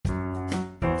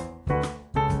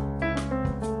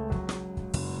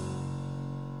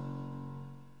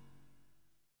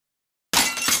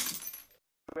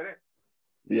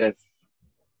Yes.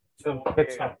 चलो Okay.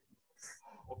 अच्छा।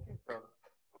 Okay, sir.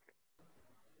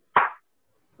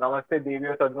 Namaste,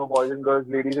 devious Sadhguru boys and girls,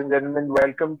 ladies and gentlemen.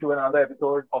 Welcome to another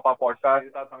episode of our podcast. मेरे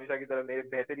साथ हमेशा की तरह मेरे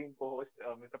बेहतरीन को-होस्ट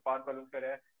मिस्टर पार्थ पलुस्कर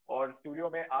है और स्टूडियो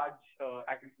में आज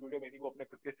एक्चुअली स्टूडियो में नहीं, वो अपने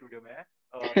खुद के स्टूडियो में है।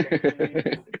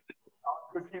 टेक्निकली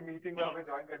कुछ की मीटिंग में हमें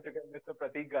ज्वाइन कर चुके हैं मिस्टर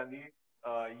प्रतीक गांधी।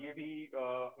 ये भी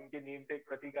उनके नेम टेक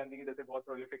प्रतीक गांधी की जैसे बहुत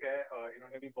प्रोलिफिक है।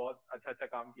 इन्होंने भी बहुत अच्छा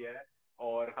काम किया है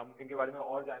और हम इनके बारे में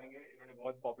और जानेंगे। इन्होंने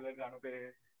बहुत पॉपुलर गानों पे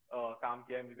काम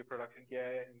किया है, म्यूजिक प्रोडक्शन किया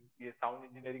है, ये साउंड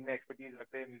इंजीनियरिंग में एक्सपर्टीज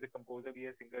रखते हैं, म्यूजिक कंपोजर भी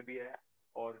है, सिंगर भी है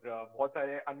और बहुत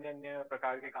सारे अन्य अन्य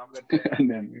प्रकार के काम करते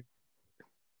हैं।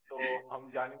 तो हम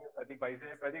जानेंगे प्रतीक भाई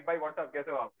से। प्रतीक भाई व्हाट्सअप,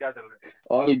 कैसे हो आप, क्या चल रहा है?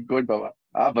 ऑल गुड बाबा,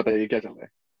 आप बताइए क्या चल रहा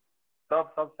है?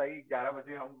 सब सही। 11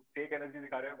 बजे हम फेक एनर्जी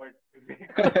दिखा रहे हैं बट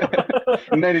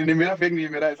नहीं नहीं, मेरा फेक नहीं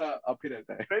है, मेरा ऐसा अब ही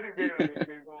रहता है। मेरे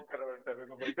को कर रहा है, मेरे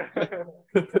को बोलता है।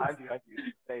 हाँ जी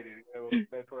नहीं,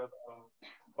 मैं थोड़ा सा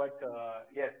बट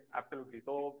यस एब्सोल्युटली।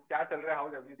 तो क्या चल रहा है, हाउ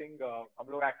इज एवरीथिंग?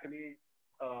 हम लोग एक्चुअली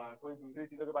कोई दूसरी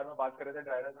चीजों के बारे में बात कर रहे थे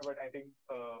ड्राई रन में, बट आई थिंक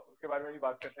उसके बारे में भी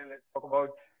बात करते हैं। लेट्स टॉक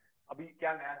अबाउट अभी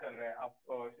क्या नया चल रहा है। आप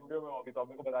स्टूडियो में होगे तो आप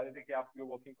मेरे को बता देते कि आप you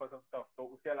working for some stuff, तो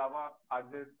उसके अलावा आज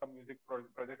some music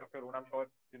project of your own, I am sure,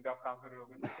 जिन पे आप काम कर रहे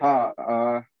होगे।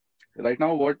 हाँ, right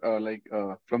now what like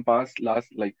from past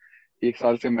last like एक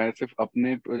साल से मैं सिर्फ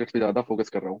अपने प्रोजेक्ट पे ज्यादा फोकस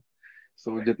कर रहा हूँ।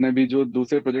 सो जितने भी जो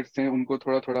दूसरे प्रोजेक्ट्स हैं उनको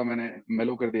थोड़ा थोड़ा मैंने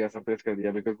मेलो कर दिया, सप्रेस कर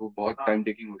दिया, बिकॉज वो बहुत टाइम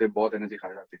टेकिंग होते हैं, बहुत एनर्जी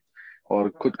खा जाते हैं। और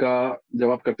खुद का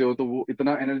जब आप करते हो तो वो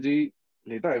इतना एनर्जी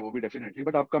लेता है वो भी डेफिनेटली,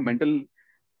 बट आपका मेंटल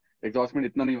एग्जॉस्टमेंट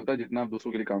इतना नहीं होता जितना आप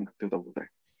दूसरों के लिए काम करते हो तब होता है।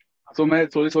 सो मैं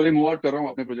स्लोली स्लोली मूव आउट कर रहा हूँ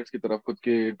अपने प्रोजेक्ट्स की तरफ, खुद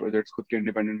के प्रोजेक्ट्स, खुद के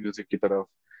इंडिपेंडेंट म्यूजिक की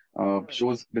तरफ।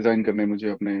 शोज डिजाइन करने मुझे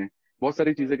अपने बहुत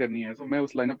सारी चीजें करनी है। सो मैं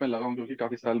उस लाइनअप में लगा हूँ क्योंकि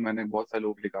काफी साल मैंने बहुत सारे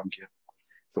लोगों के लिए काम किया।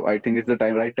 सो I think it's the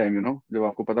time, right time, जब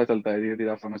आपको पता चलता है, धीरे धीरे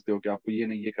आप समझते हो कि आपको ये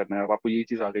नहीं ये करना है, अब आपको ये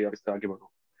चीज आ गई, आप इससे आगे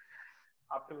बढ़ो।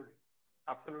 Absolutely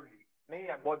absolutely. नहीं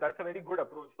यार, बहुत that's a very good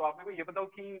approach. तो आप मेरे को ये बताओ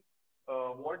कि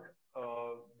व्हाट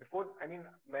बिफोर, आई मीन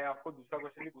मैं आपको दूसरा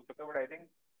क्वेश्चन भी पूछ सकता हूँ, but I think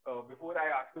before I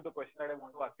ask you the question I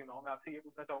want to ask you now, मैं आपसे ये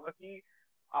पूछना चाहूंगा कि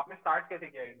आपने स्टार्ट कैसे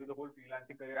किया into the whole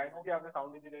freelancing career? I know कि आपने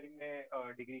साउंड इंजीनियरिंग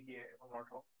में डिग्री की है, if I am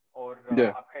not wrong, और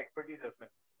Yeah. आपका एक्सपर्टीज है उसमें।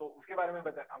 तो उसके बारे में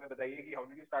हमें बताइए कि how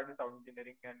did you start with sound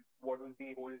engineering and what was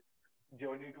the whole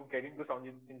journey to get into sound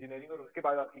engineering, और उसके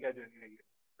बाद आपकी क्या जर्नी रही है?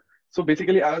 So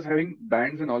basically, I was having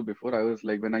bands and all before. I was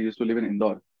like when I used to live in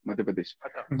Indore, Madhya Pradesh.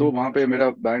 अच्छा। तो वहां पे मेरा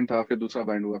बैंड था, फिर दूसरा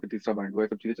बैंड हुआ, फिर तीसरा बैंड हुआ, ये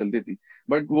सब चीजें चलती थी।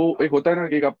 बट वो एक होता है ना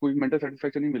कि एक आपको मेंटल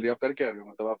सेटिस्फेक्शन नहीं मिल रही, आप कर क्या रहे हो,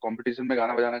 मतलब आप कंपटीशन में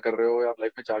गाना बजाना कर रहे हो या आप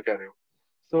लाइफ में चाह क्या रहे हो।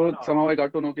 So somehow I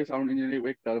got to know कि साउंड इंजीनियरिंग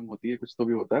एक टर्म होती है, कुछ तो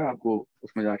भी होता है, आपको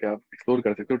उसमें जाके आप एक्सप्लोर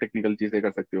कर सकते हो, टेक्निकल चीजें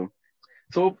कर सकते हो।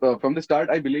 So from the start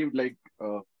I believe like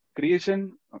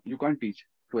creation you can't teach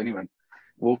to anyone.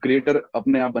 वो क्रिएटर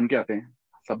अपने आप बन के आते हैं।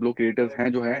 सब लोग क्रिएटर्स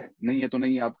हैं जो है, नहीं है तो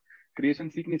नहीं। आप क्रिएशन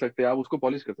सीख नहीं सकते, आप उसको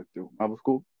पॉलिश कर सकते हो, आप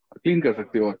उसको क्लीन कर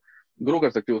सकते हो और ग्रो कर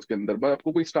सकते हो उसके अंदर। बट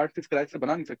आपको कोई स्टार्ट से स्क्रैच से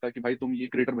बना नहीं सकता कि भाई तुम ये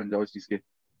क्रिएटर बन जाओ इस चीज के,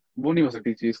 वो नहीं हो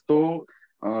सकती चीज। तो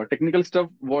technical stuff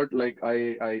what like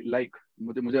I I like,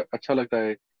 मुझे मुझे अच्छा लगता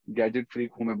है। गैजेट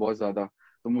फ्रीक हूँ मैं बहुत ज्यादा,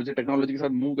 तो मुझे टेक्नोलॉजी के साथ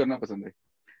मूव करना पसंद है।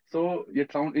 सो ये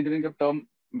साउंड इंजीनियरिंग जब टर्म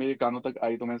मेरे कानों तक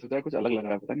आई तो मैंने सोचा कुछ अलग लग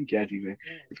रहा है, पता नहीं क्या चीज है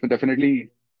इसमें। डेफिनेटली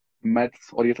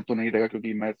मैथ्स और ये सब तो नहीं रहेगा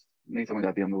क्योंकि मैथ्स नहीं समझ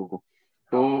आती हम लोगों को।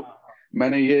 तो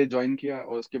मैंने ये ज्वाइन किया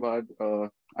और उसके बाद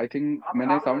आई थिंक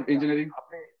मैंने sound engineering,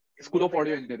 school of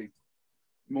audio engineering,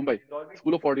 Mumbai,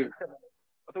 school of audio.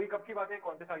 तो ये कब की बात है,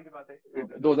 कौन से साल की बात है?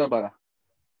 2012।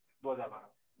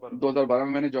 2012। 2012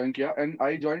 में मैंने ज्वाइन किया एंड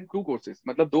आई ज्वाइन 2 कोर्सेज,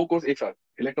 मतलब 2 कोर्स एक साथ,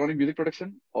 इलेक्ट्रॉनिक म्यूजिक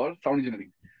प्रोडक्शन और साउंड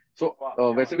इंजीनियरिंग।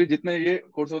 सो वैसे भी जितने ये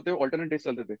कोर्स होते हैं ऑल्टरनेट डेज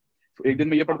चलते थे। तो एक दिन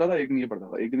में ये पढ़ता था, एक दिन ये पढ़ता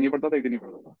था, एक दिन ये पढ़ता था, एक दिन ये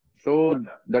पढ़ता था। So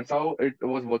that's how it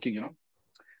was working,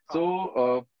 so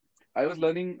I was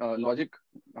learning logic,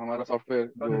 हमारा सॉफ्टवेयर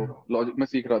जो लॉजिक में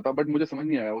सीख रहा था, बट मुझे समझ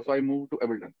नहीं आया, सो आई मूव टू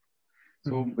एबल्टन।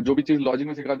 सो जो भी चीज लॉजिक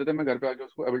में सिखाते थे मैं घर पे आके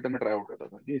उसको एबल्टन में ट्राई आउट करता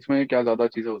था कि इसमें क्या ज्यादा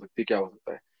चीजें हो सकती है, क्या हो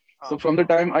सकता है। सो from the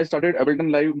time I started Ableton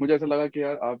live, मुझे ऐसा लगा कि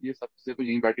यार आप ये सब चीजें तो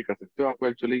यहीं बैठ के कर सकते हो, आपको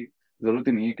एक्चुअली जरूरत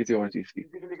ही नहीं है किसी और चीज की।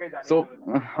 सो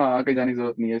हाँ, कहीं जाने की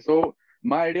जरूरत नहीं है। So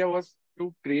my idea was to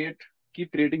create,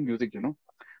 keep creating music,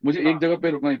 मुझे एक जगह पे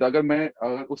रुकना नहीं था।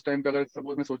 अगर उस टाइम पे अगर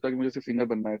सपोज मैं सोचता कि मुझे सिर्फ सिंगर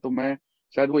बनना है तो मैं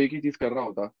शायद वो एक ही चीज कर रहा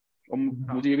होता, और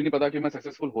मुझे ये भी नहीं पता कि मैं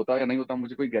सक्सेसफुल होता या नहीं होता,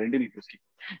 मुझे कोई गारंटी नहीं थी उसकी,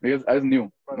 बिकॉज आई वाज न्यू।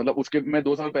 मतलब उसके मैं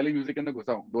 2 साल पहले म्यूजिक के अंदर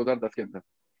घुसा हूँ, 2010 के अंदर।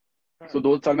 सो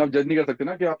 2 साल में आप जज नहीं कर सकते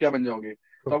ना कि आप क्या बन जाओगे।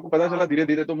 तो आपको पता चला धीरे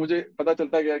धीरे, तो मुझे पता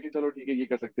चलता गया कि चलो ठीक है, ये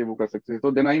कर सकते हैं, वो कर सकते हैं।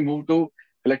 तो then I move to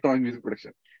electronic music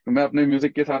production. तो मैं अपने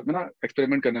म्यूजिक के साथ में ना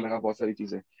एक्सपेरिमेंट करने लगा बहुत सारी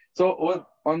चीजें। So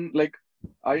on like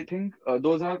I think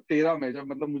 2013 में, जब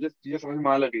मतलब मुझे चीजें समझ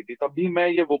में आने लगी थी, तब भी मैं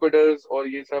ये वोकोडर्स और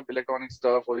ये सब इलेक्ट्रॉनिक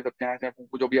स्टफ और ये सब क्या है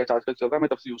जो भी आज आजकल चल रहा है, मैं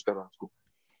तब से यूज कर रहा हूँ उसको।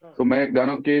 तो मैं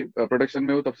गानों के प्रोडक्शन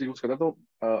में वो तब से यूज कर रहा था।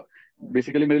 तो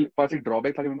बेसिकली मेरे पास एक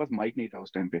ड्रॉबैक था कि मेरे पास माइक नहीं था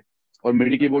उस टाइम पे, और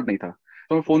मिडी कीबोर्ड नहीं था।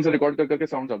 तो मैं फोन से रिकॉर्ड कर करके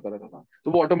साउंड चलता रहता था,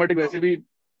 तो वो ऑटोमेटिक वैसे भी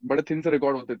बड़े थिन से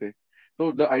रिकॉर्ड होते थे।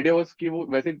 तो द आइडिया वाज कि वो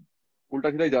वैसे उल्टा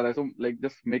सीधा ही जा रहा है, so like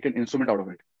just make an instrument out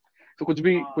of it. तो कुछ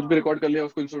भी रिकॉर्ड कर लिया,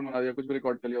 उसको इंस्ट्रूमेंट बना लिया, कुछ भी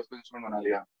रिकॉर्ड कर लिया, उसको इंस्ट्रूमेंट बना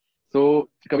लिया। तो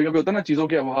कभी कभी होता है ना, चीजों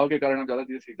के अभाव के कारण आप ज्यादा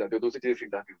चीजें सीख जाते हो, दूसरी चीजें सीख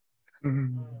जाते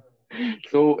हम्म, हो।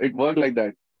 So it work like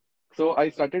that. So I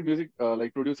started music,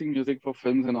 like producing music for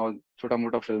films and all, छोटा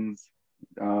मोटा फिल्म्स।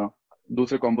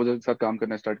 दूसरे कॉम्पोजर के साथ काम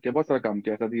करना स्टार्ट किया, बहुत सारा काम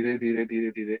किया, ऐसा धीरे धीरे धीरे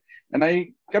धीरे, एंड आई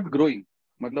केप्ट ग्रोइंग,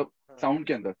 मतलब साउंड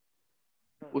के अंदर।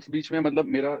 उस बीच में मतलब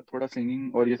मेरा थोड़ा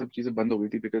सिंगिंग और ये सब चीजें बंद हो गई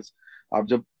थी, बिकॉज आप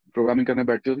जब प्रोग्रामिंग करने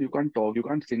बैठते हो तो you can't talk, you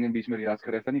can't sing, बीच में रियाज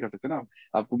कर, ऐसा नहीं कर सकते ना आप।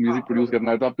 आपको म्यूजिक प्रोड्यूस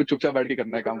करना है तो आपको चुपचाप बैठ के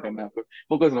करना है, काम करना है, आपको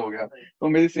फोकस हो गया। तो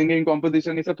मेरी सिंगिंग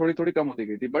कॉम्पोजिशन ये सब थोड़ी थोड़ी कम होती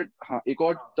गई थी। बट हाँ, एक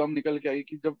और टर्म निकल के आई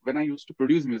कि जब when I used to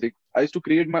produce music, I used to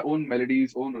create my own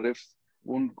melodies, own riffs,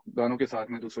 उन गानों के साथ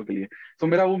में दूसरों के लिए। तो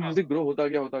मेरा वो म्यूजिक ग्रो होता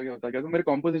गया, होता गया, होता गया, तो मेरे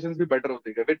कॉम्पोजिशन भी बेटर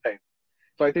होते गए विद टाइम।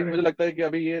 तो आई थिंक मुझे लगता है कि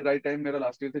अभी ये राइट टाइम मेरा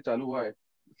लास्ट ईयर से चालू हुआ है,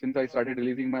 since I started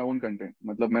releasing my own content.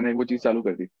 मतलब मैंने वो चीज चालू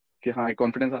कर दी कि हाँ, एक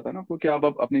कॉन्फिडेंस आता है ना आपको कि आप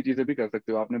अब अपनी चीजें भी कर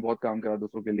सकते हो। आपने बहुत काम करा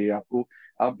दूसरों के लिए, आपको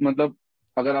आप मतलब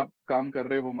अगर आप काम कर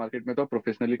रहे हो मार्केट में तो आप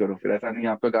प्रोफेशनली करो, फिर ऐसा नहीं है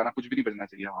आपका गाना कुछ भी नहीं बजना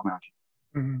चाहिए हवा में आके।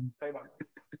 सही बात है,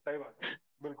 सही बात है,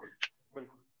 बिल्कुल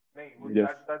बिल्कुल। नहीं वो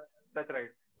यस, दैट्स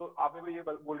राइट। तो आप मेरे को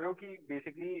ये बोल रहे हो कि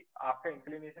बेसिकली आपका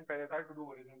इंक्लिनेशन पहले था to do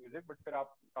original music, but फिर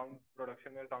आप साउंड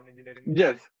प्रोडक्शन में, साउंड इंजीनियरिंग में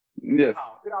यस, यस,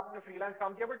 हाँ, फिर आपने फ्रीलांस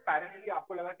काम किया, बट पैरेलली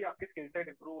आपको लगा कि आपके स्किल सेट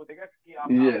इंप्रूव होते गए, कि आप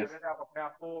काम कर यस, रहे थे, आप अपने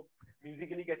आप को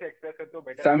म्यूजिकली कैसे एक्सप्रेस करते हो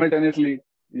बेटर कर सकते साइमल्टेनियसली।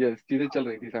 यस, चीजें हो। चल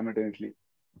रही थी साइमल्टेनियसली।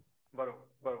 बरोबर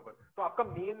बरोबर। तो आपका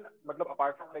मेन मतलब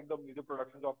apart from like the music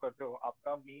production जो आप करते हो,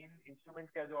 आपका मेन इंस्ट्रूमेंट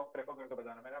क्या है जो आप प्रेफर करते हो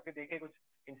बजाना? मैंने आपके देखे कुछ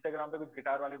इंस्टाग्राम पे कुछ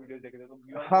गिटार वाले वीडियोस देखे थे,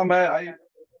 तो हाँ, मैं क्या I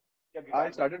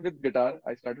guitar started with guitar,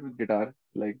 I started with guitar,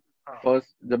 like हाँ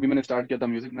फर्स्ट जब भी मैंने स्टार्ट किया था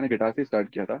म्यूजिक, मैंने गिटार से स्टार्ट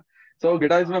किया था। So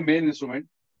guitar is my main instrument.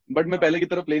 But मैं हाँ पहले की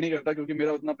तरह प्ले नहीं करता, क्योंकि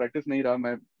मेरा उतना प्रैक्टिस नहीं रहा,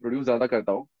 मैं प्रोड्यूस ज्यादा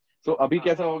करता हूँ। सो अभी हाँ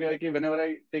कैसा हो गया है कि whenever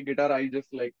I take guitar, I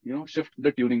just like shift the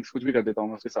tunings, कुछ भी कर देता हूँ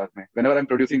मैं उसके साथ में, whenever I am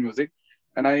producing music,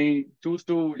 and I choose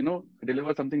to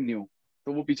deliver something new.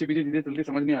 तो वो पीछे पीछे चीजें जल्दी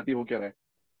समझ नहीं आती हो क्या रहा है।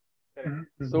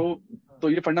 करेक्ट। सो तो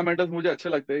ये फंडामेंटल्स मुझे अच्छे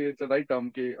लगते हैं, इट्स राइट टर्म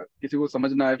कि किसी को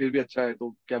समझ ना आए फिर भी अच्छा है, तो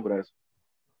क्या बुरा है।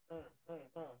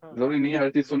 जरूरी नहीं है हर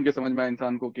चीज सुन के समझ में आए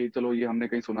इंसान को, कि चलो ये हमने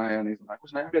कहीं सुना है या नहीं सुना है,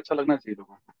 कुछ नया भी अच्छा लगना चाहिए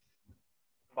लोगों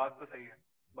बात तो सही है,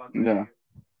 बात तो को। सही या है।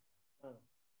 हम्म,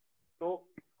 तो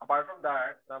अपार्ट फ्रॉम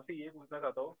दैट मैं आपसे ये पूछना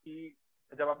चाहता हूँ कि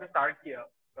जब आपने स्टार्ट किया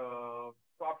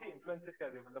तो आपके इन्फ्लुएंसेस क्या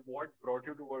थे, मतलब व्हाट ब्रॉट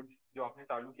यू टुवर्ड्स जो आपने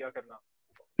चालू किया करना?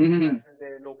 इंटरनेशनल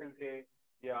थे, लोकल थे,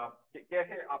 या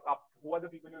कैसे आप who are the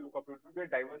people you look up to? Be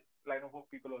diverse line of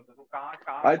people also, तो कहाँ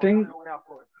कहाँ आई कौन से थिंक लोगों ने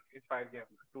आपको इंस्पायर किया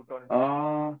टू टर्न टू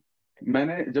दिस?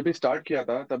 मैंने जब भी स्टार्ट किया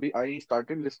था तभी आई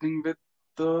स्टार्टेड लिसनिंग विद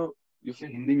जैसे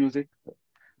हिंदी म्यूजिक।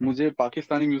 मुझे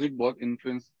पाकिस्तानी म्यूजिक बहुत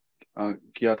इन्फ्लुएंस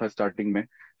किया था स्टार्टिंग में,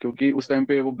 क्योंकि उस टाइम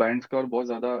पे वो बैंड्स का और बहुत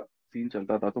ज्यादा सीन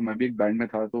चलता था, तो मैं भी एक बैंड में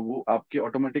था, तो वो आपके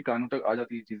ऑटोमेटिक कानों तक आ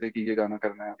जाती है चीजें कि ये गाना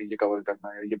करना है, ये कवर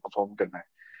करना है, ये परफॉर्म करना है।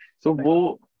 सो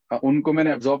वो उनको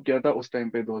मैंने एब्जॉर्ब किया था उस टाइम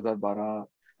पे 2012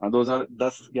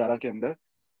 2010-11 के अंदर।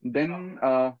 देन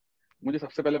मुझे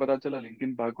सबसे पहले पता चला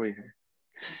लिंकिन पार्क कोई है,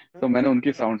 तो मैंने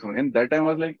उनकी साउंड सुनी, and that time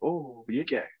was like oh ये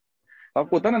क्या है।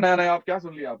 आपको होता है ना, नया नया आप क्या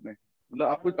सुन लिया आपने, मतलब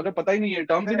आपको अगर पता ही नहीं है,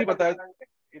 टर्म्स ही नहीं पता है।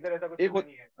 इधर ऐसा कुछ एक सुना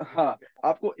नहीं है हाँ, म्यूजिक के।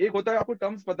 आपको एक होता है, आपको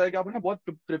टर्म्स पता है कि आप ना बहुत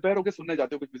प्रिपेयर होकर सुनने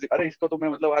जाते हो कुछ म्यूजिक, अरे इसको तो मैं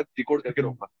मतलब आज डिकोड करके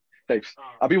रहूंगा टाइप्स।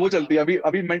 हाँ अभी वो चलती हाँ है, अभी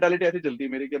अभी मेंटालिटी ऐसी चलती है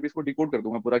मेरी कि अभी इसको डिकोड कर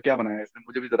दूंगा पूरा, क्या बनाया है इसने,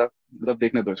 मुझे भी जरा मतलब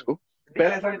देखने दो इसको। पहले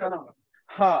ऐसा डिसाइफर नहीं था करना। ना।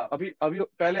 हाँ, अभी अभी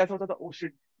पहले ऐसा होता था, ओ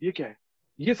शिट ये क्या है,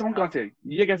 ये साउंड कहाँ हाँ से आई,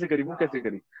 ये कैसे करी, वो कैसे हाँ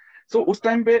करी। सो उस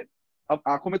टाइम पे अब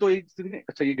आंखों में तो एक चीज नहीं,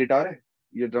 अच्छा ये गिटार है,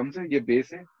 ये ड्रम्स है, ये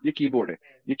बेस है, ये कीबोर्ड है,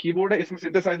 ये कीबोर्ड है, इसमें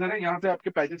सिंथेसाइजर है, यहाँ से आपके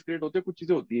पैचेस क्रिएट होते हैं, कुछ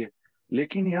चीजें होती है।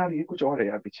 लेकिन यार ये कुछ और है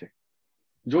यार पीछे,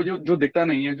 जो जो जो दिखता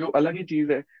नहीं है, जो अलग ही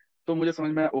चीज है। तो मुझे समझ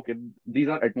में आया, okay these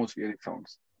are atmospheric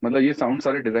sounds, मतलब ये साउंड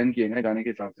सारे डिजाइन किए गए गाने के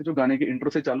हिसाब से, जो गाने के इंट्रो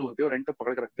से चालू होते हैं और एंड तक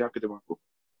पकड़ के रखते हैं आपके दिमाग को।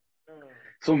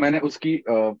 सो मैंने उसकी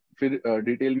फिर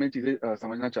डिटेल में चीजें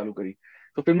समझना चालू करी।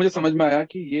 तो फिर मुझे समझ में आया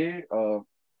कि ये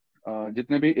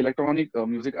जितने भी इलेक्ट्रॉनिक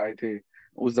म्यूजिक आए थे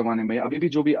उस जमाने में, अभी भी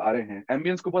जो भी आ रहे हैं,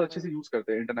 एम्बियंस को बहुत अच्छे से यूज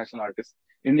करते हैं इंटरनेशनल आर्टिस्ट।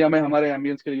 इंडिया में हमारे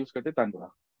एम्बियंस के लिए यूज करते हैं तानपुरा,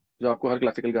 जो आपको हर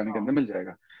क्लासिकल गाने के अंदर मिल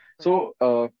जाएगा। सो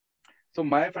सो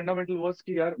माय फंडामेंटल वाज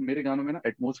कि यार मेरे गानों में ना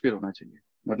एटमोसफियर होना चाहिए।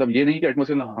 मतलब ये नहीं कि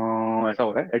एटमोसफियर हाँ ऐसा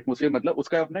हो रहा है, एटमोसफियर मतलब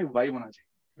उसका अपना एक वाइब होना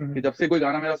चाहिए, कि जब से कोई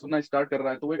गाना मेरा सुनना स्टार्ट कर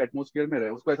रहा है तो वो एक एटमोसफियर में रहे,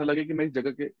 उसको ऐसा लगे कि मैं इस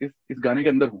जगह के इस गाने के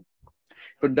अंदर हूँ।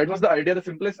 तो that was the idea, the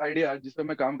simplest idea जिस पे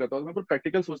मैं काम करता हूँ। मैं बिल्कुल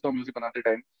प्रैक्टिकल सोचता हूँ म्यूजिक बनाते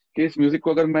टाइम, कि इस म्यूजिक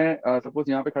को अगर मैं सपोज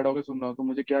यहाँ पे खड़ा होकर सुन रहा हूँ तो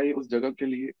मुझे क्या ये उस जगह के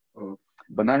लिए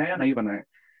बना है या नहीं बना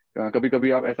है। कभी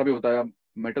कभी आप ऐसा भी होता है, आप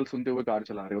मेटल सुनते हुए कार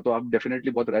चला रहे हो तो आप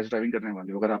डेफिनेटली बहुत रैश ड्राइविंग करने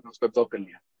वाले हो अगर आपने उसको एब्जॉर्व कर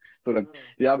लिया तुरंत,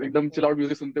 या आप एकदम चिल आउट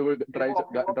म्यूजिक सुनते हुए ड्राइव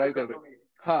ड्राइव कर रहे हो।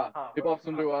 हाँ, हाँ हिप हॉप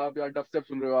सुन रहे हो आप, या डबस्टेप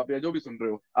सुन रहे हो आप, या जो भी सुन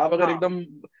रहे हो आप, अगर हाँ, एकदम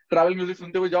ट्रैवल म्यूजिक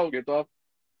सुनते हुए जाओगे तो आप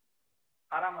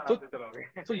आराम तो आराम से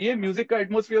चलोगे। तो ये म्यूजिक का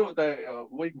एटमोसफियर होता है,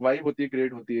 वो एक वाइब होती है,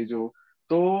 क्रिएट होती है जो।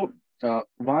 तो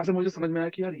वहां से मुझे समझ में आया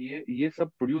कि यार ये सब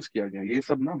प्रोड्यूस किया गया, ये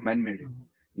सब ना मैन मेड है।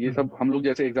 ये सब हम लोग,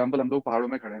 जैसे एग्जांपल हम लोग पहाड़ों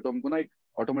में खड़े हैं तो हमको ना एक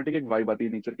ऑटोमेटिक एक वाइब आती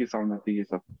है, नेचर की साउंड आती है, ये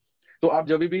सब। तो आप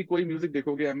जब भी कोई म्यूजिक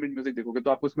देखोगे, एम्बिएंट म्यूजिक देखोगे,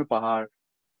 तो आपको उसमें पहाड़,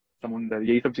 समुंदर,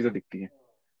 यही सब चीजें दिखती हैं।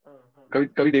 कभी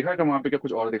कभी देखा है कि वहां पे क्या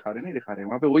कुछ और दिखा रहे हैं? नहीं दिखा रहे हैं,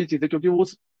 वहां पे वही चीज है, क्योंकि वो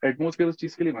उस एटमोसफियर उस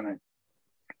चीज के लिए बना है।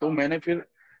 तो हाँ मैंने फिर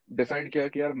डिसाइड किया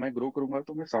कि यार मैं ग्रो करूंगा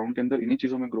तो मैं साउंड के अंदर इन्हीं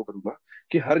चीजों में ग्रो करूंगा,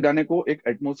 कि हर गाने को एक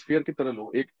एटमोसफियर की तरह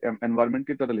लो, एक एनवायरनमेंट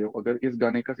की तरह लो। अगर इस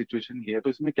गाने का सिचुएशन ये है तो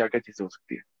इसमें क्या क्या चीजें हो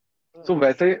सकती है। तो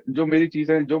वैसे जो मेरी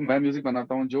चीज है, जो मैं म्यूजिक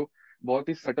बनाता हूँ, जो बहुत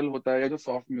ही सटल होता है, या जो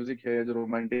सॉफ्ट म्यूजिक है, या जो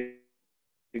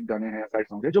रोमांटिक गाने हैं, सैड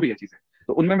सॉन्ग है, जो भी है चीज है,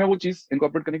 तो उनमें मैं वो चीज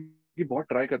इनकॉर्पोरेट करने की बहुत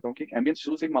ट्राई करता हूँ, कि एक एम्बियंस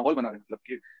शुरू से एक माहौल बना रहे हैं। मतलब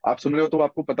कि आप सुन रहे हो तो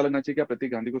आपको पता लगना चाहिए कि आप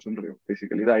प्रतीक गांधी को सुन रहे हो।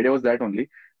 Basically the idea was that only.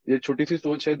 ये छोटी सी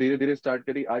सोच है, धीरे धीरे स्टार्ट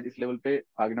करी, आज इस लेवल पे,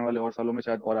 आगने वाले और सालों में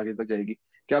शायद और आगे तक जाएगी,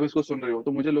 कि आप इसको सुन रहे हो।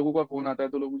 तो मुझे लोगों का फोन आता है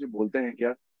तो लोग मुझे बोलते हैं कि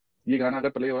यार ये गाना अगर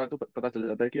प्ले हो रहा है तो पता चल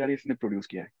जाता है कि यार ये इसने प्रोड्यूस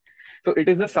किया है। तो it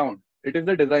is the sound, it is the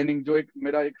designing, जो एक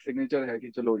मेरा एक सिग्नेचर है, कि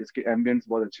चलो इसके एम्बियंस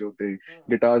बहुत अच्छे होते हैं।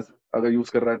 गिटार्स अगर यूज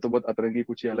कर रहा है तो बहुत अतरंगी,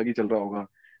 कुछ ही अलग ही चल रहा होगा,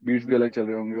 बीट्स भी अलग चल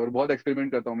रहे होंगे, और बहुत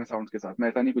एक्सपेरिमेंट करता हूँ मैं साउंड्स के साथ। मैं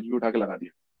ऐसा नहीं कुछ भी उठा के लगा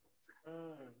दिया।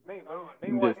 नहीं बरोबर,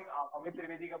 नहीं वो आई Yes. थिंक अमित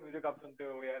त्रिवेदी का म्यूजिक आप सुनते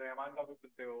हो या रहमान का भी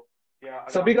सुनते हो, या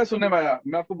अगर सभी का आपको सुनने में आया।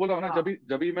 मैं आपको बोल रहा हूँ ना, हाँ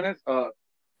जब भी मैंने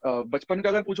बचपन का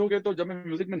अगर पूछोगे तो जब मैं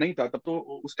म्यूजिक में नहीं था तब तो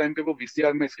उस टाइम पे वो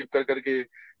वीसीआर में स्किप कर करके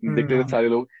देखते थे सारे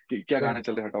लोग, कि क्या गाना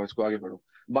चल रहा है, हटाओ इसको, आगे बढ़ो।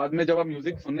 बाद में जब आप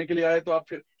म्यूजिक सुनने के लिए आए तो आप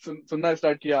फिर सुनना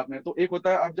स्टार्ट किया आपने। तो एक होता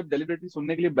है आप जब डेलिबरेटली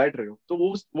सुनने के लिए बैठ रहे हो, तो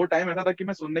वो टाइम ऐसा था कि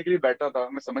मैं सुनने के लिए बैठा था,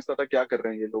 मैं समझता था क्या कर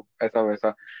रहे हैं ये लोग, ऐसा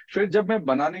वैसा। फिर जब मैं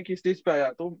बनाने की स्टेज पे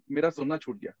आया तो मेरा सुनना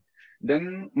छूट गया।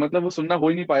 देन मतलब वो सुनना हो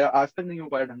ही नहीं पाया, आज तक नहीं हो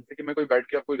पाया ढंग से, कि मैं कोई बैठ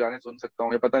के अब कोई गाने सुन सकता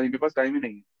हूँ, या पता नहीं, मेरे पास टाइम ही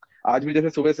नहीं है। आज भी जैसे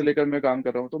सुबह से लेकर मैं काम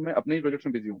कर रहा हूँ तो मैं अपने ही प्रोजेक्ट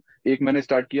में बिजी हूँ। एक मैंने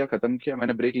स्टार्ट किया, खत्म किया,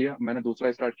 मैंने ब्रेक लिया, मैंने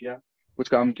दूसरा स्टार्ट किया, कुछ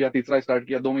काम किया, तीसरा स्टार्ट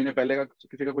किया, 2 महीने पहले का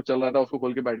किसी का कुछ चल रहा था उसको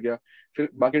खोल के बैठ गया, फिर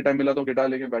बाकी टाइम मिला तो गिटार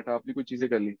लेके बैठा, अपनी कुछ चीजें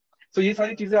कर ली। तो ये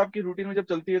सारी चीजें आपकी रूटीन में जब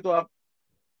चलती है तो आप,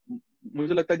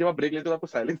 मुझे लगता है जब आप ब्रेक लेते हो तो आपको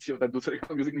साइलेंस चाहिए होता है, दूसरे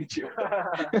का म्यूजिक नहीं चाहिए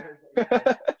होता।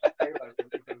 सही बात है,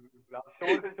 बिल्कुल बिल्कुल। आप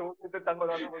शोर से तंग हो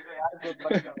जाते हो, बोलते हो यार जो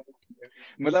बंद करो।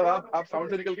 मतलब नहीं आप साउंड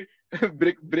से निकल के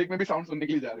ब्रेक ब्रेक में भी साउंड सुनने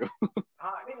के लिए जा रहे हो।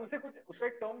 हाँ नहीं उसे कुछ उसका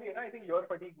एक टर्म भी है ना, आई थिंक योर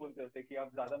फटीग बोलते हैं उसे, कि आप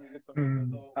ज्यादा म्यूजिक सुन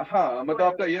लेते हो तो हाँ, मतलब तो है।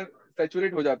 आपका ईयर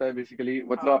सैचुरेट हो जाता है बेसिकली,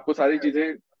 मतलब हाँ आपको सारी चीजें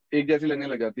एक जैसी लगने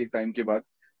लग जाती है एक टाइम के बाद,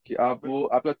 कि आप वो,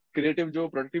 बिल्कुल। आपका क्रिएटिव जो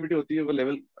प्रोडक्टिविटी होती है वो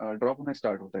लेवल ड्रॉप होना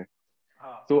स्टार्ट होता है।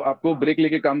 हाँ तो हाँ आपको ब्रेक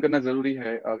लेके काम करना जरूरी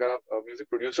है। अगर आप म्यूजिक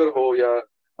प्रोड्यूसर हो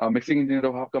या मिक्सिंग इंजीनियर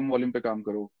हो, आप कम वॉल्यूम पे काम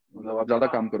करो, मतलब आप ज्यादा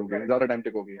हाँ, काम करोगे, करेक्ट ज्यादा time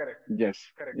टेकोगे। Correct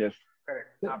yes. Correct yes.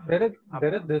 Correct, there is absolutely आप।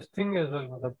 There is this thing as well,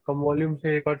 मतलब कम वॉल्यूम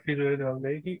से एक और चीज मेरे दिमाग में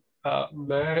आई कि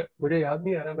मैं मुझे याद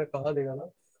नहीं आ रहा मैं कहाँ देखा था,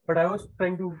 but I was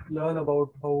trying to learn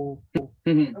about how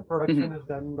hmm. Hmm. Production is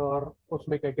done और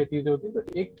उसमें क्या क्या चीजें होती है।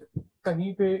 तो एक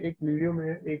कहीं पे एक वीडियो में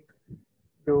एक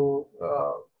जो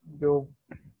जो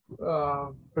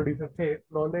प्रोड्यूसर थे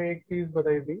उन्होंने एक चीज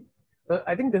बताई थी।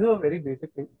 आई think this is a very basic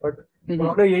thing, but हम्म।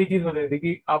 उन्होंने यही चीज बताई थी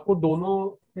कि आपको दोनों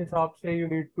हिसाब से you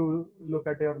need to look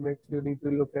at your mix, you need to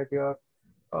look at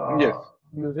your yes.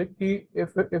 Music की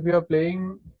if you are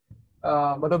playing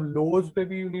मतलब लोज पे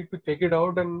भी you need to check it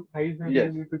out and highs पे भी you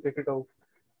yes. Need to check it out.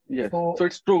 Yes. So so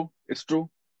it's true. It's true.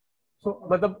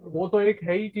 मतलब वो तो एक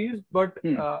है ही चीज, बट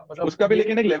मतलब उसका भी ये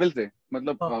लेकिन एक लेवल से,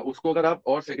 मतलब हाँ उसको अगर आप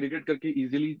और सेग्रीगेट करके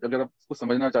इजीली अगर आप उसको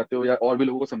समझना चाहते हो, या और भी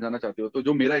लोगों को समझाना चाहते हो, तो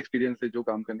जो मेरा एक्सपीरियंस है, जो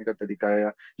काम करने का तरीका है,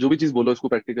 या जो भी चीज बोलो उसको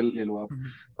प्रैक्टिकल ले लो आप।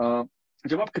 हम्म,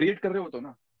 जब आप क्रिएट कर रहे होते हो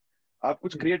ना, आप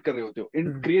कुछ हम्म, क्रिएट कर रहे होते हो इन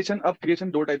हम्म, क्रिएशन। अब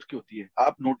क्रिएशन दो टाइप्स की होती है,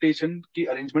 आप नोटेशन की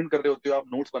अरेंजमेंट कर रहे होते हो, आप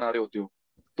नोट्स बना रहे होते हो,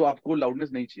 तो आपको लाउडनेस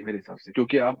नहीं चाहिए मेरे हिसाब से,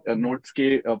 क्योंकि आप नोट्स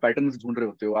के पैटर्न्स ढूंढ रहे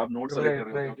होते हो, आप नोट्स सेलेक्ट कर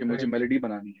राइट रहे होते हो राइट कि मुझे राइट मेलोडी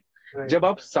बनानी है। राइट। जब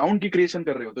आप साउंड की क्रिएशन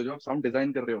कर रहे होते हो, जब आप साउंड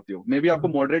डिजाइन कर रहे होते हो, मे बी आपको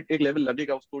मॉडरेट एक लेवल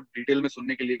लगेगा उसको डिटेल में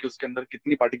सुनने के लिए, कि उसके अंदर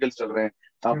कितनी पार्टिकल्स चल रहे हैं।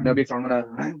 आपने अभी एक साउंड बनाया,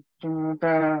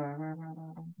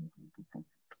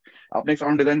 आपने एक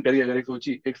साउंड डिजाइन करी, अगर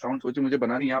एक साउंड सोची मुझे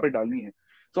बनानी यहाँ पे डालनी है,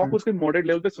 तो आपको उसके मॉडरेट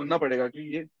लेवल पे सुनना पड़ेगा कि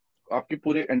ये आपके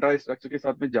पूरे एंटायर स्ट्रक्चर के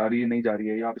साथ में जा रही है नहीं जा रही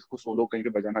है, या आप इसको सोलो कहीं पे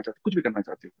बजाना चाहते हो, कुछ भी करना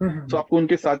चाहते हो, तो आपको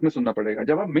उनके साथ में सुनना पड़ेगा।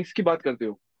 जब आप मिक्स की बात करते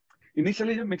हो,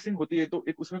 इनिशियली जब मिक्सिंग होती है तो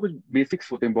एक उसमें कुछ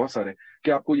बेसिक्स होते हैं बहुत सारे,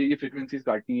 कि आपको ये फ्रीक्वेंसीज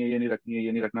काटनी है, ये नहीं रखनी है,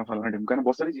 ये नहीं रखना, फलाना ढिमकाना,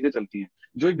 बहुत सारी चीजें चलती हैं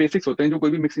जो एक बेसिक्स होते हैं, जो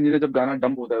कोई भी मिक्स इंजीनियर जब गाना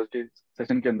डंप होता है उसके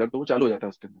सेशन के अंदर तो वो चालू हो जाता है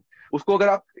उसके अंदर। उसको अगर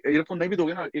आप ईयरफोन नहीं भी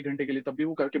दोगे ना 1 घंटे के लिए, तब भी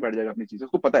वो करके बैठ जाएगा अपनी चीज,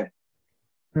 उसको पता है।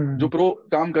 जो हम्म प्रो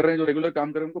काम कर रहे हैं, जो रेगुलर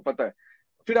काम कर रहे हैं, उनको पता है।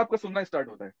 फिर आपका सुनना स्टार्ट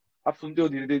होता है, आप सुनते हो,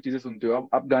 धीरे धीरे चीजें सुनते हो।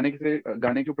 आप गाने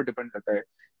के ऊपर डिपेंड करता है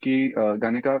कि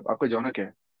गाने का आपका जॉनर क्या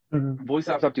है, हम्म वो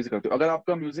हिसाब से आप चीजें करते हो। अगर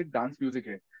आपका म्यूजिक डांस म्यूजिक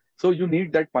है, so you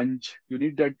need that punch, you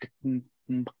need that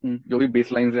जो भी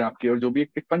बेस लाइन है आपकी, और जो भी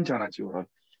एक पंच आना चाहिए ओवरऑल।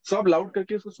 सो आप लाउड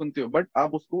करके उसको सुनते हो, बट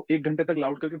आप उसको 1 घंटे तक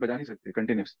लाउड करके बजा नहीं सकते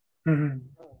कंटिन्यूस।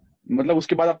 हम्म मतलब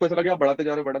उसके बाद आपको ऐसा लगे आप बढ़ाते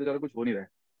जा रहे हो, कुछ हो नहीं रहा है।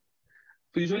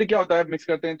 तो यूजुअली क्या होता है, मिक्स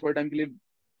करते हैं थोड़े टाइम के लिए,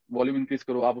 वॉल्यूम इंक्रीज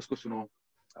करो, आप उसको सुनो,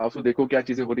 आप उसको देखो क्या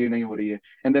चीजें हो रही है नहीं हो रही है,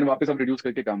 एंड देन वापस आप रिड्यूस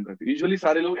करके काम करते हैं। यूजुअली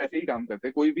सारे लोग ऐसे ही काम करते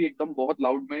हैं, कोई भी एकदम बहुत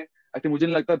लाउड में आई थिंक मुझे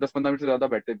नहीं लगता 10-15 मिनट से ज्यादा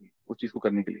बैठते भी उस चीज को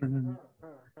करने के लिए। हम्म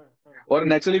और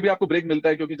नेचुरली भी आपको ब्रेक मिलता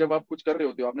है, क्योंकि जब आप कुछ कर रहे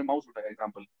होते हो, आपने माउस उठाया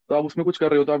एग्जाम्पल, तो आप उसमें कुछ कर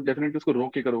रहे हो तो आप डेफिनेटली उसको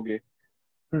रोक के करोगे,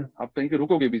 हम्म आप कहीं पे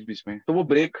रुकोगे बीच बीच में, तो वो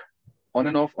ब्रेक ऑन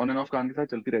एंड ऑफ काम के साथ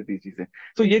चलती रहती है चीजें।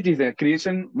 तो ये चीजें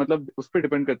क्रिएशन मतलब उस पर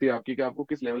डिपेंड करती है आपकी, कि आपको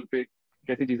किस लेवल पे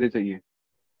कैसी चीजें चाहिए।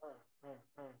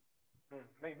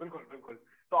 नहीं, बिल्कुल बिल्कुल।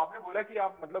 तो आपने बोला कि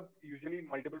आप मतलब यूजुअली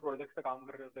मल्टीपल प्रोजेक्ट्स पे काम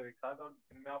कर रहे होते हो एक साथ, और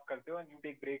दिन में आप करते हो and you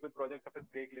take break with project, फिर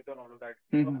ब्रेक लेते हो ऑल ऑफ दैट।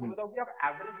 तो आपको हम्म। बताओ कि आप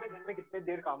एवरेज में दिन में कितने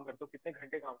देर काम करते हो, कितने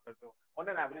घंटे काम करते हो ऑन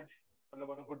एन एवरेज, मतलब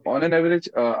on a good day? On an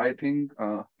average I think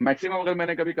maximum अगर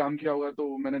मैंने कभी काम किया होगा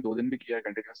तो मैंने 2 दिन भी किया है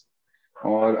कंटिन्यूस।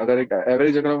 और अगर एक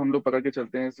एवरेज अगर हम लोग पकड़ के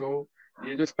चलते हैं, सो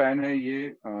ये जो स्पैन है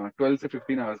ये 12 से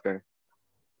 15 आवर्स का है।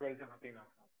 12 से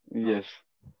 15 यस।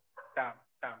 Time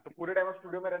time. तो पूरे टाइम आप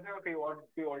स्टूडियो में रहते हो, कहीं और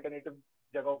कोई ऑल्टरनेटिव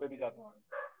जगहों पे भी जाते हो?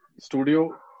 स्टूडियो,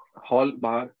 हॉल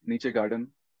बाहर, नीचे गार्डन,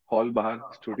 हॉल बाहर,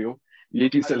 स्टूडियो, ये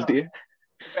चीज अच्छा, चलती है।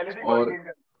 तो पहले से और क्वारंटाइन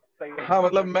कर, सही है, हाँ, बहुत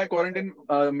मतलब मैं बढ़िया।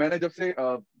 क्वारंटीन, मैंने जब से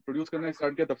प्रोड्यूस करना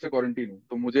स्टार्ट किया तब से क्वारंटीन हूँ,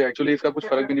 तो मुझे एक्चुअली इसका कुछ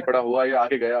फर्क भी नहीं पड़ा, हुआ या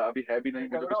आगे गया, अभी है भी नहीं,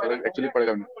 मुझे कोरोना कुछ वायरस फर्क हो एक्चुअली गया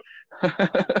पड़ेगा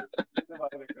इससे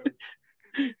बात नहीं। करो।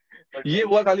 बट ये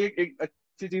हुआ खाली एक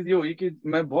अच्छी चीज ये हुई कि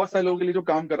मैं बहुत सारे लोगों के लिए जो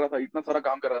काम कर रहा था, इतना सारा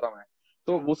काम कर रहा था मैं,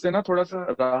 तो उससे ना थोड़ा सा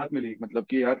राहत मिली, मतलब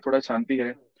कि यार थोड़ा शांति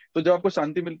है। तो जब आपको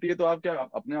शांति मिलती है तो आप क्या,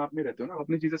 आप अपने आप में रहते हो ना,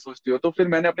 अपनी चीजें सोचते हो। तो फिर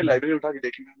मैंने अपनी लाइब्रेरी उठा के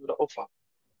देखी, मैंने बोला ओफा,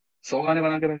 100 गाने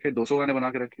बना के रखे, 200 गाने बना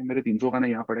के रखे, मेरे 300 गाने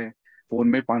यहाँ पड़े हैं, फोन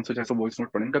में 500-600 वॉइस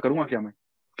नोट पड़े, इनका करूंगा क्या मैं,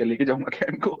 क्या लेके जाऊंगा क्या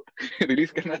इनको?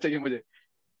 रिलीज करना चाहिए मुझे।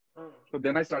 तो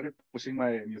then I started pushing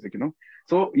my music,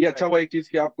 so ये अच्छा राइट। हुआ एक चीज,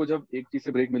 कि आपको जब एक चीज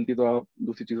से ब्रेक मिलती है तो आप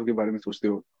दूसरी चीजों के बारे में सोचते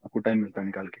हो, आपको टाइम मिलता है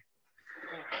निकाल के।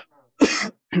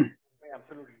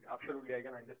 Absolutely absolutely, I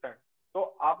can understand. तो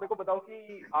आप मेरे को बताओ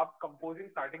कि आप कंपोजिंग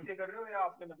स्टार्टिंग से कर रहे हो, या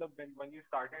आपने मतलब when you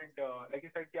started like you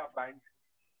said कि आप बैंड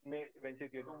में वेंचर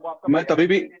किए, तो वो आपका मैं पहले तभी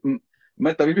भी आइडिया?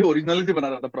 मैं तभी भी ओरिजिनल से बना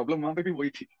रहा था, प्रॉब्लम वहां पे भी वही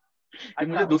थी कि अच्छा,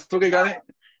 मुझे दूसरों के गाने,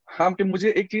 हाँ, कि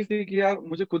मुझे एक चीज थी कि यार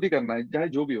मुझे खुद ही करना है, चाहे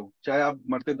जो भी हो, चाहे आप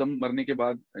मरते दम मरने के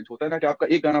बाद होता है ना कि आपका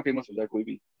एक गाना फेमस हो जाए कोई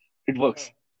भी, इट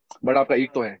वर्क्स, बट आपका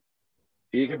एक तो है,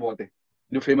 एक है बहुत है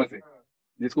जो फेमस है,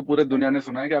 जिसको पूरे दुनिया ने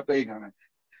सुना है कि आपका एक गाना है।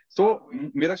 सो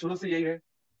मेरा शुरू से यही है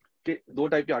कि 2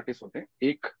 टाइप के आर्टिस्ट होते हैं,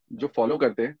 एक जो फॉलो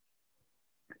करते हैं,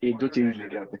 एक और जो जो चेंज नए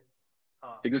लेके नए, आते हैं।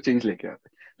 हाँ। एक जो चेंज लेके आते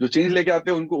हैं, जो चेंज लेके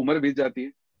आते हैं उनको उम्र बीत जाती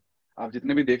है, आप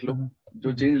जितने भी देख लो,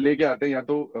 जो चेंज लेके आते हैं या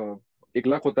तो 1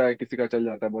 लाख होता है, किसी का चल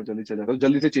जाता है, बहुत जल्दी चल जाता है, तो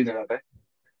जल्दी से चेंज आ जाता है।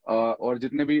 और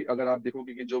जितने भी अगर आप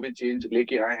देखोगे कि जो भी चेंज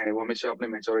लेके आए हैं वो हमेशा अपने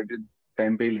मेच्योरिटी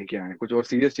टाइम पे ही लेके आए हैं, कुछ और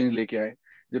सीरियस चेंज लेके आए,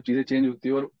 जब चीजें चेंज होती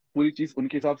है और पूरी चीज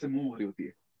उनके हिसाब से मूव हो रही होती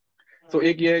है। तो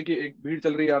एक ये है कि एक भीड़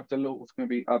चल रही है, आप चल लो, उसमें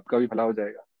भी आपका भी भला हो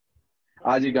जाएगा।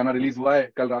 आज ये गाना रिलीज हुआ है,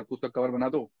 कल रात को उसका कवर बना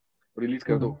दो, रिलीज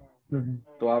कर दो,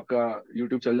 तो आपका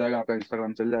यूट्यूब चल जाएगा, आपका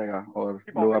इंस्टाग्राम चल जाएगा, और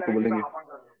उसकी लोग आपको पॉपुलैरिटी में बोलेंगे, आप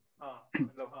कर लो, हाँ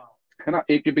मतलब हाँ। है ना,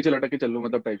 एक के पीछे लटक के चल लो,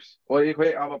 मतलब टाइप्स। और एक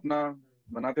है आप अपना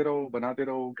बनाते रहो,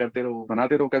 करते रहो,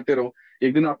 बनाते रहो, करते रहो,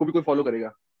 एक दिन आपको भी कोई फॉलो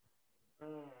करेगा।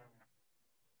 हम्म,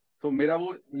 तो मेरा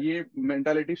वो ये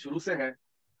मेंटालिटी शुरू से है,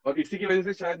 और इसी की वजह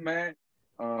से शायद मैं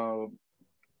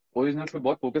ओरिजिनल्स पे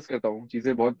बहुत फोकस करता हूँ,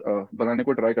 चीजें बहुत बनाने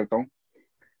को ट्राई करता हूँ,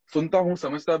 सुनता हूँ,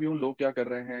 समझता भी हूँ लोग क्या कर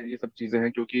रहे हैं, ये सब चीजें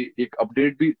हैं, क्योंकि एक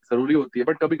अपडेट भी जरूरी होती है।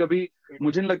 बट कभी कभी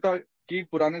मुझे नहीं लगता कि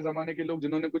पुराने जमाने के लोग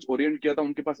जिन्होंने कुछ ओरिएंट किया था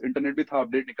उनके पास इंटरनेट भी था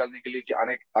अपडेट निकालने के लिए, कि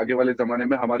आने आगे वाले जमाने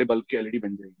में हमारे बल्ब की एलईडी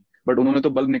बन जाएगी, बट उन्होंने तो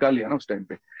बल्ब निकाल लिया ना उस टाइम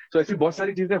पे। तो ऐसी बहुत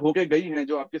सारी चीजें होके गई हैं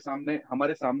जो आपके सामने,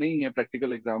 हमारे सामने ही है।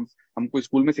 प्रैक्टिकल एग्जाम्स हमको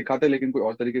स्कूल में सिखाते हैं, लेकिन कोई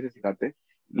और तरीके से सिखाते,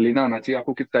 लेना आना चाहिए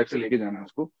आपको, किस टाइप से लेके जाना है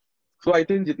उसको। सो आई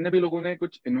थिंक जितने भी लोगों ने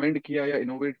कुछ इन्वेंट किया या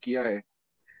इनोवेट किया है,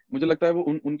 मुझे लगता है वो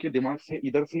उनके दिमाग से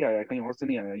इधर से ही आया है, कहीं और से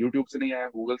नहीं आया, यूट्यूब से नहीं आया,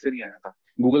 गूगल से नहीं आया था।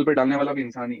 गूगल पे डालने वाला भी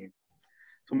इंसान ही है।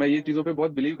 तो मैं ये चीजों पे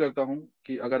बहुत बिलीव करता हूँ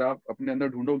कि अगर आप अपने अंदर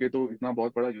ढूंढोगे तो इतना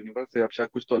बहुत बड़ा यूनिवर्स है, आप शायद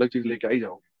कुछ तो अलग चीज लेके आ ही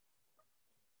जाओगे।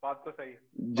 बात तो सही,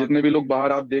 बात जितने तो भी सही लोग है।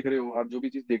 बाहर आप देख रहे हो, आप जो भी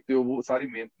चीज देखते हो वो सारी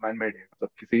मैन मेड है, मतलब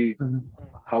किसी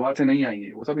हवा से नहीं आई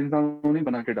है, वो सब इंसानों ने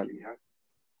बना के डाली है यार।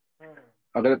 हम्म,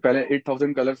 अगर पहले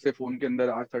 8,000 कलर्स थे फोन के अंदर,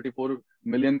 आज 34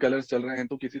 मिलियन कलर्स चल रहे हैं,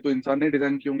 तो किसी तो इंसान ने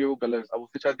डिजाइन किए होंगे वो कलर्स, अब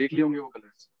उसने शायद देख लिए होंगे वो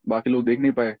कलर्स, बाकी लोग देख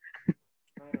नहीं पाए।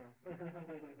 हम्म।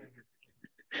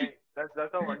 नहीं,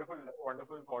 that's a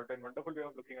wonderful thought and wonderful way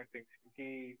of looking at things,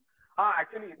 क्योंकि हाँ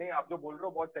एक्चुअली नहीं, आप जो बोल रहे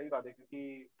हो बहुत सही बात है, क्योंकि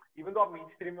इवन तो आप मेन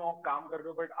स्ट्रीम में आप काम कर रहे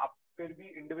हो, बट आप फिर भी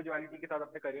इंडिविजुअलिटी के साथ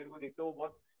अपने करियर को देखते हो, वो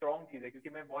बहुत स्ट्रॉन्ग चीज है। क्योंकि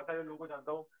मैं बहुत सारे लोगों को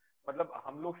जानता हूँ, मतलब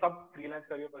हम लोग सब फ्रीलांस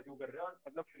करियर परस्यू कर रहे हैं, और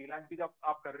मतलब फ्रीलांस भी जब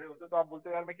आप कर रहे होते हो तो आप बोलते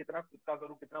हो यार मैं कितना खुद का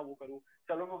करूँ, कितना वो करूँ,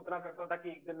 चलो मैं उतना करता हूँ ताकि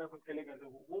एक दिन मैं खुद के लिए कर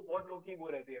सकूँ, वो बहुत लोगों की वो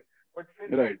रहती है। बट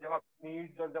फिर राइट। जब आप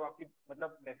नीड्स और जब आपकी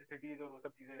मतलब नेसेसिटीज और वो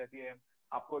सब चीजें रहती है,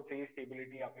 आपको चाहिए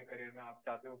स्टेबिलिटी आपके करियर में, आप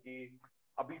चाहते हो कि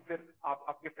अभी फिर आप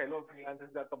आपके फेलो फ्रीलांसर्स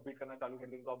के साथ कम्पीट करना चालू कर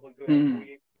देंगे, तो आप बोलते हो यार वो हम्म।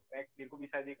 ये मेरे को भी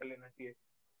शायद ये कर लेना चाहिए।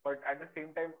 But at the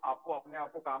same time आपको अपने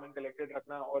आप को काम एंड कलेक्टेड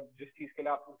रखना, और जिस चीज के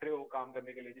लिए आप उतरे हो काम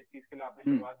करने के लिए, जिस चीज के लिए आपने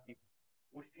हम्म। शुरुआत की,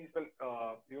 उस चीज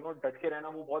पर डट के रहना,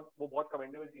 वो बहुत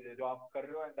कमेंडेबल चीज है जो आप कर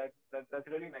रहे हो, एंड दैट्स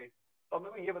रियली नाइस। तो अब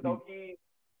मेरे को ये बताओ कि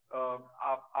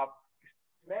आप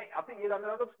मैं आपसे ये जानना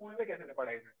चाहता हूँ, स्कूल में कैसे थे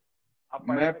पढ़ाई में, आप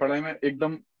पढ़ाई मैं में पढ़ाई कैसे? में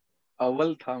एकदम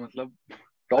अव्वल था, मतलब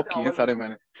टॉप अच्छा, किए हैं अव्वल सारे थे।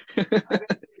 मैंने। अरे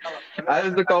क्या बात, मतलब I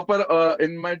was the topper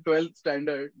in my 12th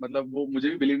standard, मतलब वो मुझे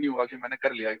भी बिलीव नहीं हुआ कि मैंने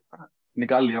कर लिया,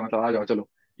 निकाल लिया, मतलब आ जाओ चलो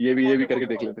ये कौन भी से बोर्ड करके से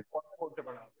देख पढ़ा, लेते। कौन से बोर्ड से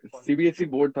पढ़ा, कौन से? सीबीएसई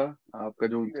बोर्ड था आपका,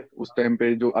 जो सीबीएसई, उस हाँ। टाइम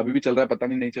पे, जो अभी भी चल रहा है, पता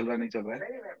नहीं नहीं चल रहा है, नहीं चल रहा है।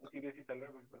 नहीं नहीं, मैं सीबीएसई चल रहा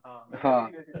है बिल्कुल, हाँ मैंने भी हाँ।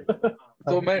 सीबीएसई से किया,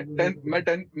 हाँ। तो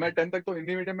मैं टेंथ तक तो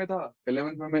हिंदी मीडियम में था,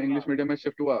 11th में मैं हाँ। इंग्लिश मीडियम में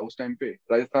शिफ्ट हुआ। उस टाइम पे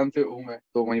राजस्थान से हूँ मैं,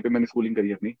 तो वहीं पे मैंने स्कूलिंग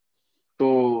करी अपनी। तो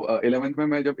 11th में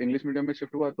मैं जब इंग्लिश मीडियम में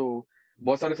शिफ्ट हुआ, तो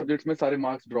बहुत सारे सब्जेक्ट्स में सारे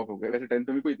मार्क्स ड्रॉप हो गए। वैसे 10th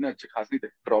में भी कोई इतने अच्छे खास नहीं थे,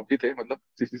 ड्रॉप भी थे, मतलब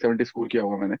 60-70 स्कोर किया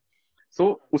हुआ मैंने। सो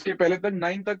उसके पहले तक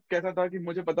 9 तक कैसा था कि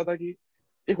मुझे पता था कि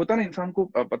एक होता है ना इंसान को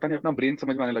पता नहीं अपना ब्रेन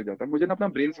समझ में आने लग जाता है। मुझे ना अपना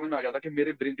ब्रेन समझ में आ गया था कि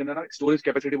मेरे ब्रेन के अंदर ना स्टोरेज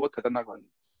कैपेसिटी बहुत खतरनाक वाली है।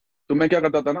 तो मैं क्या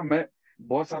करता था ना, मैं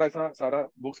बहुत सारा ऐसा सारा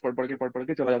बुक्स पढ़ पढ़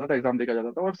के चला जाता था, एग्जाम देखा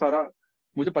जाता था, और सारा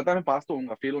मुझे पता है मैं पास तो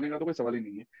होऊंगा, फेल होने का तो कोई सवाल ही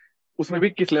नहीं है। उसमें भी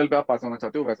किस लेवल पे आप पास होना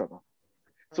चाहते हो, वैसा था।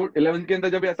 सो हम्म, 11th के अंदर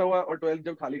जब ऐसा हुआ और 12th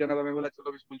जब खाली करना था, मैं बोला चलो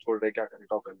अभी स्कूल छोड़ रहे, क्या करें,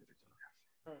 टॉप कर लेते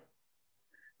चलो। हम्म,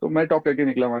 तो मैं टॉप करके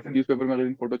निकला वहां से। न्यूज़पेपर में अगले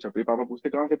दिन फोटो छप रही, पापा पूछते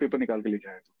कहाँ से पेपर निकाल के लेके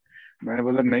आए। तो मैंने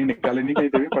बोला नहीं निकाले नहीं, कहीं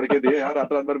से भी पढ़ के दिए यार,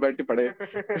 रात रात भर बैठ के पढ़े।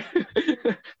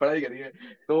 पढ़ाई करी है।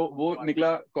 तो वो बात तो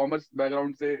निकला, सही। कॉमर्स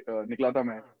बैकग्राउंड से निकला था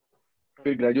मैं। हम्म,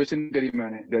 फिर हम्म, ग्रेजुएशन करी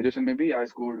मैंने, ग्रेजुएशन में भी आई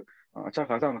स्कोर अच्छा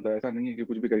खासा, मतलब ऐसा नहीं है कि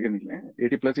कुछ भी करके निकले हैं,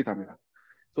 80+ ही था मेरा।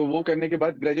 तो वो करने के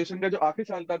बाद ग्रेजुएशन का जो आखिरी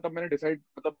साल था, तब मैंने डिसाइड,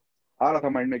 मतलब आ रहा था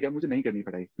माइंड में क्या, मुझे नहीं करनी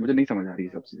पढ़ाई, मुझे नहीं समझ आ रही ये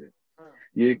सब चीजें। हम्म,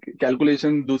 ये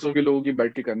कैलकुलेशन दूसरों के लोगों की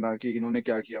बैठ के करना कि इन्होंने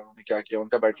क्या किया, उन्होंने क्या किया,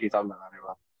 उनका बैठ के हिसाब लगा रहे हो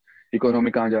आप।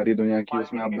 इकोनॉमी कहाँ जा रही है दुनिया की,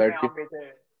 उसमें मार्केट आप कितने बैठ के, आम बेचे,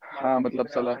 हाँ मार्केट मतलब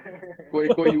कितने साला कोई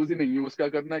आम। कोई यूज ही नहीं है उसका,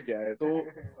 करना क्या है।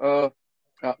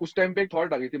 तो उस टाइम पे एक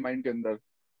थॉट आ गई थी माइंड के अंदर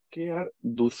कि यार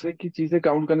दूसरे की चीजें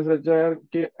काउंट करने से अच्छा यार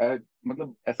कि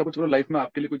मतलब ऐसा कुछ करो लाइफ में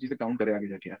आपके लिए कोई चीजें काउंट करे आगे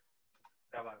जाके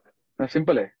क्या बात है। यार।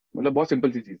 सिंपल है, मतलब बहुत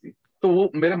सिंपल सी चीज थी। तो वो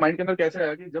मेरे माइंड के अंदर कैसे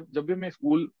आया कि जब जब भी मैं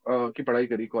स्कूल की पढ़ाई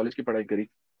करी, कॉलेज की पढ़ाई करी,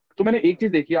 तो मैंने एक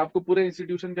चीज देखी, आपको पूरे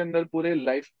इंस्टीट्यूशन के अंदर पूरे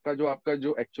लाइफ का जो आपका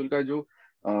जो एक्चुअल का जो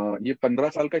ये 15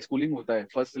 साल का स्कूलिंग होता है,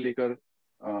 फर्स्ट से लेकर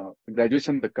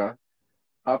ग्रेजुएशन तक का, हम्म,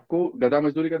 आपको गधा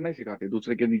मजदूरी करना ही सिखाते हैं,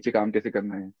 दूसरे के नीचे काम कैसे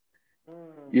करना है,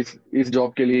 इस हम्म,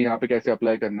 जॉब के लिए यहाँ पे कैसे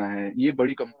अप्लाई करना है, ये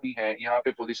बड़ी कंपनी है, यहाँ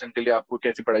पे पोजीशन के लिए आपको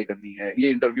कैसे पढ़ाई करनी है, ये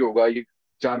इंटरव्यू होगा, ये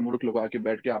चार मूर्ख लोग आके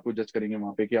बैठ के आपको जज करेंगे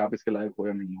वहां पे कि आप इसके लायक हो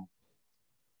या नहीं हो।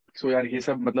 सो यार ये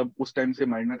सब मतलब उस टाइम से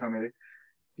माइंड में था मेरे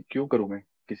कि क्यों करूं मैं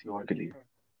किसी और के लिए,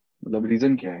 मतलब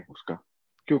रीजन क्या है उसका,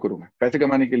 क्यों करूं मैं पैसे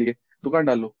कमाने के लिए, दुकान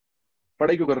डाल लो,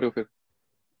 पढ़ाई क्यों कर रहे हो फिर,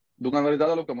 दुकान वाले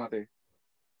ज्यादा लोग कमाते हैं,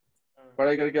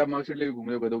 पढ़ाई करके आप मार्कशीट लेके घूम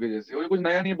रहे हो गधों के जैसे, और ये कुछ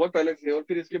नया नहीं है, बहुत पहले से है। और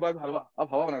फिर इसके बाद हवा, अब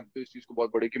हवा बना देते हो इस चीज को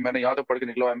बहुत बड़ी कि मैंने यहाँ तक पढ़ के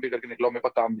निकला हूं, एमबीए करके निकला हूं, मेरे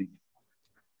पास काम नहीं है।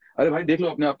 अरे भाई देख लो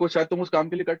अपने आप को, शायद तुम उस काम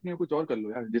के लिए कट नहीं हो, कुछ और कर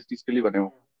लो यार जिस चीज के लिए बने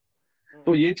हो।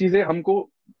 तो ये चीजें हमको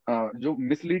जो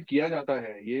मिसलीड किया जाता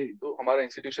है, ये तो हमारा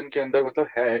इंस्टीट्यूशन के अंदर मतलब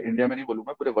है, इंडिया में नहीं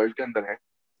बोलूंगा पूरे वर्ल्ड के अंदर है।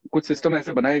 कुछ सिस्टम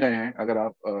ऐसे बनाए गए हैं, अगर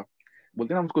आप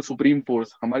बोलते हैं ना उसको सुप्रीम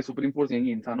फोर्स, हमारी सुप्रीम फोर्स यही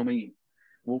है, इंसानों में ही है।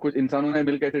 वो कुछ इंसानों ने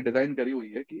मिलकर ऐसे डिजाइन करी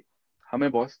हुई है कि हमें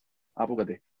बॉस, आपको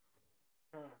गधे,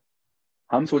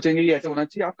 हम सोचेंगे ये ऐसे होना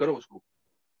चाहिए, आप करो उसको।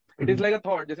 It is like a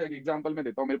thought. जैसे एक एग्जांपल मैं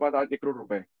देता हूँ, मेरे पास आज 1 करोड़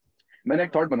रुपए है, मैंने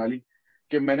एक थॉट बना ली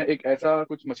कि मैंने एक ऐसा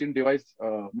कुछ मशीन डिवाइस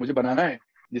मुझे बनाना है,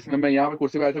 जिसमें मैं यहाँ पे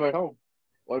कुर्सी पे ऐसे बैठा हूँ,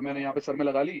 और मैंने यहाँ पे सर में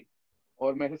लगा ली,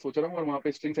 और मैं ऐसे सोच रहा हूँ, और वहाँ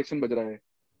पे स्ट्रिंग सेक्शन बज रहा है,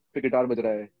 फिर गिटार बज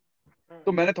रहा है।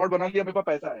 तो मैंने थॉट बना लिया, मेरे पास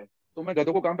पैसा है, तो मैं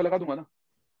गधों को काम पे लगा दूंगा ना।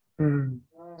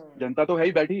 जनता तो है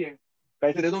ही बैठी है,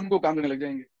 पैसे दे दो उनको, काम करने लग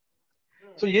जाएंगे।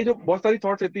 सो ये जो बहुत सारी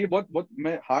थॉट्स रहती है, बहुत बहुत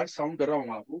मैं हार्ड साउंड कर रहा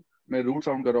हूँ आपको, मैं रूड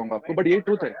साउंड कर रहा हूँ आपको, बट ये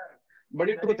ट्रुथ है, बट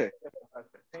ये ट्रुथ है।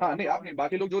 हाँ नहीं, आप नहीं,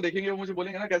 बाकी लोग जो देखेंगे वो मुझे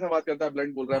बोलेंगे ना कैसा बात करता है,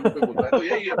 ब्लंट बोल रहा है, मुंह पे बोल रहा है, तो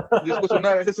यही है, जिसको सुनना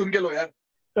है वैसे सुन के लो यार,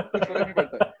 कुछ फर्क नहीं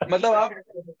पड़ता। मतलब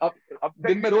आप अब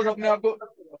दिन में रोज अपने आप को,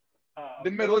 हाँ,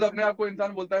 दिन में रोज अपने आप को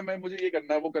इंसान बोलता है मैं, मुझे ये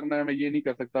करना है, वो करना है, मैं ये नहीं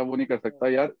कर सकता, वो नहीं कर सकता।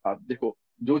 यार आप देखो,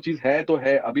 जो चीज है तो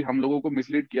है, अभी हम लोगों को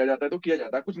मिसलीड किया जाता है तो किया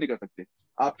जाता है, कुछ नहीं कर सकते।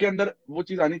 आपके अंदर वो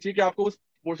चीज आनी चाहिए कि आपको उस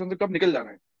पोर्शन से कब निकल जाना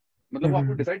है। मतलब वो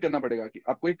आपको डिसाइड करना पड़ेगा कि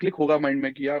आपको एक क्लिक होगा माइंड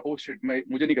में कि यार ओ शिट, मैं,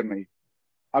 मुझे नहीं करना ये,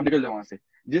 आप निकल जाओ वहां से।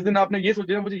 जिस दिन आपने ये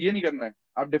सोचा मुझे ये नहीं करना है,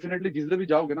 आप डेफिनेटली जिस दिन भी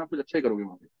जाओगे ना, आप कुछ अच्छा ही करोगे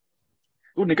वहां पे।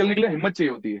 तो निकलने के लिए हिम्मत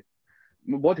चाहिए होती है,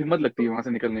 बहुत हिम्मत लगती है वहां से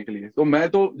निकलने के लिए। तो मैं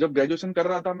तो जब ग्रेजुएशन कर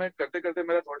रहा था, मैं करते करते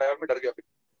मेरा थोड़ा यार मैं डर गया फिर,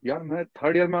 यार मैं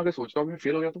थर्ड ईयर में आके सोच रहा हूँ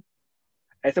फेल हो गया तो,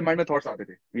 ऐसे माइंड में थॉट्स आते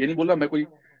थे। ये नहीं बोल रहा मैं कोई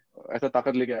ऐसा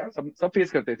ताकत लेके आया, सब सब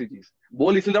फेस करते हैं ऐसी चीज,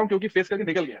 बोल इसलिए रहा हूँ क्योंकि फेस करके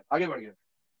निकल गया, आगे बढ़ गया।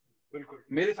 बिल्कुल।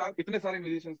 मेरे साथ इतने सारे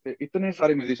म्यूजिशियंस थे, इतने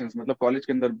सारे म्यूजिशियंस, मतलब कॉलेज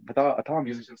के अंदर बता अथाह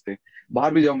म्यूजिशियंस थे,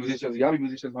 बाहर भी जाओ म्यूजिशियंस, यहाँ भी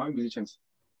म्यूजिशियंस, वहाँ भी म्यूजिशियंस।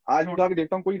 आज मैं उठा के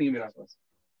देखता हूँ कोई नहीं मेरे आसपास।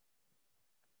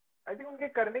 आई थिंक उनके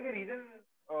करने के रीजन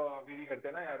वेरी करते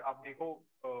हैं ना यार। आप देखो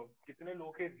कितने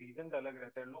लोग के रीजन अलग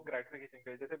रहते हैं। लोग ग्रेटिफिकेशन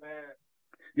के, जैसे मैं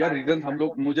यार शायद रीजन हम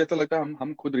लोग, मुझे ऐसा लगता है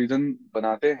हम खुद रीजन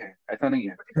बनाते हैं, ऐसा नहीं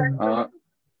है।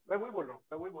 मैं वही बोल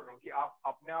रहा हूँ, कि आप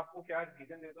अपने आप को क्या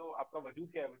रीजन देते हो, आपका वजूद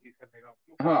क्या है वो चीज करने का,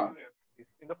 क्यों हाँ क्यों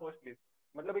इन द फर्स्ट प्लेस।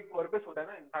 मतलब एक पर्पस होता है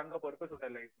ना, इंसान का पर्पस होता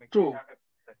है लाइफ में कि ट्रू। क्या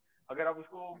करना है। अगर आप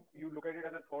उसको you look at it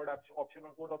as a third option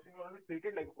और fourth option, you always treat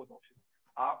it like a fourth option.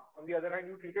 आप on the other hand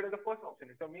you treat it as a first option,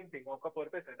 it's a main thing, आपका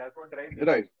purpose है, that's what drives you,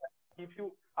 right. Keeps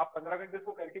you. आप 15 घंटे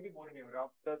इसको करके भी bore नहीं हो रहे,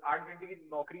 आप 8 घंटे की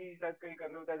नौकरी शायद कहीं कर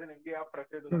रहे हो, एज एन एमबीए आप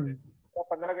फ्रस्ट्रेट हो जाते हैं, तो आप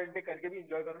 15 घंटे करके भी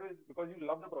एंजॉय कर रहे हो, because you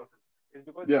love the process, is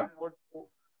because this या is what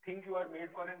thing you are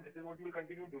made for and this is what you will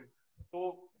continue doing. तो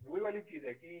वही वाली चीज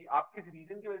है कि आप किस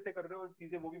रीजन की वजह से कर रहे हो,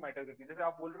 चीजें वो भी मैटर करती है। जैसे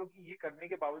आप बोल रहे हो कि ये करने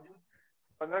के बावजूद,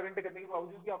 15 घंटे करने के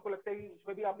बावजूद भी आपको लगता है कि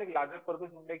उसमें भी आपने एक लार्जर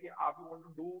पर्पस ढूंढा है कि आप you want to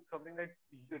do something that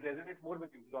resonates more with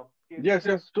you, तो आपके यस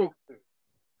यस ट्रू।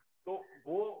 तो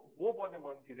वो बहुत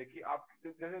इंपॉर्टेंट चीज है कि आप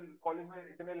जैसे कॉलेज में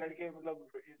इतने लड़के, मतलब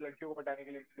इस लड़कियों को पटाने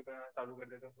के लिए चालू कर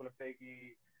देते हैं, उनको लगता है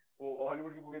कि वो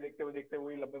हॉलीवुड की मूवी देखते हुए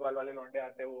वही लंबे बाल वाले लौंडे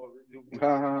आते हैं, वो जो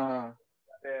हाँ हाँ हाँ।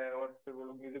 आते हैं और फिर वो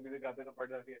लोग म्यूजिक गाते तो पड़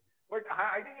जाती है। बट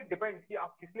हाँ, आई थिंक इट डिपेंड्स कि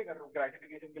आप किस लिए कर रहे हो,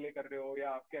 ग्रेटिफिकेशन के लिए कर रहे हो या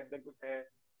आपके अंदर कुछ है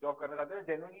जो आप करना चाहते हो।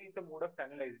 Generally it's a mode of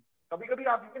channelising. कभी कभी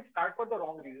आप you can start for the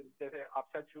wrong reason, जैसे आप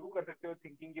शायद शुरू कर सकते हो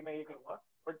थिंकिंग कि मैं ये करूंगा,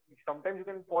 but sometimes you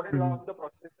can fall in love with the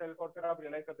process itself, और फिर आप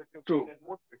रियलाइज कर सकते हो ट्रू कि there's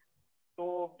more to it। तो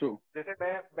ट्रू। जैसे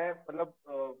मैं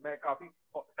मतलब मैं काफी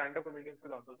स्टैंड अप कॉमेडियंस को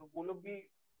जानता हूँ, तो वो लोग भी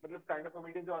मतलब स्टैंड अप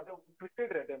कॉमेडियंस जो आते हैं वो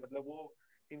ट्विस्टेड रहते हैं, मतलब वो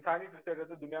इंसान ही ट्विस्टेड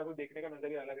रहते हैं, दुनिया को देखने का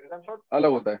नजरिया अलग रहता है। I'm sure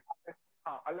अलग होता है।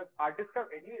 हाँ, अलग आर्टिस्ट का,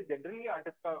 एटलीस्ट जनरली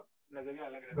आर्टिस्ट का नजरिया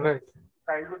अलग रहता है। राइट।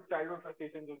 चाइल्डहुड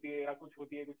फ्रस्ट्रेशन होती है या कुछ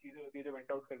होती है, कुछ चीजें होती है जो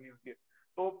वेंट आउट करनी होती है।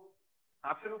 तो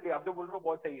एब्सोल्युटली आप जो बोल रहे हो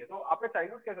बहुत सही है। तो आपका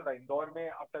चाइल्डहुड कैसा था? इंदौर में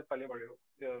आप शायद पले बड़े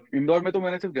हो। इंदौर में तो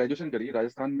मैंने सिर्फ ग्रेजुएशन करी है,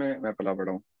 राजस्थान में मैं पला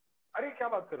बड़ा हूँ। अरे क्या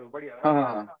बात कर रहे हो, बढ़िया। हाँ हाँ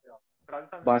राजस्थान में हाँ। कहाँ पे आप?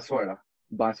 राजस्थान में बांसवाड़ा।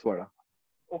 बांसवाड़ा।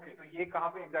 ओके, तो ये कहाँ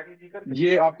पे एग्जैक्टली? सीकर से?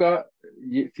 ये आपका,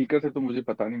 ये सीकर से तो मुझे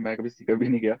पता नहीं, मैं कभी सीकर भी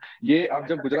नहीं गया। ये आप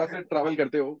जब गुजरात से ट्रैवल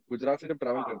करते हो, गुजरात से जब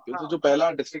ट्रैवल हाँ करते हो तो हाँ। जो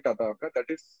पहला डिस्ट्रिक्ट आता है आपका,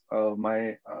 दैट इज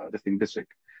माय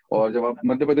डिस्ट्रिक्ट। और जब आप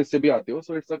मध्य प्रदेश से भी आते हो,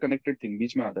 so it's a connected thing,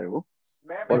 बीच में आता है वो।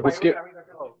 मैं और बाई रोड उसके, ट्रैवल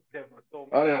करता हूँ जयपुर, तो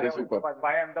मैं अरे अरे आया हूँ सुपर। अहमदाबाद,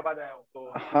 बाय अहमदाबाद आया हूँ तो।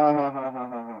 हाँ हाँ हाँ हाँ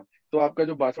हाँ हाँ। तो आपका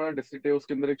जो बांसवाड़ा डिस्ट्रिक्ट है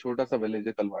उसके अंदर एक छोटा सा विलेज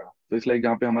है तलवाड़ा, तो इस लाइक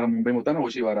जहाँ पे हमारा मुंबई में होता है ना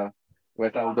ओशीवारा,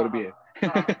 वैसा हाँ उधर हाँ भी हाँ है।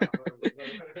 हाँ हाँ हाँ, बरोबर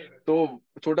बरोबर। तो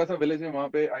छोटा सा विलेज है वहां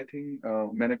पे, आई थिंक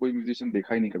मैंने कोई म्यूजिशियन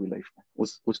देखा ही नहीं कभी लाइफ में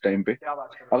उस टाइम पे। क्या बात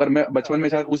कर रहे अगर हो? मैं अच्छा। बचपन में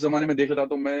शायद उस जमाने में देख रहा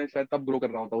तो मैं शायद तब ग्रो कर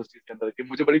रहा होता उस चीज के अंदर, कि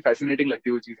मुझे बड़ी फैसिनेटिंग लगती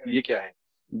है वो चीज कि ये क्या है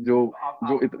जो तो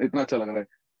जो इतना अच्छा लग रहा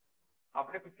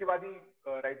आपने खुद की बात ही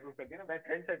राइट प्रूफ कर दी ना। मैं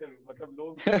ट्रेंड सेटर हूँ, मतलब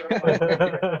लोग की तरफ पढ़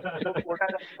के, लोग है। कोटा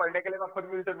जाते पढ़ने के लिए, मैं खुद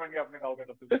म्यूजिशियन बन गया अपने गाँव का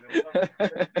सबसे पहले, मतलब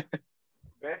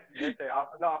बेस्ट बेस्ट है।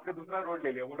 आप मतलब आपने दूसरा रोड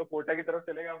ले लिया, वो लोग कोटा की तरफ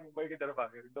चले गए, आप मुंबई की तरफ आ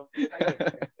गए, एकदम सही है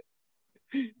सही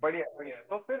है। बढ़िया बढ़िया।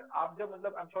 तो फिर आप जब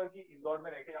मतलब आई एम श्योर कि इंदौर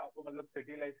में रह के आपको मतलब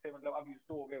सिटी लाइफ से मतलब आप यूज्ड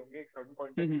टू हो गए होंगे एक सर्टेन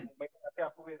पॉइंट तक, कि मुंबई में आके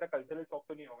आपको कोई ऐसा कल्चरल शॉक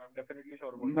तो नहीं होगा। I am definitely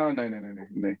sure about हाँ दैट। नहीं नहीं नहीं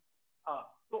नहीं नहीं। हाँ,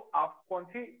 तो आप कौन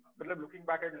सी, मतलब लुकिंग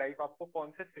बैक एट लाइफ, आपको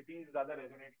कौन से सिटीज ज्यादा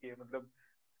रेजोनेट किए? मतलब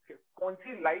कौन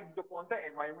सी लाइफ, जो कौन सा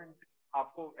एनवायरनमेंट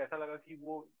आपको ऐसा लगा कि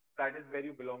वो that is where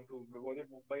you belong to? Was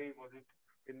it Mumbai, was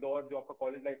it Indore जो आपका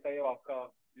कॉलेज लाइफ था, या आपका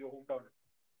जो होम टाउन है?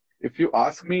 If you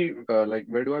ask me like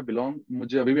where do I belong,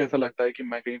 मुझे अभी भी ऐसा लगता है कि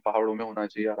मैं कहीं पहाड़ों में होना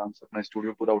चाहिए, आराम से अपना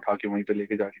स्टूडियो पूरा उठा के वहीं पे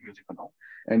लेके जाके म्यूजिक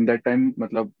बनाऊं। एंड दैट टाइम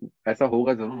मतलब ऐसा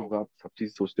होगा, जरूर होगा, आप सब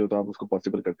चीज सोचते हो तो आप उसको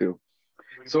पॉसिबल करते हो।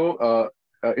 बिल्कुल। सो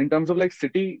in terms of like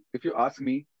city, if you ask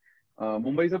me,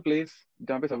 Mumbai is a place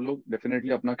जहाँ पे सब लोग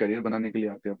डेफिनेटली अपना करियर बनाने के लिए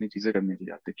आते हैं, अपनी चीजें करने के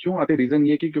लिए आते हैं। क्यों आते हैं? रीजन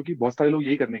ये कि क्योंकि बहुत सारे लोग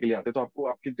यही करने के लिए आते हैं, तो आपको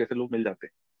आपके जैसे लोग मिल जाते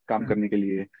हैं काम करने के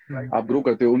लिए। आप ग्रो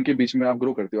करते हो उनके बीच में, आप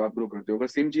ग्रो करते हो, आप ग्रो करते हो। अगर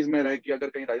सेम चीज में रहे कि अगर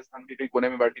कहीं राजस्थान के कहीं कोने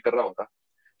में बैठ के कर रहा होता,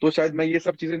 तो शायद मैं ये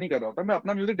सब चीजें नहीं कर रहा होता। मैं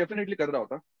अपना म्यूजिक डेफिनेटली कर रहा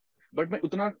होता, बट मैं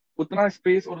उतना उतना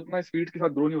स्पेस और उतना स्पीड के साथ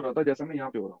ग्रो नहीं हो रहा था जैसा मैं यहाँ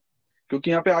पे हो रहा हूँ।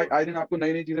 क्योंकि यहाँ पे आए आए दिन आपको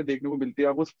नई नई चीजें देखने को मिलती है।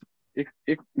 आप उस एक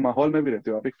एक माहौल में भी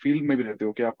रहते हो, आप एक फील्ड में भी रहते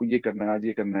हो कि आपको ये करना है, आज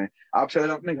ये करना है। आप शायद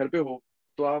अपने घर पे हो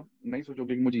तो आप नहीं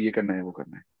सोचोगे कि मुझे ये करना है, वो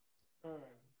करना है।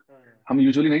 हम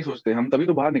यूजुअली नहीं सोचते, हम तभी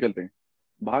तो बाहर निकलते हैं।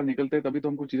 बाहर निकलते हैं तभी तो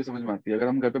हमको चीजें समझ में आती है। अगर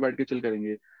हम घर पे बैठ के चिल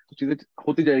करेंगे तो चीजें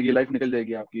होती जाएगी, लाइफ निकल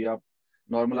जाएगी आपकी। आप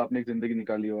नॉर्मल आपने एक जिंदगी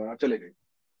निकाली और आप चले गए,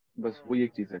 बस वही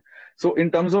एक चीज है। So in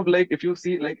terms of like if you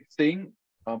see like staying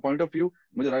point of view,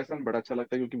 मुझे राजस्थान बड़ा अच्छा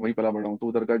लगता है क्योंकि वहीं पला बड़ा हूँ। तो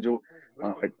उधर का जो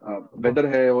वेदर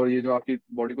है और ये जो आपकी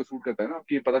बॉडी को सूट करता है ना,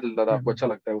 आपकी पता चलता था, आपको अच्छा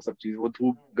लगता है वो सब चीज। वो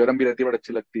धूप गर्म भी रहती है बट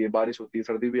अच्छी लगती है, बारिश होती है,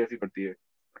 सर्दी भी ऐसी पड़ती है।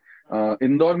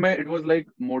 इंदौर में इट वाज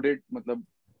लाइक मॉडरेट, मतलब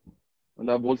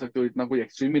आप बोल सकते हो इतना कोई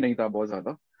एक्सट्रीम भी नहीं था बहुत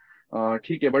ज्यादा।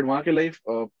 ठीक है, बट वहाँ की लाइफ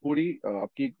पूरी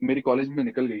आपकी मेरी कॉलेज में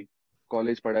निकल गई।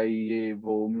 कॉलेज, पढ़ाई, ये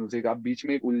वो, म्यूजिक, आप बीच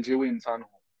में एक उलझे हुए इंसान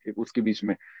हो एक उसके बीच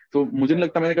में। तो मुझे नहीं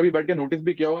लगता मैंने कभी बैठ के नोटिस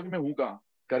भी किया होगा कि मैं हूँ कहाँ,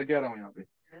 कर क्या रहा हूँ यहाँ पे।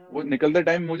 वो निकलते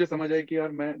टाइम मुझे समझ आया कि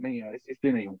यार मैं नहीं, यार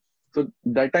इसलिए नहीं हूँ। सो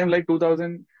दैट टाइम लाइक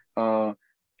 2000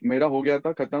 मेरा हो गया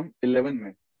था खत्म 11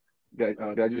 में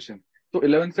ग्रेजुएशन। तो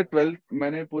 11 से 12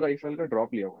 मैंने पूरा एक साल का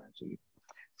ड्रॉप लिया हुआ है actually.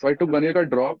 So I took 1 year का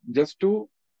drop just to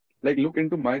like look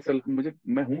into myself. मुझे,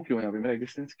 मैं हूँ क्यों यहाँ पे, मेरा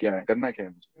एग्जिस्टेंस क्या है, करना क्या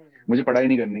है मुझे। मुझे पढ़ाई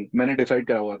नहीं करनी, मैंने डिसाइड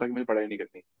करा हुआ था कि मुझे पढ़ाई नहीं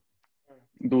करनी।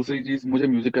 दूसरी चीज, मुझे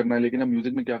म्यूजिक करना है, लेकिन अब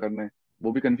म्यूजिक में क्या करना है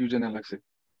वो भी कंफ्यूजन है अलग से।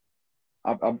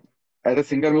 अब एज ए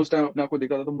सिंगर मैं उस टाइम अपने आप को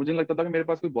देखता था तो मुझे नहीं लगता था कि मेरे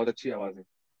पास कोई बहुत अच्छी आवाज है।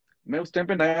 मैं उस टाइम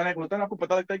पे नया नया होता है ना, आपको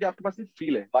पता लगता है कि आपके पास एक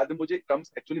फील है। बाद में मुझे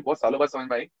टर्म्स एक्चुअली बहुत सालों बाद समझ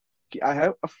में आई कि I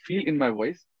have a feel in my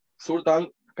voice. सुर ताल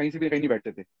कहीं से भी कहीं नहीं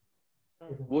बैठते थे।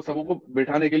 वो सबों को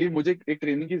बैठाने के लिए मुझे एक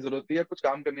ट्रेनिंग की जरूरत थी या कुछ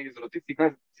काम करने की जरूरत थी,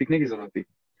 सीखने की जरूरत थी।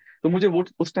 तो मुझे वो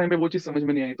उस टाइम पे वो चीज समझ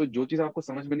में नहीं आई। तो जो चीज आपको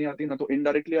समझ में नहीं आती ना, तो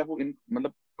इनडायरेक्टली आपको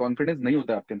मतलब कॉन्फिडेंस नहीं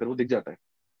होता है आपके अंदर, वो दिख जाता है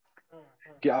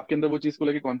कि आपके अंदर वो चीज को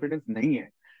लेके कॉन्फिडेंस नहीं है।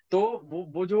 तो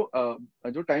वो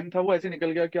जो टाइम था वो ऐसे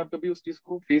निकल गया कि आप कभी उस चीज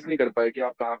को फेस नहीं कर पाए कि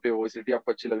आप कहाँ पे हो, सिटी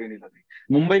आपको अच्छी लग रही नहीं लग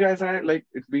रही। मुंबई का ऐसा है, like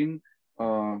it's been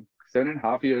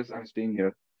 7.5 years I am staying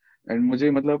here. And मुझे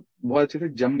मतलब बहुत अच्छे से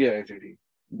जम गया है सिटी,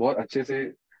 बहुत अच्छे से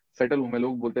सेटल हूँ मैं।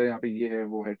 लोग बोलते हैं यहाँ पे ये है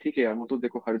वो है, ठीक है यार, वो तो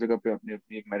देखो हर जगह पे अपनी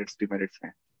अपनी एक मेरिट्स डिमेरिट्स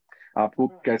हैं। आपको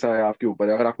कैसा है आपके ऊपर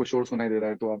है। अगर आपको शोर सुनाई दे रहा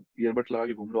है तो आप ईयरबड्स लगा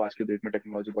के घूम लो। आज के डेट में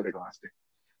टेक्नोलॉजी बहुत एडवांस है।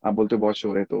 आप बोलते हो बहुत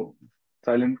शोर है तो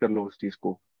साइलेंट कर लो उस चीज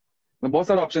को। मैं बहुत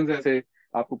सारे ऑप्शन है ऐसे।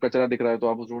 आपको कचरा दिख रहा है तो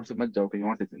आप उस रोड से मत जाओ, कहीं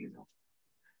और से चले जाओ।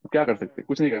 तो क्या कर सकते हैं,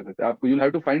 कुछ नहीं कर सकते। आपको you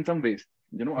have to find some ways,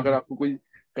 अगर आपको कोई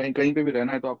कहीं कहीं पे भी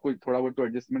रहना है तो आपको थोड़ा बहुत तो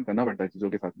एडजस्टमेंट करना पड़ता है चीजों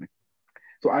के साथ में।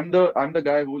 So I am the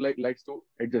guy who likes to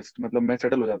adjust. मतलब मैं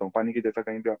सेटल हो जाता हूँ पानी की जैसा,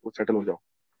 कहीं पे आपको सेटल हो जाओ।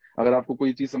 अगर आपको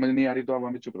कोई चीज समझ नहीं आ रही तो आप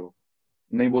वहां पे चुप रहो,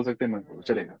 नहीं बोल सकते मत बोलो,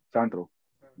 चलेगा, शांत रहो।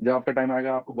 जब आपका टाइम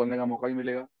आएगा आपको बोलने का मौका भी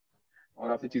मिलेगा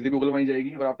और आपसे चीजें भी उगलवाई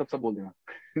जाएगी और आप तब सब बोल देना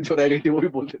जो रह गई थी वो भी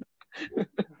बोल देना।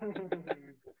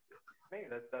 नहीं,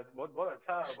 that's बहुत बहुत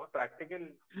अच्छा, बहुत प्रैक्टिकल।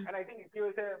 एंड आई थिंक इसकी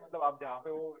वजह से मतलब आप जहाँ पे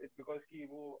हो इट्स बिकॉज कि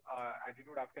वो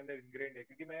एटीट्यूड आपके अंदर इनग्रेन्ड है।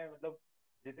 क्योंकि मैं मतलब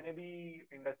जितने भी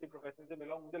इंडस्ट्री प्रोफेशनल से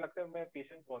मिला हूँ मुझे लगता है मैं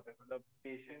पेशेंस बहुत है, मतलब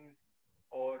पेशेंस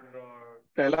और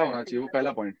पहला होना चाहिए, वो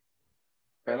प्रैक्टिकल।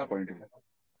 पहला पॉइंट है।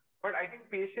 बट आई थिंक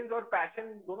पेशेंस और पैशन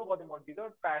दोनों बहुत इंपॉर्टेंट चीज है,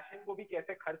 और पैशन को भी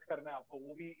कैसे खर्च करना है आपको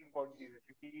वो भी इंपॉर्टेंट चीज है।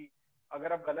 क्योंकि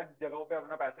अगर आप गलत जगहों पे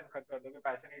अपना पैशन खर्च कर दोगे,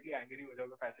 पैशनेटली एंग्री हो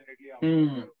जाओगे, पैशनेटली आप कुछ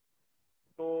हम्म। करो,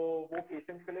 तो वो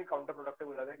पेशेंस के लिए काउंटर प्रोडक्टिव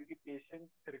हो जाता है। क्योंकि patience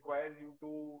requires you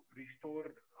to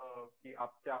restore कि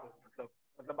आप क्या हो,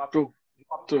 मतलब आप ट्रू।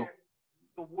 जो ट्रू। आपने,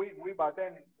 तो वही बात है।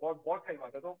 बहुत बहुत सही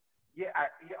बात है। तो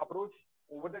ये approach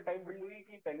over the time build हुई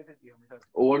कि पहले से थी हमेशा?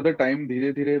 ओवर द टाइम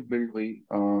धीरे धीरे बिल्ड हुई।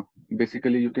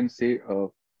 Basically you can say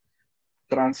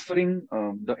transferring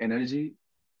the energy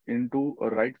into a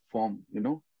right form,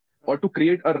 or to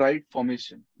create a right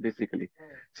formation basically.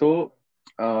 So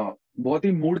बहुत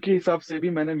ही मूड के हिसाब से भी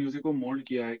मैंने म्यूजिक को मोल्ड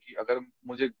किया है कि अगर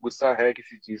मुझे गुस्सा है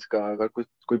किसी चीज का, अगर कुछ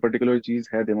कोई पर्टिकुलर चीज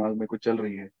है दिमाग में कुछ चल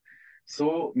रही है,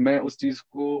 सो मैं उस चीज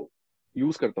को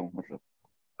यूज करता हूँ। मतलब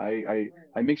I I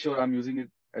I make sure I am using it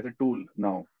as a tool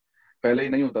now. पहले ही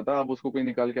नहीं होता था, आप उसको कोई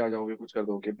निकाल के आ जाओगे कुछ कर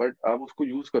दोगे, बट आप उसको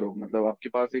यूज करो। मतलब आपके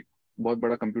पास एक बहुत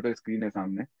बड़ा कंप्यूटर स्क्रीन है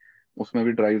सामने, उसमें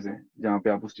भी ड्राइव्स हैं जहाँ पे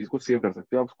आप उस चीज को सेव कर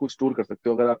सकते हो, आप उसको स्टोर कर सकते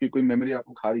हो। अगर आपकी कोई मेमोरी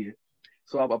आपको खा रही है,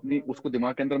 सो आप अपनी उसको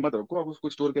दिमाग के अंदर मत रखो, आप उसको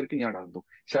स्टोर करके यहाँ डाल दो।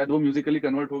 शायद वो म्यूजिकली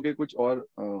कन्वर्ट होके कुछ और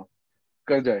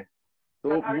कर जाए। तो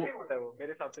वो कैथार्टिक होता है, वो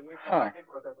मेरे हिसाब से वो एक हाँ cathartic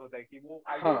प्रोसेस होता है कि वो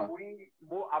आइडिया हाँ पूरी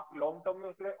वो आप लॉन्ग टर्म में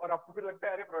उसमें, और आपको फिर लगता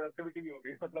है अरे प्रोडक्टिविटी भी हो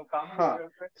गई, मतलब काम भी हो हाँ। गया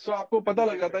उसमें। सो आपको पता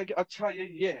लग जाता है कि अच्छा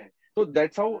ये है। तो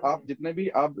दैट्स हाउ आप हम्म, जितने भी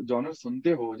आप जॉनर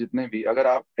सुनते हो, जितने भी, अगर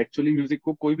आप एक्चुअली म्यूजिक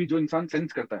को, कोई भी जो इंसान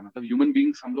सेंस करता है, मतलब ह्यूमन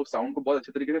बींग्स हम लोग साउंड को बहुत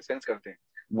अच्छे तरीके से सेंस करते हैं।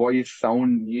 वॉइस,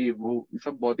 साउंड, ये वो, ये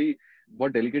सब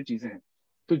बहुत डेलिकेट चीजें हैं।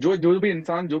 तो जो जो भी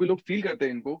इंसान, जो भी लोग फील करते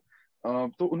हैं इनको,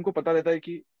 तो उनको पता रहता है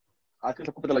कि आजकल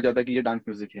सबको पता लग जाता है कि ये डांस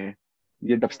म्यूजिक है,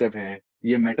 ये डबस्टेप है,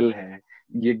 ये मेटल है,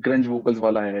 ये ग्रंज वोकल्स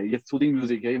वाला है, ये सूदिंग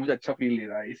म्यूजिक है, ये मुझे अच्छा फील दे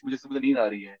रहा है, इस वजह से मुझे नींद आ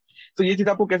रही है। तो ये चीज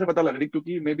आपको कैसे पता लग रही?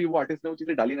 क्योंकि मे बी वो आर्टिस्ट ने वो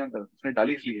चीजें डाली ना अंदर, उसने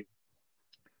डाली इसलिए।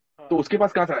 तो हाँ, उसके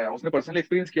पास कहाँ से आया? उसने पर्सनली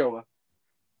एक्सपीरियंस किया होगा।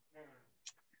 हम्म,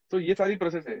 तो ये सारी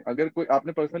प्रोसेस है। अगर कोई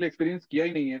आपने पर्सनली एक्सपीरियंस किया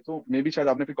ही नहीं है तो मे बी शायद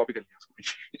आपने फिर कॉपी कर लिया उसको।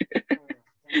 हम्म,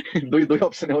 हम्म, दो ही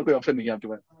ऑप्शन है, और कोई ऑप्शन नहीं है आपके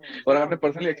पास। और अगर आपने बिल्कुल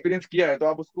पर्सनली नहीं। एक्सपीरियंस किया है तो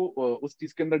आप उसको उस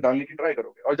चीज के अंदर डालने की ट्राई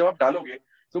करोगे, और जब आप डालोगे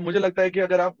तो मुझे लगता है कि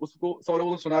अगर आप उसको 100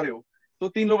 लोगों को सुना रहे हो तो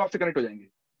 3 लोग आपसे कनेक्ट हो जाएंगे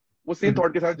वो सेम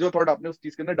थॉट के साथ, जो थॉट आपने उस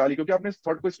चीज के अंदर डाली, क्योंकि आपने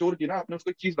थॉट को स्टोर किया ना, आपने उसको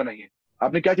एक चीज बनाई है।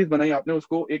 आपने क्या चीज बनाई? आपने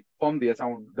उसको एक फॉर्म दिया,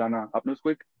 साउंड, गाना, आपने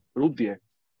उसको एक रूप दिया है।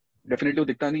 डेफिनेटली वो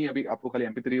दिखता नहीं है अभी आपको, खाली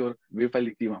MP3 और वेव फाइल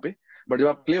दिखती है वहां पे। बट जब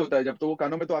आप प्ले होता है, जब तो वो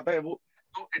कानों में तो आता है वो।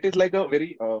 तो it is like a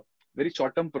very very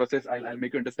short term process. I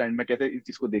make you understand मैं कैसे इस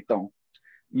चीज को देखता हूँ।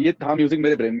 ये था म्यूजिक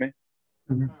मेरे ब्रेन में,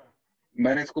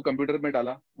 मैंने इसको कंप्यूटर में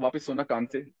डाला, वापस सुना कान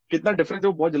से, कितना डिफरेंस है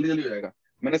वो बहुत जल्दी जल्दी हो जाएगा।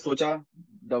 मैंने सोचा,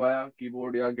 दबाया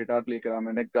कीबोर्ड या गिटार प्ले करा,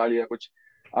 मैंने गा लिया कुछ,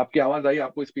 आपकी आवाज आई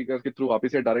आपको स्पीकर के थ्रू,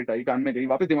 वापस से डायरेक्ट आई कान में, गई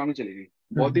वापस दिमाग में चली गई।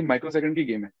 बहुत ही माइक्रो सेकंड की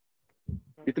गेम है,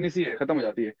 इतनी सी है, खत्म हो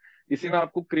जाती है। इसी में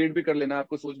आपको क्रिएट भी कर लेना है,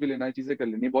 आपको सोच भी लेना है, चीजें कर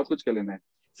लेनी है, बहुत कुछ कर लेना है।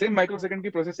 सेम माइक्रो सेकंड की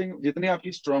प्रोसेसिंग जितनी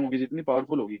आपकी स्ट्रांग होगी, जितनी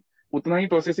पावरफुल होगी, उतना ही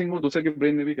प्रोसेसिंग वो दूसरे के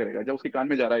ब्रेन में भी करेगा। जब उसके कान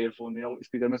में जा रहा है ईयरफोन या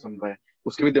स्पीकर में सुन रहा है,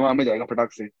 उसके भी दिमाग में जाएगा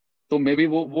फटाक से। तो मे बी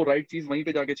वो राइट चीज वहीं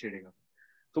पे जाके छेड़ेगा।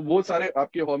 तो वो सारे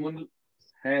आपके हार्मोन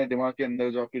हैं दिमाग के अंदर,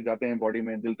 जो आपके जाते हैं बॉडी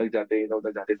में, दिल तक जाते हैं, इधर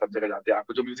उधर जाते हैं, सब जगह जाते हैं।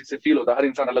 आपको जो म्यूजिक से फील होता है, हर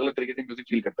इंसान अलग अलग तरीके से म्यूजिक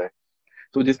फील करता है।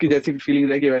 तो जिसकी जैसी फीलिंग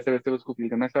रहेगी वैसे वैसे उसको फील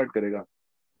करना स्टार्ट करेगा।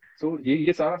 तो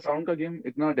ये सारा साउंड का गेम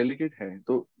इतना डेलिकेट है,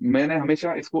 तो मैंने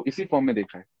हमेशा इसको इसी फॉर्म में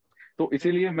देखा है। तो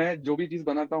इसीलिए मैं जो भी चीज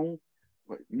बनाता हूँ,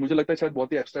 मुझे लगता है शायद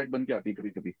बहुत ही एब्स्ट्रैक्ट बन के आती है कभी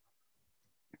कभी,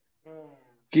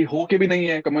 कि हो के भी नहीं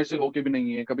है, कमर्शियल हो के भी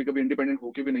नहीं है, कभी कभी इंडिपेंडेंट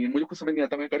हो के भी नहीं है। मुझे कुछ समझ नहीं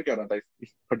आता मैं कर क्या रहा था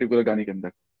इस पर्टिकुलर गाने के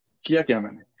अंदर, किया क्या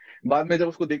मैंने। बाद में जब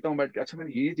उसको देखता हूँ बैठ के, अच्छा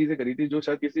मैंने ये चीजें करी थी जो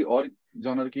शायद किसी और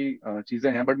जॉनर की चीजें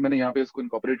हैं, बट मैंने यहाँ पे उसको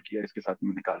इनकॉर्पोरेट किया इसके साथ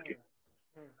में निकाल के।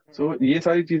 सो ये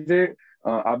सारी चीजें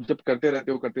आप जब करते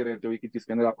रहते हो एक ही चीज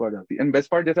के अंदर, आपको आ जाती है। एंड बेस्ट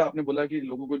पार्ट, जैसे आपने बोला कि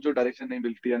लोगों को जो डायरेक्शन नहीं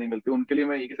मिलती या नहीं मिलती, उनके लिए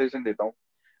मैं एक ही सजेशन देता हूँ।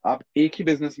 आप एक ही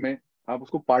बिजनेस में आप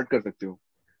उसको पार्ट कर सकते हो।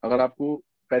 अगर आपको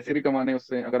पैसे भी कमाने हैं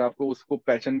उससे, अगर आपको उसको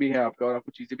पैशन भी है आपका और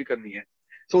आपको चीजें भी करनी है,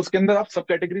 तो उसके अंदर आप सब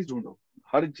कैटेगरीज ढूंढो।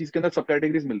 हर चीज के अंदर सब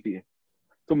कैटेगरीज मिलती है।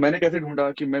 तो मैंने कैसे ढूंढा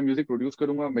कि मैं म्यूजिक प्रोड्यूस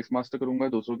करूंगा, मिक्स मास्टर करूंगा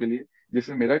दूसरों के लिए,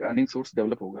 जिससे मेरा एक अर्निंग सोर्स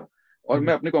डेवलप होगा, और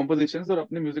मैं अपने कॉम्पोजिशंस और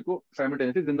अपने म्यूजिक को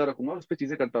साइमल्टेनियसली जिंदा रखूंगा, उस पर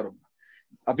चीजें करता रहूंगा।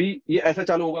 अभी ये ऐसा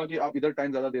चालू होगा कि आप इधर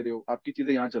टाइम ज्यादा दे रहे हो, आपकी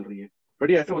चीजें यहाँ चल रही है, बट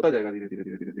ये ऐसे होता जाएगा धीरे धीरे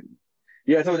धीरे धीरे धीरे।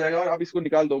 ये ऐसा हो जाएगा और आप इसको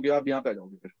निकाल दोगे, आप यहाँ पे आ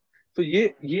जाओगे फिर। तो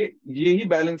ये ही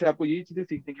बैलेंस है, आपको यही चीजें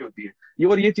सीखने की होती है। ये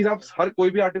और ये चीज आप हर कोई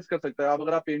भी आर्टिस्ट कर सकता है। आप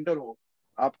अगर आप पेंटर हो,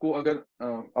 आपको अगर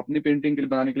अपनी पेंटिंग के लिए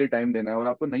बनाने के लिए टाइम देना है और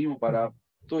आपको नहीं हो पा रहा,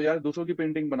 तो यार दूसरों की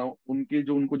पेंटिंग बनाओ, उनकी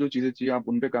जो उनको जो चीजें चाहिए आप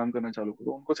उन पे काम करना चालू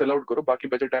करो, उनको सेल आउट करो, बाकी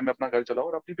बचे टाइम में अपना घर चलाओ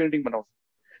और अपनी पेंटिंग बनाओ।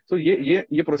 तो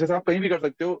ये प्रोसेस आप कहीं भी कर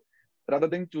सकते हो, rather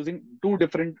than choosing to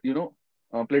different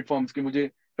platforms, कि मुझे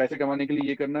पैसे कमाने के लिए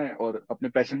ये करना है और अपने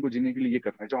पैशन को जीने के लिए ये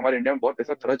करना है, जो हमारे इंडिया में बहुत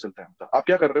ऐसा तरह चलता है। मतलब आप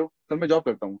क्या कर रहे हो? सर मैं जॉब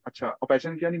करता हूँ। अच्छा, और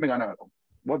पैशन क्या? नहीं, मैं गाना गाता हूँ।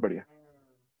 बहुत बढ़िया।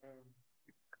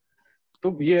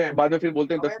 तो ये है, बाद में फिर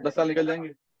बोलते हैं दस दस अवेयरनेस साल नहीं है निकल ना,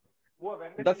 जाएंगे। वो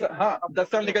अवेयरनेस नहीं है ना, हाँ, आप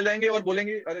 10 साल बोल रहे निकल हो। जाएंगे और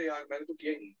बोलेंगे अरे यार मैंने तो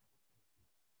किया ही नहीं।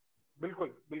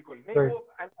 बिल्कुल बिल्कुल नहीं, वो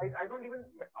राइट। आई डोंट इवन,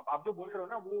 आप जो बोल रहे हो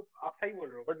ना वो आप सही बोल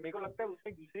रहे हो, बट मेरे को लगता है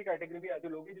उसमें दूसरी कैटेगरी भी ऐसे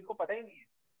लोग हैं जिनको पता ही नहीं है,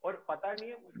 और पता नहीं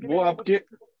है उसके लिए वो वो कुछ,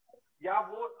 आपके, या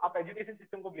वो आप एजुकेशन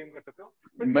सिस्टम को ब्लेम कर सकते हो,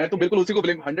 बट मैं तो लेकिन बिल्कुल उसी को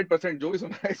ब्लेम, 100%। जो भी सुन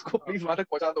रहा है इसको हाँ प्लीज वहां तक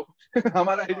पहुंचा दो।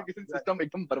 हमारा हाँ एजुकेशन exactly, सिस्टम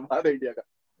एकदम बर्बाद है इंडिया का।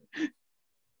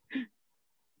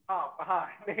 हाँ हाँ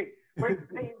नहीं,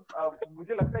 बट नहीं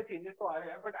मुझे लगता है चेंजेस तो आ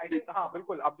रहे हैं, बट आई थिंक हाँ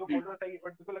बिल्कुल आप जो बोल रहे हो सही है,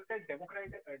 बट मुझे लगता है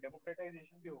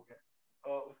डेमोक्रेटाइजेशन भी हो गया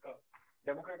है उसका,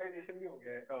 डेमोक्रेटाइजेशन भी हो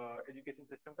गया है एजुकेशन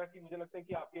सिस्टम का, कि मुझे लगता है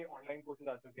कि आपके ऑनलाइन कोर्सेज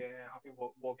आ चुके हैं, आपके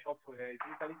वर्कशॉप्स हो रहे हैं,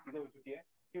 इतनी सारी चीजें हो चुकी है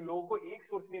कि लोगों को एक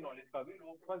सोर्स नहीं नॉलेज का, भी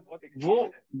लोगों के पास बहुत वो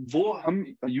एक्सपीरियंस है। वो हम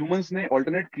ह्यूमंस ने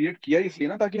ऑल्टरनेट क्रिएट किया इसलिए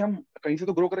ना, ताकि हम कहीं से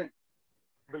तो ग्रो करें।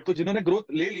 तो बिल्कुल जिन्होंने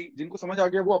ग्रोथ ले ली, जिनको समझ आ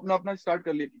गया, वो अपना अपना स्टार्ट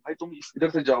कर लिया कि भाई तुम इधर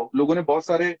से जाओ। लोगों ने बहुत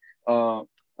सारे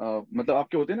मतलब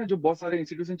आपके होते हैं ना, जो बहुत सारे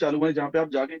इंस्टीट्यूशन चालू हैं जहाँ पे आप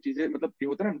जाके चीजें, मतलब ये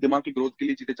होता है ना, दिमाग की ग्रोथ के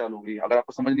लिए चीजें चालू हो गई। अगर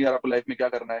आपको समझ नहीं आ रहा आपको लाइफ में क्या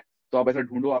करना है, तो आप ऐसा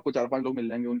ढूंढो, आपको 4-5 लोग मिल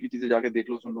जाएंगे, उनकी चीजें जाके देख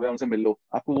लो, सुन लो, या उनसे मिल लो,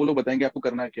 आपको वो लोग बताएंगे आपको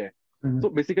करना क्या है। तो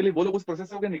बेसिकली वो लोग उस प्रोसेस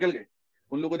से होकर निकल गए,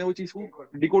 उन लोगों ने वो चीज को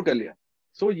डिकोड कर लिया।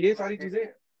 सो ये सारी चीजें,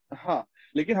 हाँ।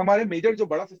 लेकिन हमारे मेजर जो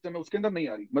बड़ा सिस्टम है उसके अंदर नहीं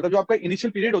आ रही। मतलब जो आपका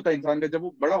इनिशियल पीरियड होता है इंसान का, जब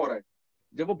वो बड़ा हो रहा है,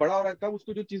 जब वो बड़ा हो रहा है तब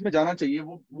उसको जो चीज में जाना चाहिए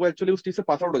वो एक्चुअली उस चीज से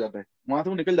पास आउट हो जाता है, वहां से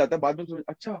वो निकल जाता है। बाद में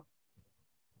अच्छा,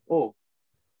 ओ,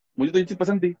 मुझे तो ये चीज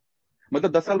पसंद थी।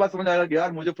 मतलब 10 साल बाद समझ आया कि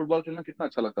यार मुझे फुटबॉल खेलना कितना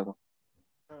अच्छा लगता था।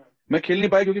 मैं खेल नहीं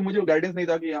पाया क्योंकि मुझे गाइडेंस नहीं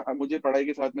था कि मुझे पढ़ाई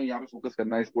के साथ में यहाँ पे फोकस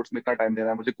करना है, स्पोर्ट्स में इतना टाइम देना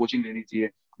है, मुझे कोचिंग लेनी चाहिए,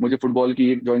 मुझे फुटबॉल की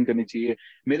एक ज्वाइन करनी चाहिए।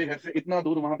 मेरे घर से इतना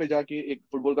दूर वहां पे जाके एक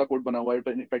फुटबॉल का कोर्ट बना हुआ है,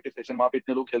 प्रैक्टिस सेशन, वहां पे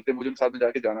इतने लोग खेलते हैं, मुझे उनके साथ में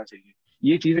जाके जाना चाहिए।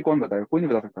 ये चीजें कौन बताएगा? कोई नहीं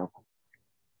बता सकता आपको।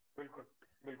 बिल्कुल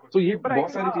बिल्कुल। तो ये पर आई बहुत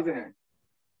थिंक सारी हाँ, चीजें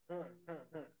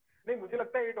हैं। नहीं मुझे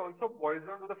लगता है it also boils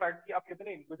down to the fact कि आप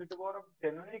कितने इन्क्विजिटिव हो और आप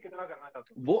जेन्युइनली कितना करना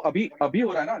चाहते वो अभी हो। अभी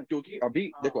हो रहा है ना, क्योंकि अभी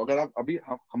हाँ देखो, अगर आप अभी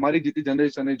हमारी जितनी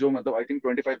जनरेशन है, जो मतलब आई थिंक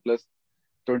 25+,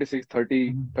 26,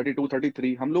 30, 32,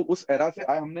 33, हम लोग उस एरा से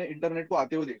आए, हमने इंटरनेट को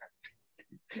आते हुए देखा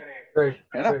राइट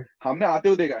है ना। राइट। हमने आते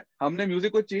हुए देखा है, हमने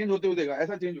म्यूजिक को चेंज होते हुए देखा,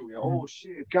 ऐसा चेंज हो गया, ओह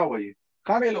शिट क्या हुआ ये,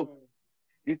 कहाँ गए लोग,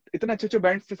 इतने अच्छे अच्छे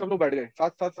बैंड से सब लोग बैठ गए,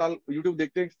 7-7 साल यूट्यूब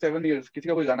देखते हैं, 7 इयर्स किसी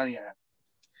का कोई गाना नहीं आया।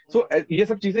 सो ये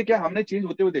सब चीजें क्या हमने चेंज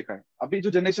होते हुए देखा है। अभी जो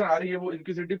जनरेशन आ रही है वो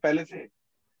इंक्विजिटिव पहले से है,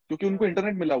 क्योंकि उनको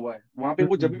इंटरनेट मिला हुआ है, वहां पे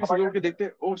वो जब भी सुबह उठ के देखते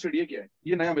हैं, ओह शिट ये क्या है,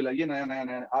 ये नया मिला, ये नया नया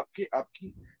नया। आपकी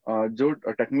आपकी जो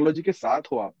टेक्नोलॉजी के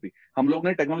साथ हो आप भी, हम लोग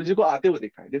ने टेक्नोलॉजी को आते हुए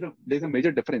देखा है, जैसे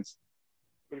मेजर डिफरेंस।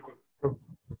 बिल्कुल।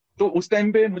 तो उस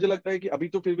टाइम पे मुझे लगता है कि अभी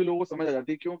तो फिर भी लोगों को समझ आ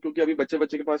जाती है, क्यों? क्योंकि अभी बच्चे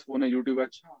बच्चे के पास फोन है, यूट्यूब है,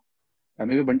 अच्छा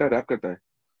एमए भी बंटा रैप करता है,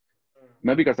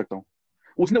 मैं भी कर सकता हूँ।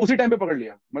 उसने उसी टाइम पे पकड़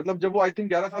लिया, मतलब जब वो आई थिंक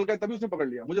 11 साल का है तभी उसने पकड़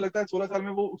लिया। मुझे लगता है 16 साल में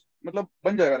वो मतलब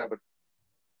बन जाएगा रैपर।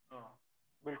 हाँ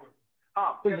बिल्कुल।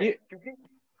 हाँ तो ये, करेक्ट, क्योंकि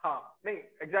हाँ नहीं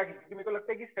एग्जैक्टली, क्योंकि मेरे को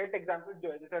लगता है कि सेट एग्जांपल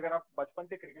जो है, जैसे अगर आप बचपन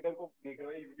से क्रिकेटर को देख रहे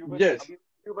हो, यूट्यूबर यस, अभी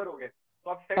यूट्यूबर हो गए, तो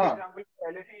आप सेट हाँ, एग्जांपल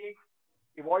पहले से ही एक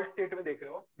इवॉल्व स्टेट में देख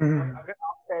रहे हो। और अगर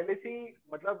आप पहले से ही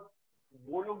मतलब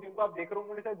वो लोग जिनको आप देख रहे हो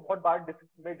उन्होंने शायद बहुत बार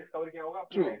में डिस्कवर किया होगा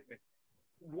अपनी ट्रू, लाइफ में,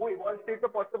 वो इवॉल्व स्टेट पे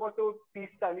पहुंचते पहुंचते वो 30,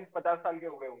 40, 50 साल के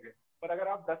हो गए होंगे। पर अगर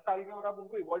आप 10 साल के और आप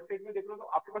उनको इवॉल्व स्टेट में देख रहे हो तो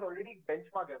आपके पास ऑलरेडी बेंच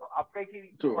मार्क है, तो आपका एक ही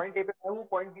ट्रू, पॉइंट ए पे मैं हूँ,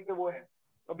 पॉइंट बी पे वो है।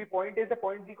 तो अभी पॉइंट ए से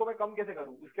पॉइंट बी को मैं कम कैसे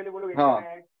करूँ, उसके लिए वो लोग हाँ,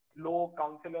 इंटरनेट, लोग,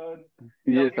 काउंसलर,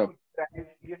 ये इंटरव्यू,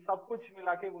 सब, ये सब कुछ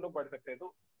मिला के वो लोग पढ़ सकते हैं।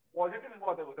 तो पॉजिटिव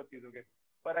बहुत है वो सब चीजों के।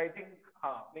 पर आई थिंक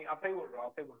हाँ नहीं, आप सही बोल रहे हो,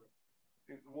 आप सही बोल रहे हो।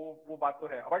 वो बात तो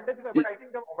है अबंडेंस में, बट आई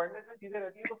थिंक जब अबंडेंस में चीजें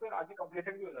रहती है तो फिर आगे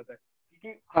कॉम्प्लिकेशन भी हो जाता है,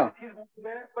 क्योंकि हर हाँ। चीज गूगल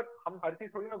में है, पर हम हर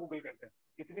चीज थोड़ी ना गूगल करते हैं,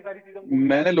 इतनी सारी चीज हम गूगल में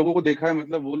मैंने लोगों को देखा है,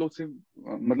 मतलब वो लोग सिर्फ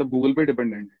मतलब गूगल पे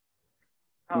डिपेंडेंट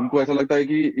है। उनको हाँ ऐसा लगता है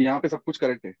कि यहाँ पे सब कुछ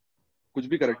करेक्ट है, कुछ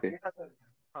भी हाँ करेक्ट है। ये साथ तो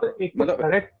हाँ एक तो मतलब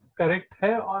करेक्ट करेक्ट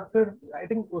है, और फिर आई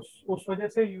थिंक उस वजह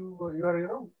से यू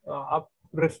आर आप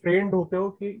रिस्ट्रेन्ड होते हो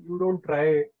कि you don't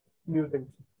try new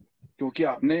things. क्योंकि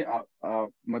आपने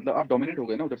मतलब आप डोमिनेट हो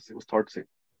गए ना उधर से, उस थॉट से।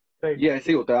 राइट। ये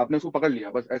ऐसे ही होता है, आपने उसको पकड़ लिया,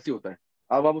 बस ऐसे ही होता है।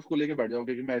 अब आप उसको लेके बैठ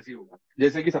जाओगे कि मैं ऐसे ही होगा।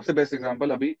 जैसे कि सबसे बेस्ट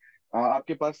एग्जांपल अभी,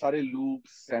 आपके पास सारे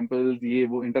लूप्स, सैंपल्स, ये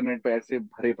वो इंटरनेट पे ऐसे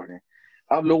भरे पड़े हैं।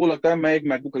 अब लोगों को लगता है मैं एक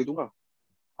मैकबुक खरीदूंगा,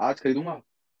 आज खरीदूंगा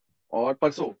और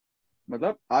परसों,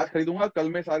 मतलब आज खरीदूंगा, कल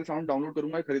मैं सारे साउंड डाउनलोड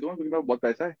करूंगा, खरीदूंगा क्योंकि मेरे पास बहुत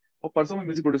पैसा है, और परसों मैं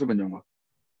म्यूजिक प्रोड्यूसर बन जाऊंगा।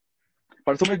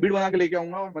 परसों मैं एक बीट बना के लेके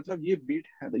आऊंगा, और मतलब ये बीट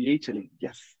है तो यही चलेगी,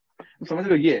 यस। समझ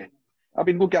लो ये है। अब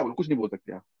इनको क्या बोल, कुछ नहीं बोल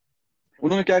सकते आप।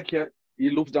 उन्होंने क्या किया, ये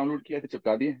लूप्स डाउनलोड किया, ऐसे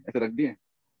चिपका दिए, ऐसे रख दिए,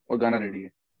 और गाना रेडी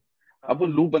है। अब वो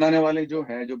हाँ लूप बनाने वाले जो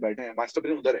हैं, जो बैठे हैं, मास्टर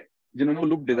ब्रेन उधर है, जिन्होंने वो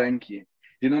लूप हाँ डिजाइन किए,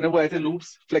 जिन्होंने वो ऐसे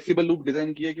लूप्स, फ्लेक्सिबल लूप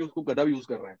डिजाइन किए कि उसको गधा भी यूज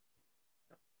कर रहा है।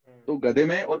 तो गधे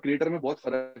में और क्रिएटर में बहुत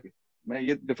फर्क है। मैं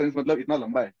ये डिफरेंस मतलब इतना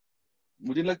लंबा है।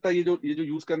 मुझे नहीं लगता ये जो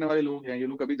यूज करने वाले लोग हैं, ये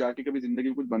लोग कभी जाके कभी जिंदगी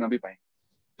में कुछ बना भी पाए।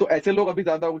 तो ऐसे लोग अभी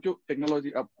ज्यादा, जो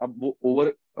टेक्नोलॉजी अब वो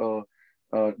ओवर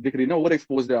दिख रही है ना, ओवर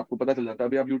एक्सपोज है, आपको पता चल जाता है।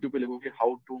 अभी आप यूट्यूब पे लिखोगे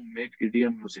how to make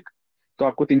EDM music, तो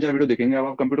आपको 3-4 वीडियो दिखेंगे। अब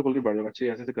आप कंप्यूटर खोल के बैठ जाओगे, अच्छे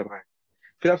ऐसे ऐसे कर रहा है।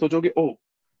 फिर आप सोचोगे, ओह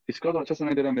इसका तो अच्छा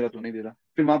सुनाई दे रहा है, मेरा तो नहीं दे रहा।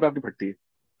 फिर वहां पे आपकी फटती है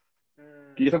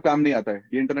कि ये सब काम नहीं आता है,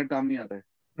 ये इंटरनेट काम नहीं आता है।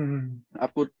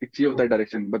 आपको एक चाहिए होता है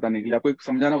डायरेक्शन बताने के लिए, आपको एक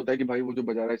समझाना होता है कि भाई वो जो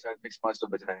बजा रहा है शायद मिक्स मास्टर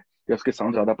बज रहा है, या उसके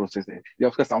साउंड ज्यादा प्रोसेस है, या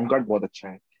उसका साउंड कार्ड बहुत अच्छा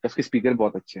है, या उसके स्पीकर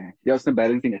बहुत अच्छे हैं, या उसने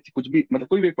बैलेंसिंग अच्छी, कुछ भी मतलब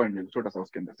कोई भी एक पॉइंट ले लो छोटा सा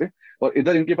उसके अंदर से। और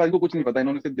इधर इनके पास को कुछ नहीं पता,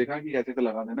 इन्होंने सिर्फ देखा कि ऐसे ऐसे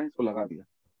लगा देना, इसको लगा दिया,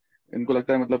 इनको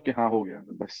लगता है मतलब कि हाँ हो गया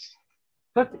बस।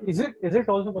 बट इज इट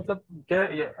ऑल्सो, मतलब क्या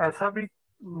ऐसा भी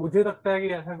मुझे लगता है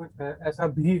कि ऐसा कुछ है, ऐसा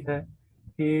भी है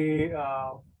कि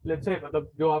लेट्स से,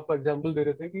 मतलब जो आप एग्जांपल दे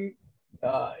रहे थे कि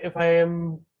if I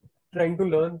am trying to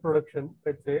learn production,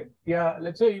 let's say, या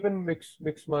let's say even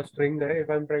mix mastering है, if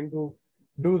I am trying to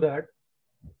do that,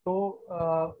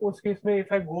 तो उस केस में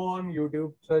if I go on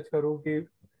YouTube search करूँ कि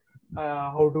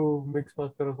how to mix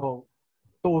master song,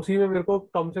 तो उसी में मेरे को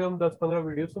कम से कम 10-15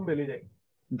 वीडियोस तो मिल ही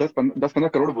जाएगी। 10 15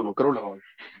 करोड़ बोलो, करोड़ लगाओ।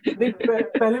 नहीं,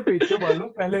 पहले पेज पे मान लो,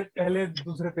 पहले पहले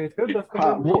दूसरे पेज पे 10-15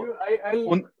 हाँ वो वीडियो आई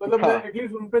उन मतलब मैं हाँ।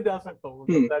 एटलीस्ट उन पे जा सकता हूँ,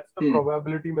 मतलब हम्म दैट्स द हम्म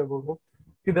प्रोबेबिलिटी मैं बोलूँ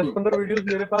कि 10-15 हम्म वीडियोस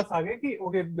मेरे पास आ गए कि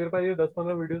ओके मेरे पास ये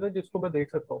 10-15 वीडियोस है जिसको मैं देख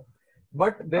सकता हूँ,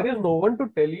 बट देयर हाँ is no one two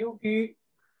tell you कि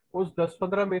उस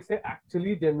 10-15 में से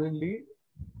एक्चुअली जेन्युइनली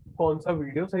कौन सा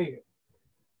वीडियो सही है,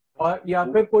 और या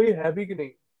वो फिर कोई है भी कि नहीं,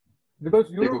 बिकॉज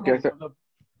यू देखो डोंट नो, कैसा, मतलब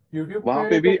यूट्यूब वहां पे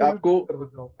पे तो भी कुछ भी आपको, post कर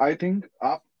सकते हो। आई थिंक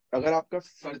आप, अगर आपका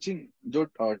सर्चिंग जो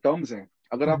टर्म्स हैं,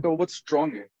 अगर हम्म, आपका वो बहुत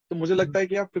स्ट्रांग है, तो मुझे हम्म, लगता है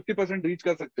कि आप 50% रीच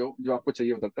कर सकते हो जो आपको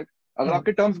चाहिए होता तक, अगर हम्म,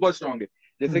 आपके टर्म्स बहुत स्ट्रांग है।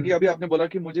 जैसे कि हम्म, अभी आपने बोला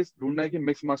कि मुझे ढूंढना है कि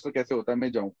मिक्स मास्टर कैसे होता है,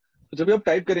 मैं जाऊं, तो जब भी आप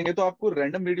टाइप करेंगे तो आपको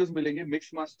रैंडम वीडियोस मिलेंगे।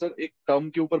 मिक्स मास्टर एक टर्म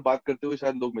के ऊपर बात करते हुए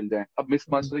शायद लोग मिल जाएं। अब मिक्स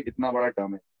हम्म, मास्टर एक इतना बड़ा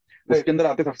टर्म है, उसके राइट, अंदर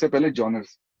आते सबसे पहले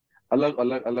जॉनर्स, अलग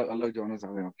अलग अलग अलग जॉनर्स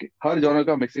आ गए आपके, हर जॉनर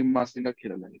का मिक्सिंग मास्टरिंग का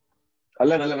खेल अलग है,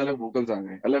 अलग अलग अलग वोकल्स आ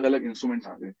गए, अलग अलग इंस्ट्रूमेंट्स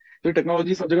आ गए, तो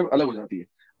टेक्नोलॉजी सब जगह अलग हो जाती है।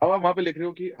 अब आप वहां पे लिख रहे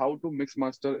हो कि how to mix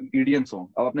master EDM song,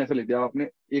 अब आपने ऐसा लिख दिया, आपने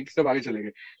एक स्टेप आगे चले गए,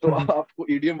 तो हम्म, आपको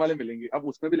ईडीएम वाले मिलेंगे। अब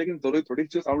उसमें भी लेकिन जरूरी थोड़ी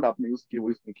जो साउंड आपने यूज किए वो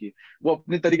इसमें किए, वो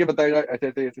अपने तरीके बताएगा, ऐसे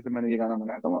ऐसे ऐसे ऐसे मैंने ये गाना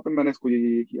बनाया था, वहां पे मैंने इसको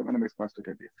ये किया, मैंने मिक्स मास्टर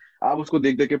कर दिया। आप उसको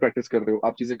देख देख के प्रैक्टिस कर रहे हो,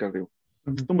 आप चीजें कर रहे हो।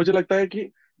 हम्म, तो मुझे लगता है कि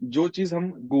जो चीज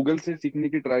हम गूगल से सीखने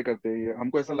की ट्राई करते हैं,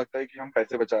 हमको ऐसा लगता है कि हम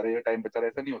पैसे बचा रहे हैं, टाइम बचा रहे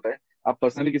हैं, ऐसा नहीं होता है। आप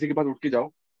पर्सनली किसी के पास उठ के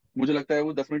जाओ, मुझे लगता है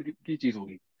वो 10 मिनट की चीज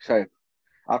होगी शायद,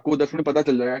 आपको वो 10 मिनट पता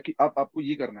चल जाएगा कि आप आपको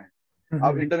ये करना है। आप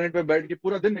हम्म, इंटरनेट पे बैठ के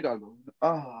पूरा दिन निकाल दो,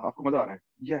 आपको मजा आ रहा है,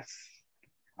 yes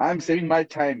I am saving my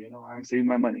time, I am saving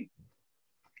my money.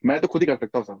 मैं तो खुद ही कर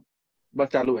सकता हूँ सब, बस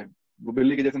चालू है, वो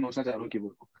बिल्ली के जैसे नोचना चालू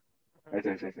कीबोर्ड को, ऐसे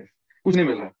ऐसे ऐसे, कुछ नहीं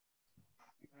मिल रहा है।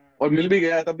 और मिल भी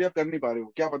गया है तब भी आप कर नहीं पा रहे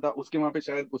हो, क्या पता उसके वहां पे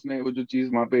शायद उसने वो जो चीज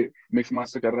वहां पे मिक्स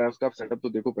मास्टर कर रहा है उसका आप सेटअप तो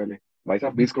देखो पहले। भाई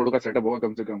साहब 20 करोड़ का सेटअप होगा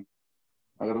कम से कम,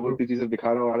 अगर वो इतनी चीजें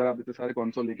दिखा रहा हो, अगर आप इतने सारे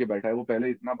कंसोल लेके बैठा है, वो पहले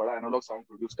इतना बड़ा एनालॉग साउंड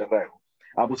प्रोड्यूस कर रहा है वो,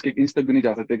 आप उसके इंच तक भी नहीं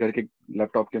जा सकते घर के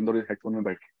लैपटॉप के अंदर हेडफोन में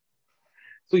बैठ के।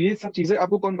 तो ये सब चीजें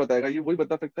आपको कौन बताएगा, ये वही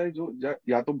बता सकता है जो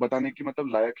या तो बताने की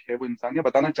मतलब लायक है वो इंसान, या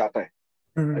बताना चाहता है।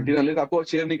 हम्म, अल्टीमेटली आपको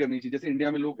शेयर नहीं करनी चाहिए। जैसे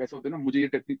इंडिया में लोग ऐसे होते हैं ना, मुझे ये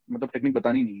टेक्निक मतलब टेक्निक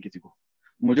बतानी नहीं है किसी को,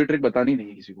 मुझे ट्रिक बतानी नहीं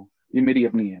है किसी को, ये मेरी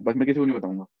अपनी है, बस मैं किसी को नहीं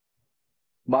बताऊंगा।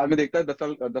 बाद में देखता है 10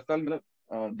 साल मतलब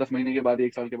 10 महीने के बाद,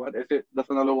 1 साल के बाद, ऐसे 10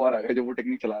 15 लोग और आ गए जो वो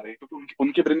टेक्निक चला रहे हैं, क्योंकि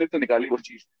उनके ब्रेन ने तो निकाली वो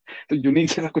चीज। तो यूनिक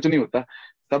जैसा कुछ नहीं होता,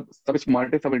 सब सब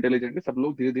स्मार्ट है, सब इंटेलिजेंट है, सब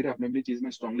लोग धीरे धीरे अपनी अपनी चीज में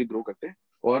स्ट्रांगली ग्रो करते हैं।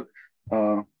 और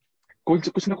अ,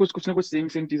 कुछ ना कुछ सेम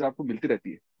सेम चीज आपको मिलती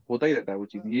रहती है, होता ही रहता है वो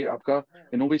चीज। ये आपका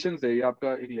इनोवेशन है, ये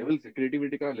आपका एक लेवल से,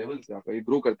 क्रिएटिविटी का लेवल से आपका ये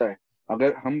ग्रो करता है।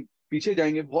 अगर हम पीछे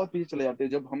जाएंगे, बहुत पीछे चले जाते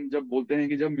हैं, जब बोलते हैं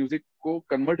कि जब म्यूजिक को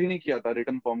कन्वर्ट ही नहीं किया था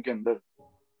रिटर्न फॉर्म के अंदर,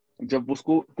 जब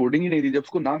उसको कोडिंग ही नहीं दी, जब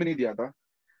उसको नाम ही नहीं दिया था,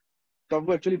 तब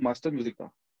वो एक्चुअली मास्टर म्यूजिक था।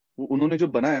 वो उन्होंने जो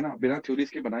बनाया ना, बिना थ्योरीज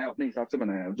के बनाया, अपने हिसाब से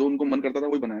बनाया, जो उनको मन करता था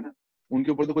वही बनाया ना।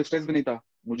 उनके ऊपर तो कोई स्ट्रेस भी नहीं था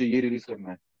मुझे ये रिलीज करना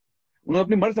है, उन्होंने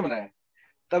अपनी मर्ज से बनाया है।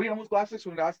 तभी हम उसको आज से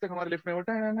सुन रहे हैं, आज तक हमारे लिफ्ट में वो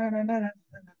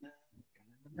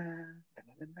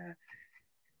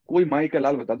कोई माई का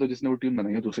लाल बता दो जिसने वो ट्यून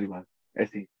बनाई है दूसरी बार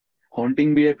ऐसी,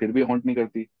 हॉन्टिंग भी है फिर भी हॉन्ट नहीं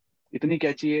करती, इतनी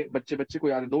कैची है, बच्चे बच्चे को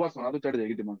याद है, 2 बार सुना तो चढ़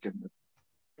जाएगी दिमाग के अंदर।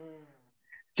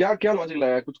 क्या क्या लॉजिक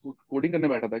लगाया, कुछ कोडिंग करने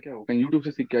बैठा था क्या वो, कहीं यूट्यूब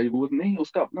से सीख के आई गूगल नहीं,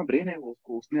 उसका अपना ब्रेन है वो,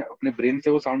 उसको उसने अपने ब्रेन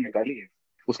से वो साउंड निकाली है,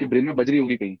 उसके ब्रेन में बज रही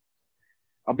होगी कहीं।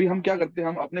 अभी हम क्या करते हैं,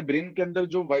 हम अपने ब्रेन के अंदर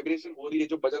जो वाइब्रेशन हो रही है,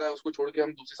 जो बज रहा है, उसको छोड़ के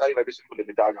हम दूसरी सारी वाइब्रेशन को ले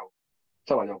लेते हैं, आ जाओ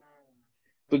सब आ जाओ।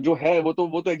 तो जो है वो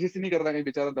तो एग्जिस्ट ही नहीं कर रहा है, कहीं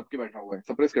बेचारा दब के बैठा हुआ है,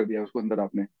 सप्रेस कर दिया है उसको अंदर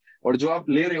आपने। और जो आप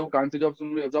ले रहे हो कान से, जो आप सुन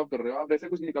रहे हो, ऑब्जॉर्व कर रहे हो, आप वैसे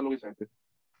कुछ निकालोगे शायद से।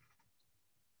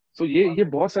 सो ये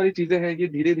बहुत सारी चीजें हैं, ये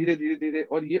धीरे धीरे धीरे धीरे,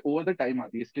 और ये ओवर द टाइम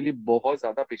आती है, इसके लिए बहुत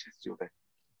ज्यादा पेशेंस चाहिए होता है।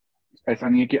 ऐसा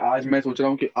नहीं है कि आज मैं सोच रहा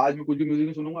हूँ कि आज मैं कुछ भी म्यूजिक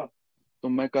नहीं सुनूंगा तो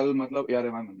मैं कल मतलब ए आर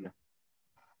रहमान बन गया,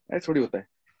 ऐसा थोड़ी होता है।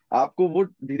 आपको वो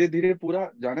धीरे धीरे पूरा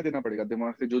जाने देना पड़ेगा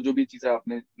दिमाग से, जो जो भी चीजें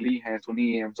आपने ली हैं,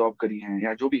 सुनी है, ऑब्जॉर्व करी हैं,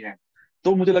 या जो भी है,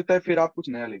 तो मुझे लगता है फिर आप कुछ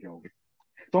नया लेके आओगे।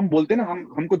 तो हम बोलते हैं ना,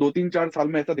 हम हमको 2 3 4 साल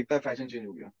में ऐसा दिखता है फैशन चेंज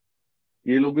हो गया,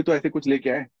 ये लोग भी तो ऐसे कुछ लेके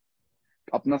आए,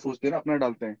 अपना सोचते हैं ना, अपना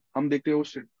डालते हैं, हम देखते हैं वो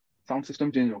साउंड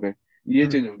सिस्टम चेंज हो गए, ये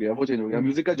हम्म, चेंज हो गया, वो चेंज हो गया, हम्म,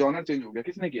 म्यूजिक का जॉनर चेंज हो गया,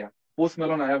 किसने किया? पोस्ट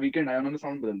मेलोन आया, वीकेंड आया, उन्होंने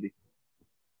साउंड बदल दी।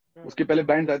 उसके पहले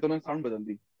बैंड आए तो उन्होंने साउंड बदल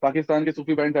दी, पाकिस्तान के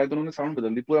सूफी बैंड आए तो उन्होंने साउंड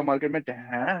बदल दी, पूरा मार्केट में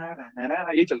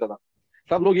यही चलता था,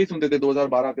 सब लोग यही सुनते थे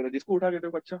 2012 13, जिसको उठा के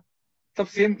देखो अच्छा, सब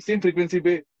सेम सेम फ्रीक्वेंसी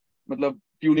पे मतलब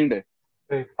ट्यूनिंग है।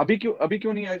 राइट, अभी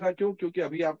क्यों नहीं आएगा, क्यों? क्योंकि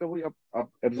अभी आपका वही,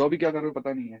 आप एब्जॉर्ब ही क्या कर रहे हो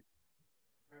पता नहीं है।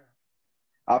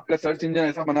 आपका सर्च इंजन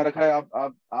ऐसा बना रखा है,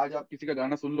 आप आज आप किसी का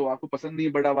गाना सुन लो, आपको पसंद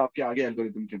नहीं, बट अब आपके आगे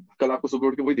एल्गोरिदम के अंदर, कल आपको सुबह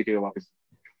उठ के वही दिखेगा वापस।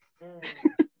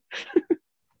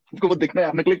 आपको वो दिखना है,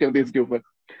 आपने क्लिक कर दिया इसके ऊपर,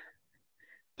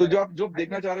 तो जो आप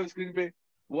देखना चाह रहे हो स्क्रीन पे,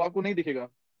 वो आपको नहीं दिखेगा।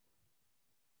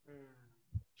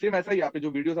 सेम ऐसा ही आपके जो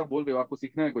वीडियोस आप बोल रहे हो आपको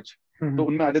सीखना है कुछ, तो हम्म,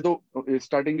 उनमें आधे तो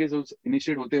स्टार्टिंग के जो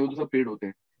इनिशिएट होते हैं वो तो सब पेड होते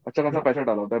हैं, अच्छा खासा पैसा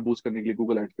डाला होता है बूस्ट करने के लिए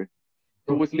गूगल एड्स पे,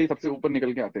 तो वो इसलिए सबसे ऊपर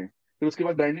निकल के आते हैं। फिर उसके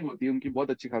बाद ब्रांडिंग होती है उनकी बहुत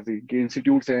अच्छी खासी, कि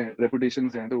इंस्टीट्यूट्स हैं,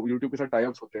 रेपुटेशंस हैं, तो यूट्यूब के साथ टाई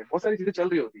अप्स होते हैं, बहुत सारी चीजें चल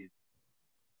रही होती है।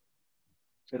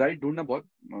 राइट ढूंढना बहुत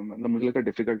मतलब मुझे लगता है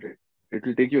डिफिकल्ट है, it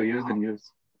will take you years and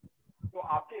years. तो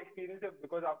आपके एक्सपीरियंस है,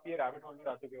 बिकॉज आप ये रैबिट होल में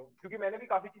जा चुके हो, क्योंकि मैंने भी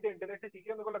काफी चीजें इंटरनेट से सीखी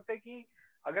है, मेरे को लगता है कि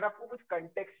अगर आपको कुछ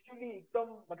कंटेक्चुअली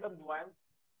एकदम मतलब नुआंस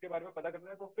के बारे में पता करना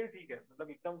है तो फिर ठीक है, मतलब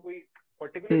एकदम कोई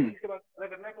पर्टिकुलर हम्म। चीज के बारे में पता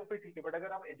करना है तो फिर ठीक है, बट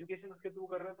अगर आप एजुकेशन उसके थ्रू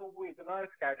कर रहे हैं तो वो इतना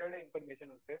स्कैटर्ड है इन्फॉर्मेशन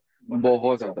उससे, और हर चीज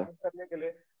बहुत को ज्यादा। अपोज करने के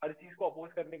लिए, हर चीज को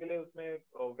अपोज करने के लिए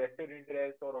उसमें वेस्टेड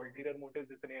इंटरेस्ट और अल्टीरियर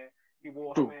मोटिव्स इतने हैं कि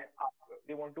वो ट्रू। हमें,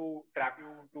 they want to trap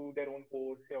you to their own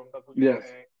course, या उनका कुछ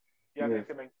यस। है, या मेरे यस।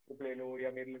 से मेंटरशिप ले लो,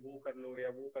 या मेरे लिए वो कर लो, या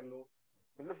वो कर लो।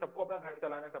 मतलब सबको अपना घर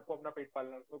चलाना है, सबको अपना पेट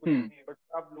पालना है, उसमें कुछ हम्म। नहीं है,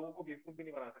 बट आप लोगों को बेवकूफ भी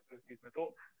नहीं बना सकते उस चीज में।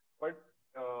 तो बट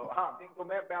हाँ नहीं, तो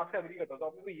मैं आपसे अग्री करता हूँ। तो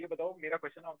आप मेरे को ये बताओ, मेरा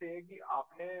क्वेश्चन आपसे ये है कि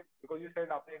आपने, बिकॉज यू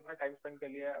सेड आपने इतना टाइम स्पेंड कर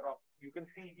लिया है और यू कैन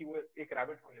सी कि वो एक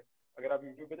रैबिट होल है अगर आप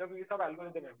यूट्यूब पे जाओ, ये सब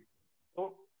एल्गोरिथम है अभी। तो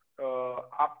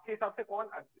आपके हिसाब से कौन,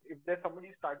 if there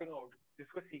somebody starting out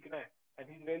जिसको सीखना है and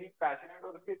he is really passionate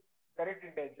और उसके करेक्ट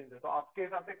इंटेंशन है, तो आपके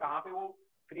हिसाब से कहाँ पे वो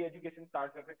फ्री एजुकेशन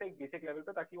स्टार्ट कर सकते हैं एक बेसिक लेवल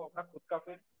पे, ताकि वो अपना खुद का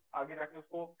फिर आगे जाके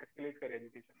उसको एस्केलेट करे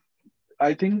education?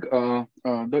 I think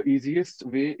the easiest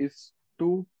way is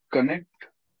to connect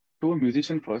to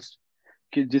musician first,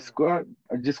 कि जिसको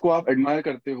जिसको आप एडमायर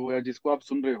करते हो, या जिसको आप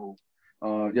सुन रहे हो,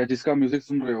 या जिसका म्यूजिक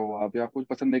सुन रहे हो आप, या आपको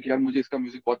पसंद है कि यार मुझे इसका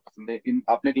म्यूजिक बहुत पसंद है, इन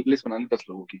आपने एक लिस्ट बना ली 10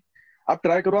 लोगों की, आप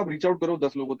ट्राई करो, आप रीच आउट करो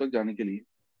 10 लोगों तक जाने के लिए।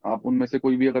 आप उनमें से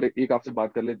कोई भी अगर एक आपसे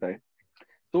बात कर लेता है,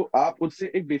 तो आप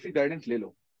उससे एक बेसिक गाइडेंस ले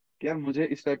लो कि यार मुझे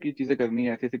इस टाइप की चीजें करनी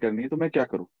है, ऐसे ऐसे करनी है, तो मैं क्या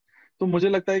करूँ। तो मुझे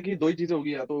लगता है कि दो ही चीजें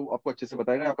होगी, या तो आपको अच्छे से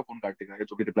बताएगा, या आपका फोन काट देगा,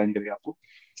 जो भी रिप्लाई नहीं करेगा आपको।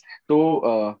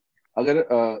 तो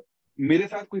अगर मेरे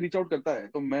साथ कोई रीच आउट करता है,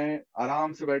 तो मैं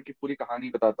आराम से बैठ के पूरी कहानी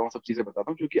बताता हूँ, सब चीजें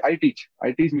बताता हूँ, क्योंकि आई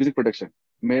टीच म्यूजिक प्रोडक्शन।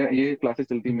 मैं ये क्लासेस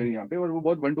चलती है मेरी यहाँ पे, और वो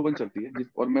बहुत 1-to-1 चलती है,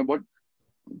 और मैं बहुत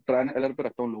ट्रायल एंड एरर पे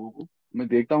रखता हूँ लोगों को। मैं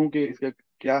देखता हूँ कि इसका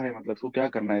क्या है, मतलब इसको क्या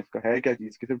करना है, इसका है क्या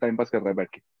चीज, कि सिर्फ टाइम पास कर रहा है बैठ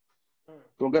के।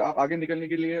 तो अगर आप आगे निकलने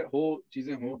के लिए हो,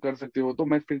 चीजें हो कर सकते हो, तो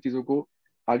मैं फिर चीजों को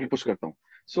आगे पुश करता हूँ।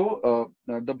 So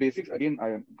the basics again,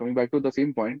 I am coming back to the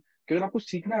same point, कि अगर आपको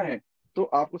सीखना है, तो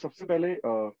आपको सबसे पहले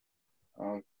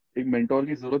एक मेंटोर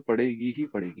की जरूरत पड़ेगी ही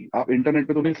पड़ेगी। आप इंटरनेट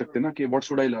पे तो नहीं लिख सकते ना कि व्हाट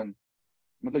शुड आई लर्न,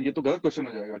 मतलब ये तो गलत क्वेश्चन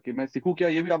हो जाएगा कि मैं सीखूं क्या,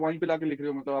 ये भी आप वहीं पे लाके लिख रहे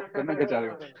हो, मतलब आप करना क्या चाह रहे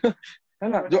हो। है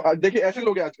ना, जो देखिए ऐसे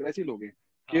लोग हैं आजकल, ऐसे ही लोग हैं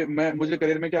कि मैं मुझे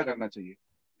करियर में क्या करना चाहिए,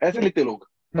 ऐसे लिखते लोग।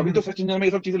 तभी तो सर्च इंजन में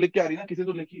ये सब चीजें लिख के आ रही है ना, किसी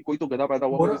तो लिखी, कोई तो गधा पैदा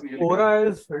हुआ होगा Quora, जिसने ये लिख रहा है।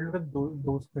 Quora is filled with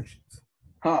those questions.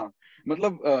 हाँ,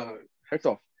 मतलब हेड्स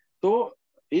ऑफ। तो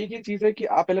एक ही चीज है कि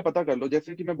आप पहले पता कर लो,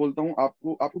 जैसे कि मैं बोलता हूँ,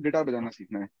 आपको आपको गिटार बजाना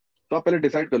सीखना है, तो आप पहले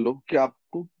डिसाइड कर लो कि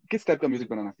आपको किस टाइप का म्यूजिक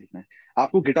बनाना सीखना है।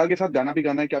 आपको गिटार के साथ गाना भी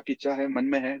गाना है, कि आपकी इच्छा है, मन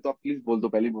में है, तो आप प्लीज बोल दो,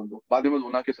 पहले ही बोल दो, बाद में मत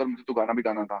बोलना कि सर मुझे तो गाना भी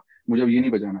गाना था, मुझे अब ये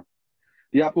नहीं बजाना।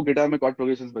 या आपको गिटार में कॉर्ड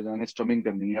प्रोग्रेशंस बजाना है, स्ट्रमिंग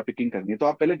करनी है, या पिकिंग करनी है, तो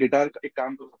आप पहले गिटार का एक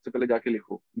काम करो, सबसे पहले जाके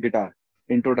लिखो गिटार,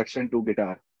 इंट्रोडक्शन टू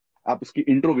गिटार। आप उसकी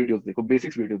इंट्रो वीडियोस देखो,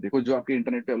 बेसिक्स वीडियो देखो, जो आपके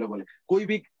इंटरनेट पे अवेलेबल है।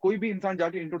 कोई भी इंसान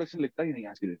जाके इंट्रोडक्शन लिखता ही नहीं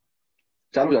आज के दिन,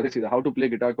 चालू हो जाते सीधा, how to play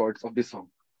guitar chords of this song,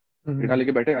 guitar हम्म,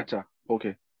 लेके बैठे, अच्छा, ओके,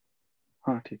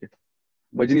 हाँ ठीक है,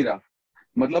 बज नहीं रहा,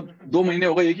 मतलब 2 महीने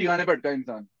हो गए एक ही गाने पे अटका है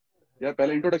इंसान। यार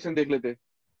पहले इंट्रोडक्शन देख लेते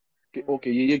कि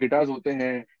ओके ये गिटार्स होते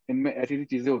हैं, इनमें ऐसी ऐसी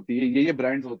चीजें होती है, ये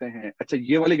ब्रांड्स होते हैं, अच्छा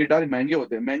ये वाले गिटार महंगे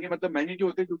होते हैं, महंगे मतलब महंगे क्यों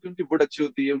होते हैं, क्योंकि उनकी वुड अच्छी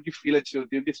होती है, उनकी फील अच्छी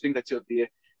होती है, उनकी स्ट्रिंग अच्छी होती है।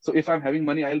 So if I am having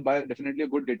money, I will buy definitely a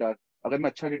good guitar. अगर मैं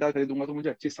अच्छा गिटार खरीदूंगा तो मुझे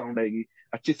अच्छी साउंड आएगी,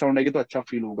 अच्छी साउंड आएगी तो अच्छा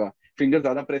फील होगा, फिंगर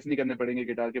ज्यादा प्रेस नहीं करने पड़ेंगे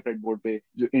गिटार के फ्रेट बोर्ड पे,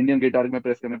 जो इंडियन गिटार में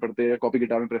प्रेस करने पड़ते हैं, या कॉपी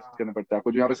गिटार में प्रेस हाँ, करने पड़ते हैं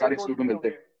आपको, जो यहाँ पे सारे म्यूटेड इंस्टीट्यूट नोट्स में भी नहीं मिलते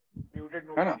हैं। होंगे, म्यूटेड है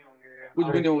नोट्स भी ना, नहीं होंगे, कुछ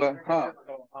भी हाँ, नहीं होगा। हाँ, म्यूटेड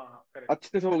बताओ, हाँ हाँ करेक्ट।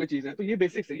 अच्छे से हो गई चीज है। तो ये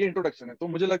बेसिक्स है, ये इंट्रोडक्शन है। तो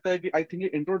मुझे लगता है कि आई थिंक ये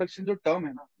इंट्रोडक्शन जो टर्म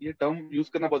है ना, ये टर्म यूज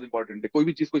करना बहुत इंपॉर्टेंट है कोई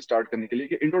भी चीज को स्टार्ट करने के लिए,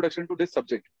 कि इंट्रोडक्शन टू दिस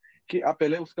सब्जेक्ट, कि आप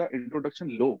पहले उसका इंट्रोडक्शन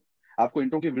लो। आपको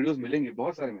इंट्रो के वीडियोस मिलेंगे,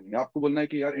 बहुत सारे मिलेंगे, आपको बोलना है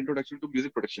कि यार introduction to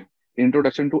music production,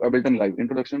 introduction to Ableton Live,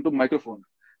 introduction to microphone.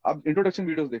 आप इंट्रोडक्शन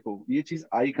वीडियोस देखो, ये चीज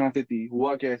आई कहाँ से थी,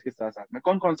 हुआ क्या है इसके साथ साथ में,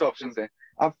 कौन कौन से ऑप्शंस हैं।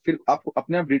 आप फिर आपको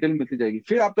अपने आप डिटेल मिलती जाएगी।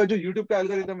 फिर आपका जो यूट्यूब का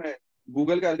एल्गोरिदम है,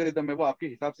 गूगल का एल्गोरिदम है, वो आपके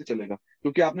हिसाब से चलेगा,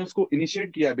 क्योंकि आपने उसको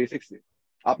इनिशिएट किया है बेसिक से।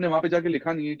 आपने वहां पे जाके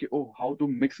लिखा नहीं है कि oh how to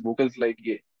mix vocals like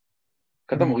ये,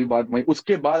 खत्म हम्म, होगी बात वहीं।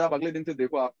 उसके बाद आप अगले दिन से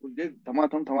देखो, आपको ये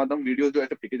धमाधम वीडियोस जो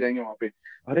ऐसे फेंके जाएंगे वहां पे,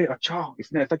 अरे अच्छा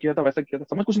इसने ऐसा किया था, वैसा किया था,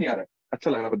 समझ कुछ नहीं आ रहा है,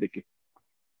 अच्छा लग रहा है बस देख के,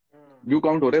 व्यू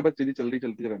काउंट हो रहा है, बस चीजें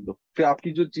चलती रहने दो। फिर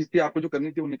आपकी जो चीज थी, आपको जो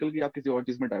करनी थी वो निकल गई, आप किसी और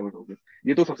चीज में डाइवर्ट हो गए।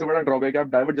 ये तो सबसे बड़ा ड्रॉबैक है, आप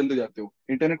डाइवर्ट जल्दी हो जाते हो,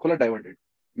 इंटरनेट खोला डाइवर्टेड,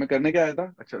 मैं करने क्या आया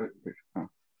था, अच्छा फिर हाँ।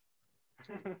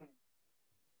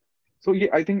 सो ये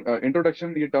आई थिंक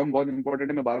इंट्रोडक्शन, ये टर्म बहुत इंपॉर्टेंट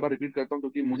है। मैं बार बार रिपीट करता हूँ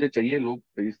क्योंकि मुझे चाहिए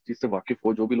लोग इस चीज से वाकिफ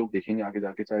हो, जो भी लोग देखेंगे आगे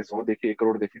जाके, चाहे 100 देखे, 1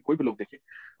 करोड़ देखे, कोई भी लोग देखे।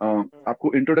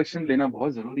 आपको इंट्रोडक्शन लेना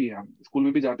बहुत जरूरी है। आप स्कूल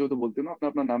में भी जाते हो तो बोलते हो ना, अपना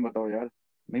अपना नाम बताओ यार,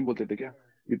 नहीं बोलते थे क्या?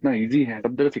 इतना इजी है,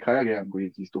 सब जगह सिखाया गया है हमको ये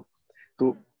चीज।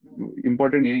 तो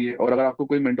इम्पोर्टेंट यही है। और अगर आपको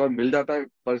कोई मेंटोर मिल जाता है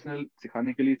पर्सनल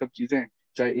सिखाने के लिए सब चीजें,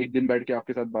 चाहे एक दिन बैठ के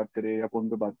आपके साथ बात करे या फोन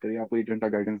पे बात करे, आपको 1 घंटा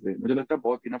गाइडेंस दे, मुझे लगता है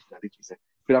बहुत इनफ सारी चीज है।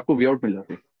 फिर आपको वे आउट मिल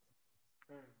जाते हैं।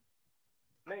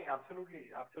 नहीं, एब्सोल्युटली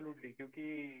एब्सोल्युटली,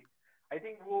 क्योंकि आई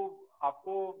थिंक वो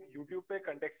आपको यूट्यूब पे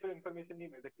कंटेक्चुअल इन्फॉर्मेशन नहीं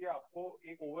मिल सकती, आपको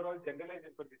एक ओवरऑल जनरलाइज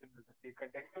इन्फॉर्मेशन मिल सकती है।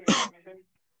 कंटेक्चुअल इन्फॉर्मेशन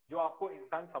जो आपको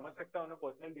इंसान समझ सकता है on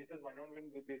personal basis, one on one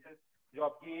basis, जो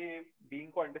आपकी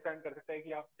बीइंग को अंडरस्टैंड कर सकता है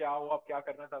कि आप क्या हो, आप क्या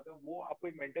करना चाहते हो, वो आपको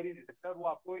एक मेंटर ही दे सकता है। और वो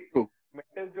आपको तो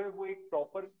मेंटर जो है वो एक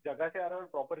प्रॉपर जगह से आ रहा है और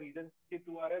प्रॉपर रीजन के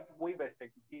थ्रू आ रहा है, तो वही बेस्ट है।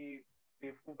 क्योंकि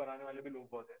बेवकूफ बनाने वाले भी लोग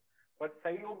बहुत है, बट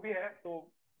सही लोग भी है। तो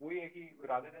वही है कि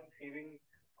रादर देन सेविंग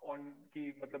ऑन की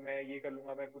मतलब मैं ये कर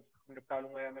लूंगा, मैं कुछ निपटा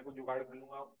लूंगा या मैं कुछ जुगाड़ कर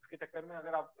लूंगा, उसके चक्कर में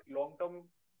अगर आप लॉन्ग टर्म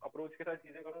अप्रोच के साथ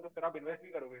चीजें करो तो फिर आप इन्वेस्ट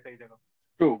भी करोगे सही जगह।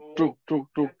 ट्रू ट्रू तो ट्रू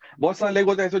ट्रू। बहुत सारे लोग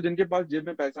होते हैं ऐसे जिनके पास जेब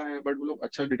में पैसा है, बट वो लोग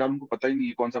अच्छा गिटार, उनको पता ही नहीं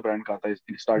है कौन सा ब्रांड का आता है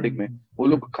स्टार्टिंग में। वो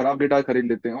लोग खराब गिटार खरीद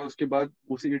लेते हैं और उसके बाद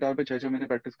उसी गिटार पे 6 6 महीने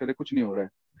प्रैक्टिस करे, कुछ नहीं हो रहा है।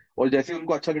 और जैसे ही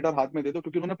उनको अच्छा गिटार हाथ में दे दो,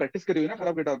 क्योंकि उन्होंने प्रैक्टिस करी हुई है ना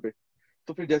खराब गिटार पे,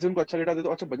 तो फिर जैसे उनको अच्छा गिटार दे दो,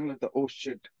 अच्छा बजने लगता है, ओह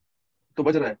शिट, तो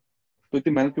बज रहा है। तो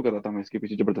इतनी मेहनत क्यों कर रहा था मैं इसके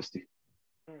पीछे जबरदस्ती?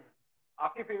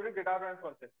 आपके फेवरेट गिटार ब्रांड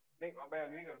कौन से? नहीं, मैं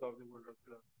अग्री करता हूँ आपसे, बोल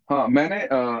रहा हूँ। हाँ,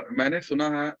 मैंने सुना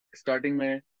है स्टार्टिंग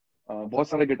में, बहुत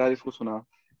सारे गिटारिस्ट को सुना।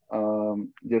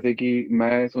 जैसे कि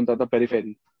मैं सुनता था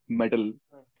periphery metal.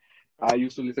 I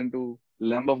use to listen to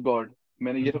lamb of God,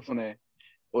 मैंने ये सब सुना है।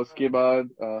 उसके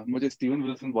बाद मुझे स्टीवन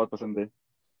विल्सन बहुत पसंद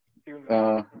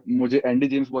है। मुझे एंडी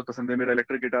जेम्स बहुत पसंद है, मेरा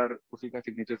इलेक्ट्रिक गिटार उसी का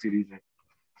सिग्नेचर सीरीज है।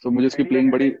 सो मुझे उसकी एडी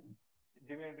प्लेइंग बड़ी,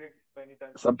 जिमी हेंड्रिक्स एनी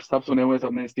चांस? सब सब सुने हुए,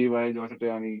 सबने स्टीव वाई, जॉन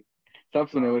सट्रियानी, सब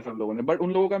सुने हुए सब लोगों ने। बट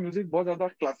उन लोगों का म्यूजिक बहुत ज्यादा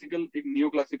क्लासिकल, एक नियो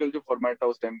क्लासिकल जो फॉर्मेट था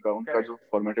उस टाइम का, उनका जो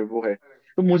करेक्ट फॉर्मेट है वो है।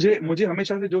 तो मुझे मुझे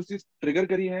हमेशा से जो चीज ट्रिगर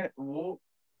करी है वो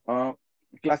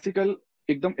क्लासिकल,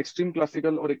 एकदम एक्सट्रीम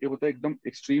क्लासिकल, और एक होता है एकदम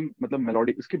एक्सट्रीम मतलब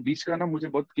मेलोडी, उसके बीच का ना मुझे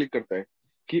बहुत क्लिक करता है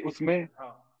कि उसमें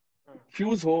हाँ।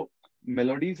 फ्यूज हो,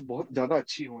 मेलोडीज बहुत ज्यादा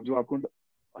अच्छी हो, जो आपको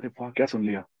अरे वाह क्या सुन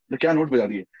लिया, तो क्या नोट बजा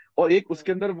दिए। और एक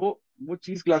उसके अंदर वो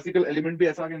चीज क्लासिकल एलिमेंट भी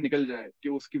ऐसा आगे निकल जाए कि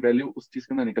उसकी वैल्यू उस चीज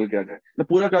के अंदर निकल के आ जाए। तो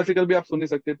पूरा क्लासिकल भी आप सुन नहीं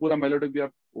सकते, पूरा मेलोडिक भी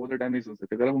आप ओवर द टाइम नहीं सुन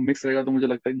सकते। अगर वो मिक्स रहेगा तो मुझे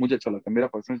लगता है, मुझे अच्छा लगता है, मेरा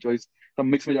पर्सनल चॉइस तब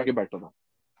मिक्स में जाके बैठता था।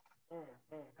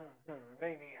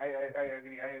 नहीं नहीं,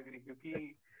 आई एग्री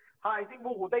क्योंकि हाँ, आई थिंक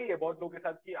वो होता ही है बहुत लोगों के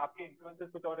साथ कि आपके इन्फ्लुएंसेस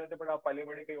कुछ और रहते हैं, बट आप पले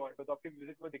बड़े कहीं और पे, तो आपके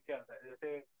म्यूजिक में दिख के आता है।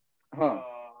 जैसे हाँ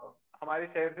हमारे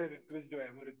शहर से ऋत्विज जो है,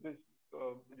 वो ऋत्विज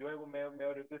जो है वो मैं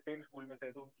और ऋत्विज सेम स्कूल में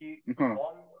थे, तो हाँ।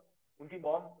 उनकी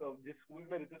मॉम जिस स्कूल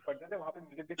में ऋत्विज पढ़ते थे वहाँ पे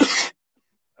म्यूजिक भी सिखाती थी।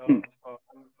 हम्म,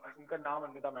 उनका नाम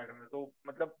अन्विता मैडम है। तो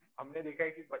मतलब हमने देखा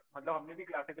है कि मतलब हमने भी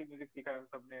क्लासिकल म्यूजिक सीखा है, हम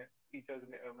सबने, टीचर्स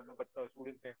ने, मतलब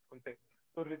स्टूडेंट्स ने उनसे।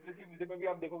 तो ऋत्विज की म्यूजिक में भी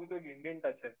आप देखोगे तो एक इंडियन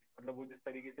टच है, मतलब वो जिस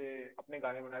तरीके से अपने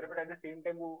गाने बना रहे हैं, but at the same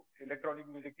time वो इलेक्ट्रॉनिक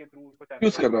म्यूजिक के थ्रू उसको यूज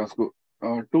चैनलाइज कर रहा कर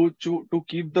है उसको to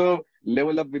keep the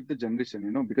level up with the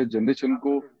generation, because generation रहा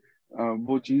को है।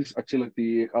 वो चीज अच्छी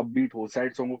लगती है, अपबीट हो,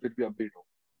 सैड सॉन्ग हो फिर भी अपबीट हो,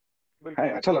 है बिल्कुल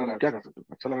अच्छा लग रहा है, क्या कर सकते हो,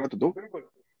 अच्छा लग रहा है तो दो। बिल्कुल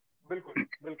बिल्कुल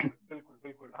बिल्कुल बिल्कुल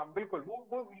बिल्कुल, हाँ बिल्कुल।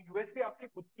 वो यूएसपी आपकी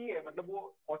खुद की है, मतलब वो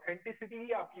ऑथेंटिसिटी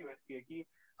ही आपकी यूएसपी है कि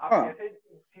आप हाँ कैसे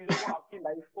चीजों को, आपकी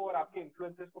लाइफ को और आपके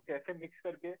इन्फ्लुएंसेस को कैसे मिक्स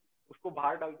करके उसको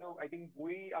बाहर डालते हो। आई थिंक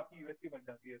वही आपकी यूएसपी बन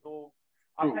जाती है। तो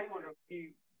ट्रू। आप सही बोल रहे हो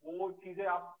कि वो चीजें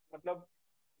आप मतलब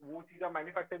वो चीज आप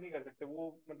मैन्युफैक्चर नहीं कर सकते,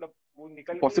 वो मतलब वो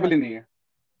निकल के ही पॉसिबल ही आती नहीं है, है।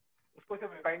 उसको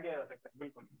सिर्फ रिफाइन किया जा सकता है।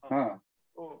 बिल्कुल हाँ। हाँ,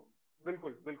 तो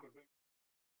बिल्कुल बिल्कुल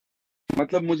बिल्कुल।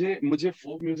 मतलब मुझे मुझे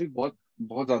फोक म्यूजिक बहुत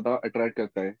बहुत ज्यादा अट्रैक्ट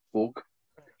करता है, फोक।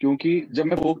 क्योंकि जब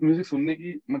मैं फोक म्यूजिक सुनने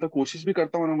की मतलब कोशिश भी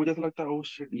करता हूँ ना, मुझे ऐसा लगता है ओह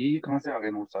शिट, ये कहाँ से आ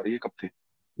गए नोट सारे, ये कब थे,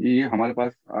 ये हमारे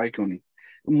पास आए क्यों नहीं।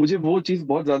 तो मुझे वो चीज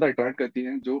बहुत ज्यादा अट्रैक्ट करती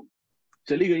है जो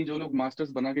चली गई, जो लोग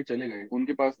मास्टर्स बना के चले गए,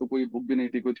 उनके पास तो कोई बुक भी नहीं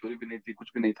थी, कोई थ्योरी भी नहीं थी,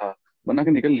 कुछ भी नहीं था, बना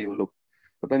के निकल लिए वो लोग।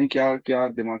 पता नहीं क्या क्या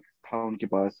दिमाग था उनके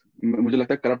पास, मुझे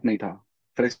लगता है करप्ट नहीं था,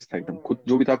 फ्रेश था एकदम, खुद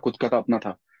जो भी था खुद का था, अपना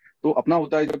था। तो अपना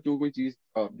होता है जब कोई चीज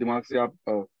दिमाग से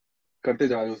आप करते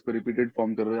जा रहे हो, उस पर रिपीटेड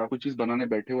फॉर्म कर रहे हो, या कुछ चीज बनाने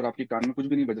बैठे हो और आपके कान में कुछ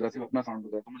भी नहीं बज रहा, सिर्फ अपना साउंड बज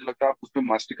रहा है, तो मुझे लगता है आप उसमें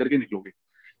मास्टरी करके निकलोगे।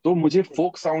 तो मुझे बिल्कुल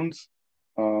फोक साउंड्स,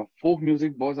 फोक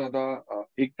म्यूजिक बहुत ज्यादा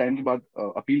एक टाइम के बाद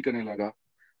अपील करने लगा।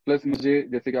 प्लस मुझे,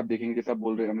 जैसे कि आप देखेंगे, जैसे आप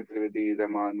बोल रहे हैं, अमित त्रिवेदी,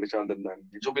 रहमान, विशाल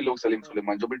दंदानी, जो भी लोग, सलीम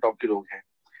सुलेमान, जो भी टॉप के लोग हैं,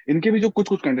 इनके भी जो कुछ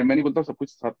कुछ कंटेंट, मैं नहीं बोलता सब कुछ,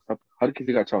 सब हर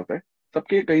किसी का अच्छा होता है,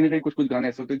 सबके कहीं ना कहीं कुछ कुछ गाने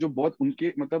ऐसे होते हैं जो बहुत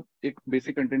उनके मतलब एक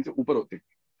बेसिक कंटेंट से ऊपर होते हैं।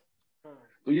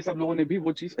 तो ये सब लोगों ने भी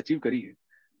वो चीज अचीव करी है।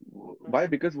 वाई,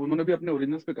 बिकॉज उन्होंने भी अपने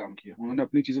ओरिजिनल्स पे काम किया, उन्होंने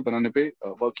अपनी चीजें बनाने पे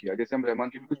वर्क किया। जैसे हम रहमान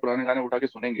के भी कुछ पुराने गाने उठा के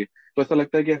सुनेंगे तो ऐसा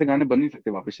लगता है कि ऐसे गाने बन नहीं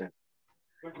सकते वापस शायद,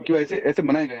 क्योंकि वो ऐसे ऐसे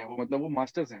बनाए गए हैं। वो मतलब वो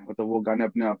मास्टर्स हैं, मतलब वो गाने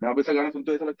अपने आप में। आप ऐसा गाना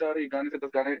सुनते हो ऐसा लगता है अरे ये गाने से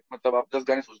 10 गाने, मतलब आप 10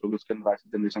 गाने सोच लोगे उसके अंदर आज की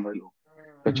जनरेशन वाले लोग।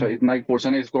 अच्छा इतना एक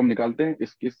पोर्शन है, इसको हम निकालते हैं,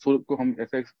 इस सुर को हम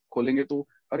ऐसे खोलेंगे तो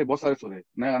अरे बहुत सारे सुर है,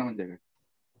 नया गाना बन जाएगा,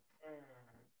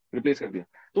 रिप्लेस कर दिया।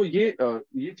 तो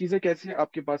ये चीजें कैसे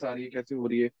आपके पास आ रही है, कैसे हो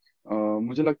रही है?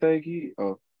 मुझे लगता है कि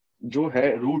जो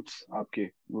है रूट्स, आपके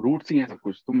रूट्स ही हैं सब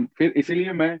कुछ। तुम फिर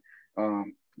इसीलिए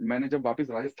मैंने जब वापस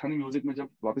राजस्थानी म्यूजिक में जब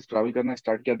वापस ट्रैवल करना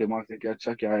स्टार्ट किया दिमाग से कि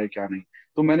अच्छा क्या है क्या नहीं,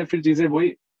 तो मैंने फिर चीजें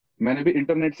वही, मैंने भी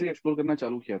इंटरनेट से एक्सप्लोर करना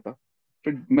चालू किया था।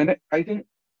 फिर मैंने आई थिंक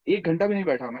 1 घंटा भी नहीं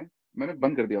बैठा मैंने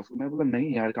बंद कर दिया उसको। मैं बोला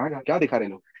नहीं यार, कहाँ क्या दिखा रहे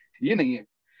लोग, ये नहीं है।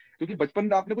 क्योंकि बचपन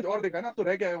में आपने कुछ और देखा ना, तो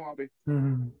रह गया है वहां पे,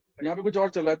 यहाँ पे कुछ और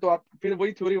चल रहा है। तो आप फिर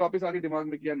वही थ्योरी वापस आ रही दिमाग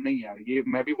में कि यार नहीं यार, ये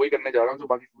मैं भी वही करने जा रहा हूँ जो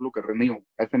बाकी सब लोग कर रहे हैं, नहीं हो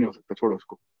ऐसा नहीं हो सकता, छोड़ो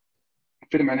उसको।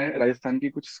 फिर मैंने राजस्थान की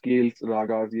कुछ स्केल्स,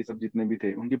 रागास, ये सब जितने भी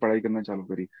थे उनकी पढ़ाई करना चालू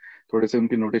करी। थोड़े से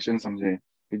उनके नोटेशन समझे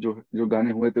कि जो जो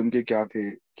गाने हुए थे उनके क्या थे,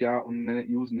 क्या उन्होंने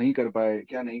यूज नहीं कर पाए,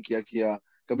 क्या नहीं किया किया।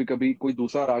 कभी कभी कोई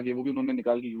दूसरा राग है वो भी उन्होंने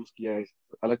निकाल के यूज किया है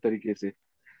अलग तरीके से।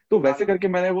 तो वैसे करके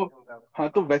मैंने वो, हाँ,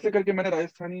 तो वैसे करके मैंने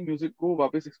राजस्थानी म्यूजिक को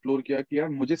वापस एक्सप्लोर किया कि यार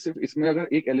मुझे सिर्फ इसमें अगर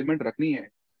एक एलिमेंट रखनी है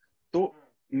तो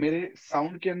मेरे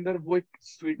साउंड के अंदर वो एक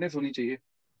स्वीटनेस होनी चाहिए,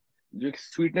 जो एक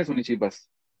स्वीटनेस होनी चाहिए बस।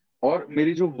 और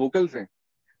मेरी जो वोकल्स हैं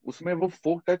उसमें वो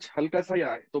फोक टच हल्का सा ही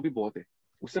आए तो भी बहुत है,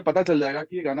 उससे पता चल जाएगा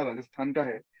कि ये गाना राजस्थान का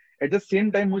है। एट द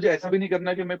सेम टाइम मुझे ऐसा भी नहीं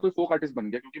करना कि मैं कोई फोक आर्टिस्ट बन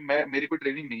गया, क्योंकि मैं, मेरी कोई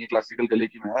ट्रेनिंग नहीं है क्लासिकल गले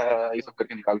की, मैं ये सब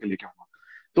करके निकाल के लेके आऊंगा।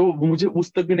 तो मुझे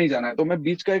उस तक भी नहीं जाना है। तो मैं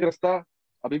बीच का एक रास्ता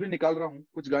अभी भी निकाल रहा हूँ।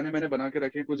 कुछ गाने मैंने बना के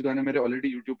रखे हैं, कुछ गाने मेरे ऑलरेडी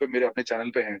यूट्यूब पे मेरे अपने चैनल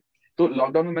पे हैं। तो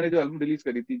लॉकडाउन में मैंने जो एल्बम रिलीज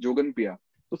करी थी जोगन पिया,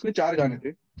 तो उसमें 4 गाने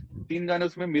थे। 3 गाने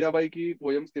उसमें मीराबाई की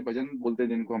पोयम्स थे, भजन बोलते हैं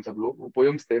जिनको हम सब लोग, वो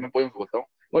पोयम्स थे, मैं पोयम्स बोलता हूँ।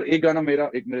 और एक गाना मेरा,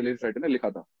 एक मेरे लिरिक्स राइटर ने लिखा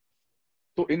था।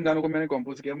 तो इन गानों को मैंने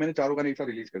कंपोज किया। मैंने 4 गाने एक साथ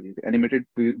रिलीज कर दिए थे, एनिमेटेड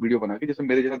वीडियो बना के, जैसे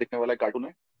मेरे जैसा दिखने वाला कार्टून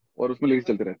है और उसमें लिरिक्स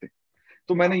चलते रहते हैं।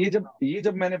 तो मैंने ये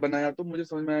जब मैंने बनाया तो मुझे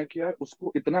समझ में आया कि यार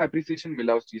उसको इतना अप्रिसिएशन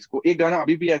मिला उस चीज को। एक गाना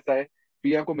अभी भी ऐसा है,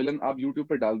 पिया को मिलन, आप यूट्यूब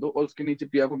पे डाल दो और उसके नीचे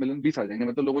पिया को मिलन 20 आ जाएंगे।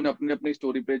 मतलब लोगों ने अपनी अपनी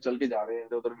स्टोरी पे चल के जा रहे हैं,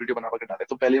 इधर उधर वीडियो बना के डाले।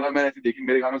 तो पहली बार मैंने ऐसी देखी,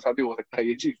 मेरे गानों के साथ भी हो सकता है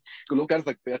ये चीज, तो लोग कर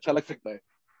सकते हैं, अच्छा लग सकता है।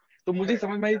 तो मुझे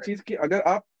समझ में आई ये चीज कि अगर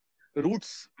आप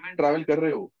रूट्स में ट्रैवल कर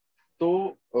रहे हो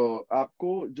तो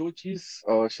आपको जो चीज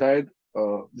शायद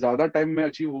ज्यादा टाइम में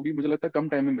अचीव होगी, मुझे लगता है कम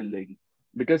टाइम में मिल जाएगी।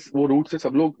 बिकॉज वो रूट से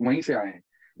सब लोग वहीं से आए हैं,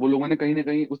 वो लोगों ने कहीं ना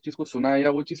कहीं उस चीज को सुना है, या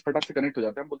वो चीज फटाक से कनेक्ट हो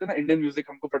जाता है। हम बोलते हैं ना इंडियन म्यूजिक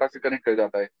हमको फटाक से कनेक्ट कर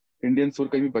जाता है, इंडियन सुर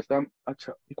कहीं भी बजता है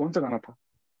अच्छा ये कौन सा गाना था,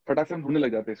 फटाक से हम ढूंढने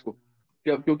लग जाते हैं इसको।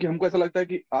 क्योंकि हमको ऐसा लगता है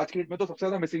कि आज के डेट में तो सबसे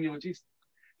ज्यादा मिसिंग है वो चीज।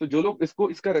 तो जो लोग इसको,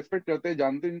 इसका रेस्पेक्ट करते हैं,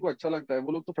 जानते हैं, इनको अच्छा लगता है,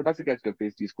 वो लोग तो फटाक से कैच करते हैं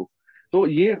इस चीज को। तो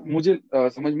ये मुझे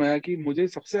समझ में आया कि मुझे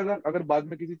सबसे ज्यादा अगर बाद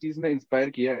में किसी चीज ने इंस्पायर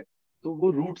किया है तो वो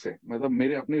रूट्स है, मतलब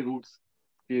मेरे अपने रूट्स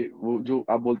के, वो जो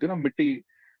आप बोलते हो ना मिट्टी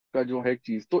का जो है एक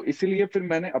चीज। तो इसीलिए फिर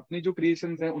मैंने अपनी जो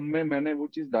क्रिएशंस हैं उनमें मैंने वो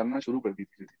चीज डालना शुरू कर दी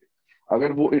धीरे धीरे।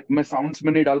 अगर वो मैं साउंड्स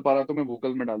में नहीं डाल पा रहा तो मैं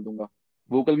वोकल में डाल दूंगा,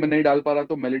 वोकल में नहीं डाल पा रहा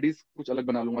तो मेलोडीज कुछ अलग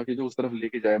बना लूंगा कि जो उस तरफ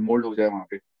लेके जाए, मोल्ड हो जाए वहां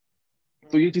पे।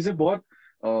 तो ये चीजें बहुत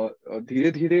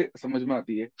धीरे धीरे समझ में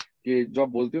आती है कि जो आप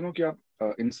बोलते हो ना कि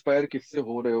आप इंस्पायर किससे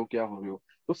हो रहे हो, क्या हो रहे हो।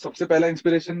 तो सबसे पहला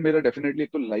इंस्पिरेशन मेरा डेफिनेटली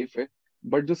एक तो लाइफ है,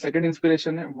 बट जो सेकंड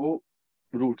इंस्पिरेशन है वो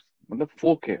रूट्स, मतलब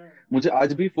फोक है। मुझे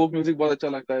आज भी फोक म्यूजिक बहुत अच्छा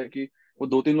लगता है कि वो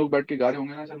 2-3 लोग बैठ के गा रहे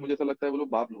होंगे ना सर, मुझे ऐसा लगता है वो लोग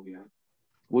बाप लोग हैं।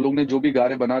 वो लोग ने जो भी गा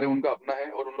रहे बना रहे उनका अपना है,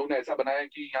 और उन लोग ने ऐसा बनाया है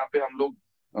कि यहाँ पे हम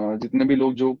लोग जितने भी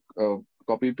लोग जो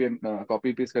कॉपी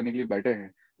पेस्ट करने के लिए बैठे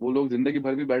हैं, वो लोग जिंदगी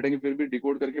भर भी बैठेंगे फिर भी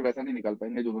डिकोड करके वैसा नहीं निकाल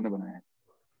पाएंगे जो उन्होंने बनाया है।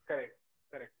 करेक्ट,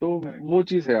 करेक्ट, तो करेक्ट। वो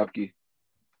चीज है आपकी।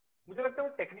 मुझे लगता है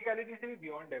वो टेक्निकलिटी से भी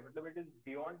बियॉन्ड है, मतलब इट इज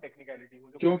बियॉन्ड टेक्निकलिटी, वो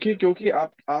जो क्योंकि करते हैं। क्योंकि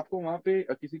आपको वहां पे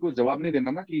किसी को जवाब नहीं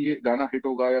देना ना कि ये गाना हिट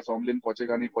होगा या सॉन्ग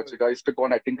पहुंचेगा नहीं पहुंचेगा, इस पे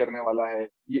कौन एक्टिंग करने वाला है,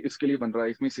 ये इसके लिए बन रहा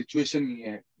है, इसमें सिचुएशन नहीं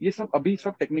है, ये सब अभी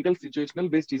सब टेक्निकल सिचुएशनल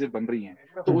बेस्ड चीजें बन रही हैं।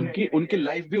 इसमें तो होने उनकी भी नहीं उनकी है।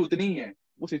 लाइफ भी उतनी ही है,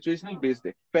 वो सिचुएशनल बेस्ड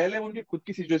है। पहले उनकी खुद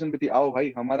की सिचुएशन पे थी, आओ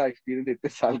भाई हमारा एक्सपीरियंस इतने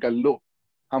साल का लो,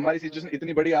 हमारी सिचुएशन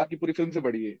इतनी बड़ी है, आपकी पूरी फिल्म से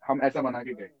बड़ी है, हम ऐसा बना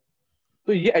के गए।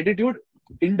 तो ये एटीट्यूड,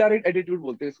 इनडायरेक्ट एटीट्यूड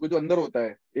बोलते हैं इसको, जो अंदर होता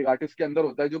है एक आर्टिस्ट के अंदर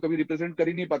होता है, जो कभी रिप्रेजेंट कर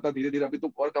ही नहीं पाता, धीरे धीरे अभी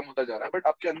तो और कम होता जा रहा है, बट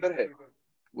आपके अंदर है। बिल्कुल।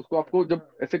 उसको आपको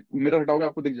जब ऐसे मिरर हटाओगे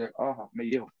आपको दिख जाएगा, हाँ हाँ मैं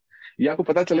ये हूँ। ये आपको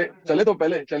पता चले चले तो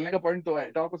पहले चलने का पॉइंट तो है,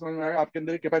 तो आपको समझ में आएगा आपके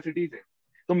अंदर कैपेसिटीज है।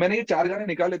 तो मैंने ये 4 गाने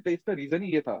निकाले थे, इसका रीजन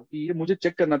ही ये था कि ये मुझे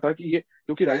चेक करना था कि ये,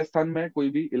 क्योंकि राजस्थान में कोई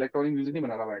भी इलेक्ट्रॉनिक म्यूजिक नहीं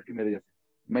बना रहा बैठ के मेरे जैसे,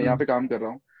 मैं यहाँ पे काम कर रहा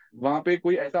हूँ। वहां पे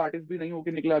कोई ऐसा आर्टिस्ट भी नहीं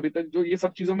होके निकला अभी तक जो ये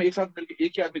सब चीजों में एक साथ मिलकर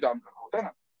एक ही आदमी काम कर रहा होता है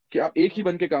ना, कि आप एक ही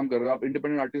बन के काम कर रहे हो, आप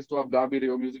इंडिपेंडेंट आर्टिस्ट हो, आप गा भी रहे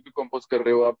हो, म्यूजिक भी कंपोज कर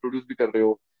रहे हो, आप प्रोड्यूस भी कर रहे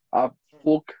हो, आप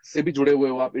फोक से भी जुड़े हुए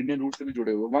हो, आप इंडियन रूट से भी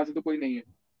जुड़े हुए हो, वहां से तो कोई नहीं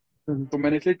है। तो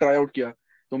मैंने इसलिए ट्राई आउट किया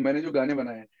तो मैंने जो गाने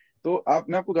बनाए हैं, तो आप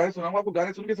मैं आपको गाने सुनाऊंगा, आपको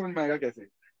गाने सुन के समझ में आएगा कैसे।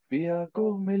 पिया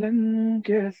को मिलन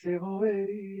कैसे होए,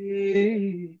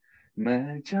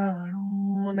 मैं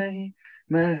जानू नहीं,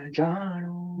 मैं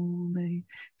जानू नहीं,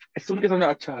 सुन के समझ में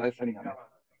अच्छा ऐसा नहीं गाना। क्या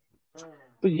बात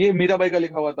है। तो ये मीराबाई का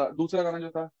लिखा हुआ था। दूसरा गाना जो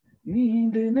था,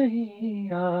 नींद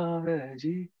नहीं आवे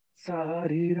जी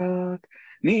सारी रात,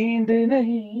 नींद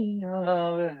नहीं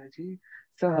आवे जी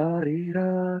सारी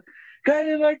रात,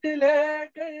 करवट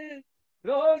लेकर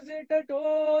रोज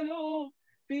टटोलूं,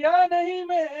 पिया नहीं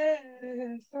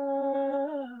मेरे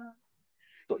साथ।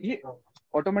 तो ये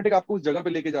ऑटोमेटिक आपको उस जगह पे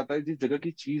लेके जाता है जिस जगह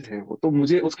की चीज है वो। तो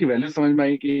मुझे उसकी वैल्यू समझ में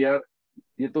आई कि यार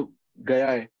ये तो गया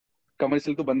है,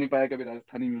 कमर्शियल तो बन नहीं पाया कभी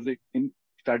Rajasthani music. In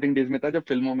starting days में था जब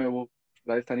फिल्मों में वो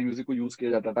राजस्थानी म्यूजिक को यूज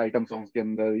किया जाता था आइटम सॉन्ग्स के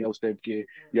अंदर, या उस टाइप के,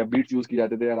 या बीट्स यूज किए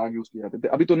जाते थे, या राग यूज किए जाते थे।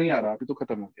 अभी तो नहीं आ रहा, अभी तो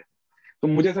खत्म हो गया। तो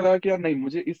मुझे ऐसा लगा कि यार नहीं,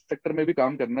 मुझे इस सेक्टर में भी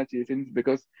काम करना चाहिए, सिंस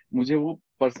बिकॉज मुझे वो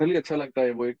पर्सनली अच्छा लगता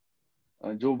है। वो एक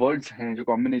जो वर्ड्स हैं, जो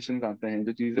कॉम्बिनेशन आते हैं,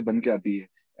 जो चीजें बन के आती है,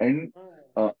 एंड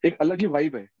एक अलग ही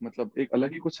वाइब है, मतलब एक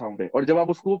अलग ही कुछ साउंड है। और जब आप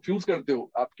उसको फ्यूज करते हो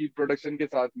आपकी प्रोडक्शन के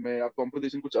साथ में, आप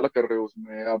कॉम्पोजिशन कुछ अलग कर रहे हो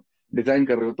उसमें, आप डिजाइन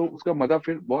कर रहे हो, तो उसका मजा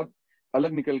फिर बहुत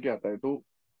अलग निकल के आता है। तो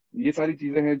ये सारी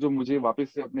चीजें हैं जो मुझे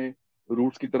वापस से अपने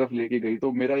रूट्स की तरफ लेके गई।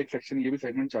 तो मेरा एक सेक्शन, ये भी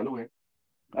सेगमेंट चालू है।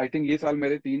 आई थिंक ये साल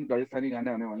मेरे 3 राजस्थानी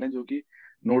गाने आने वाले हैं, जो कि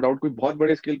नो डाउट कोई बहुत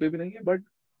बड़े स्केल पे भी नहीं है, बट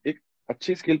एक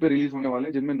अच्छे स्केल पे रिलीज होने वाले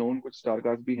हैं, जिनमें नोन कुछ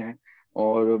स्टारकास्ट भी हैं,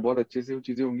 और बहुत अच्छे से वो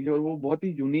चीजें होंगी। और वो बहुत ही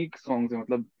यूनिक सॉन्ग्स हैं,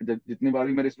 मतलब जितनी बार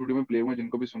भी मेरे स्टूडियो में प्ले हुए हैं,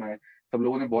 जिनको भी सुना है, सब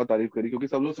लोगों ने बहुत तारीफ करी, क्योंकि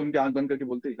सब लोग सुन के आंख बंद करके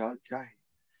बोलते हैं यार क्या है,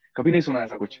 कभी नहीं सुना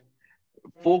ऐसा कुछ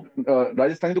फोक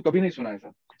राजस्थानी, तो कभी नहीं सुना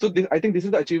ऐसा। So I think this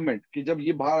is the achievement, कि जब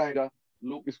ये बाहर आएगा,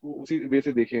 लोग इसको उसी वे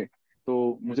से देखें।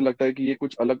 तो मुझे लगता है कि ये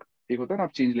कुछ अलग एक होता है ना,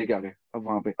 आप चेंज लेके आ गए। अब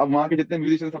वहां पे, अब वहां के जितने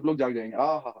म्यूजिशियन सब लोग जाग जाएंगे, आ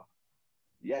हा,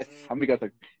 यस हम भी कर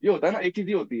सकते हैं। ये होता है ना, एक चीज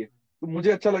ये होती है। तो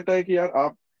मुझे अच्छा लगता है कि यार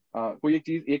आप कोई एक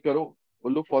चीज एक करो, वो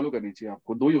लोग फॉलो करनी चाहिए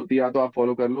आपको। दो ही होती है, या तो आप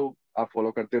फॉलो कर लो, आप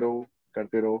फॉलो करते रहो,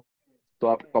 करते रहो, तो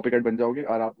आप कॉपीकैट बन जाओगे,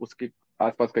 और आप उसके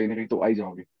आसपास कहीं ना कहीं तो आ ही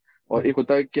जाओगे। और एक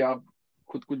होता है कि आप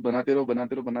खुद कुछ बनाते रहो,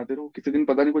 बनाते रहो, बनाते रहो, किसी दिन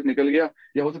पता नहीं कुछ निकल गया,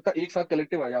 या हो सकता है एक साथ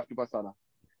कलेक्टिव आ जाए आपके पास सारा,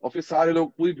 और फिर सारे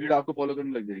लोग, पूरी भीड़ आपको फॉलो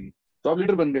करने लग जाएगी, तो आप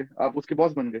लीडर बन गए, आप उसके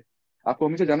बॉस बन गए। आपको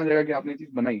हमेशा जाना जाएगा कि आपने ये चीज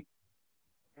बनाई।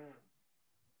 हम्म,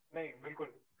 नहीं बिल्कुल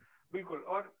बिल्कुल।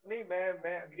 और नहीं,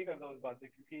 मैं अग्री करता हूँ उस बात से,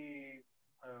 क्योंकि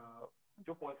अ,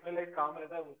 जो पर्सनलाइज काम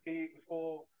रहता है उसकी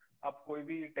उसको आप कोई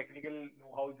भी टेक्निकल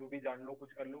नो हाउ जो भी जान लो,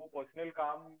 कुछ कर लो, वो पर्सनल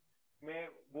काम में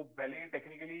वो भले ही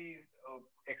टेक्निकली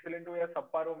एक्सेलेंट हो या सब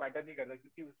पार हो, मैटर नहीं करता,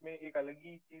 क्योंकि उसमें एक अलग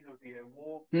ही चीज होती है।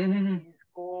 वो हम्म। चीज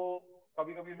को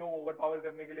कभी कभी लोग ओवर पावर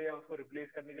करने के लिए या उसको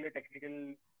रिप्लेस करने के लिए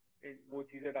टेक्निकल वो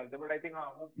चीजें डालते हैं। बट आई थिंक हाँ,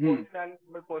 वो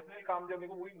हम्म। पर्सनल काम जब मेरे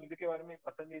को वही म्यूजिक के बारे में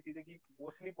पसंद, ये चीज है कि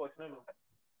मोस्टली पर्सनल होता है।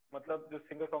 मतलब जो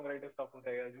सिंगर सॉन्ग राइटर स्टफ होता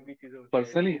है या जो भी चीजें होती है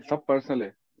पर्सनली वो सब पर्सनल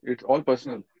है, it's all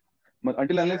personal.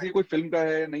 Until unless ये राइट। कोई फिल्म का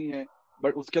है नहीं है,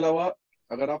 बट उसके अलावा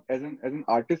अगर आप एज एन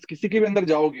आर्टिस्ट किसी के भी अंदर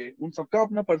जाओगे, उन सबका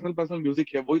अपना पर्सनल पर्सनल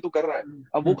म्यूजिक है, वही तो कर रहा है।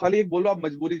 अब वो खाली एक बोलो आप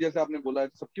मजबूरी, जैसे आपने बोला है,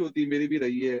 सबकी होती है, मेरी भी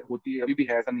रही है, होती है, अभी भी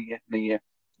है, ऐसा नहीं है, नहीं है।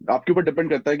 आपके ऊपर डिपेंड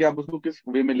करता है कि आप उसको किस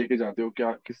वे में लेके जाते हो,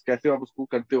 क्या किस कैसे आप उसको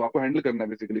करते हो, आपको हैंडल करना है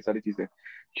बेसिकली सारी चीजें।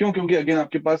 क्यों? क्योंकि अगेन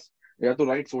आपके पास या तो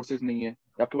राइट सोर्सेज नहीं है,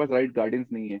 या आपके पास राइट गाइडेंस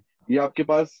नहीं है, या आपके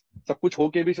पास सब कुछ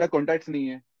होके भी शायद कॉन्टैक्ट्स नहीं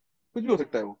है। कुछ भी हो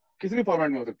सकता है, वो किसी भी फॉर्मेट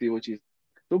में हो सकती है वो चीज।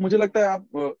 तो मुझे लगता है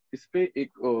आप इस पे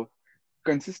एक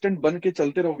कंसिस्टेंट बन के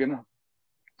चलते रहोगे ना,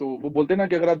 तो वो बोलते हैं ना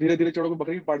कि अगर आप धीरे धीरे चढ़ोगे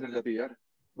बकरी भी पार चल जाती है यार।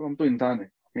 तो हम तो इंसान है,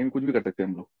 कहीं भी कुछ भी कर सकते हैं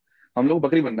हम लोग। हम लोग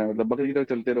बकरी बनना है, मतलब बकरी की तरह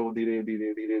चलते रहो, धीरे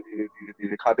धीरे धीरे धीरे धीरे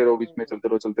धीरे, खाते रहो बीच में, चलते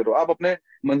रहो चलते रहो, आप अपने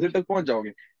मंजिल तक पहुंच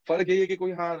जाओगे। फर्क यही है कि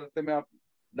कोई, हाँ, रास्ते में आप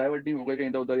डाइवर्ट नहीं हो गए कहीं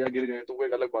इधर उधर, या गिर गए, तो वो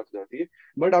एक अलग बात हो जाती है।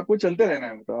 बट आपको चलते रहना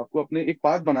है, मतलब आपको अपने एक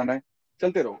पाथ बनाना है,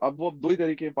 चलते रहो। अब वो दो ही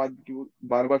तरीके के पाथ की,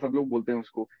 बार बार सब लोग बोलते हैं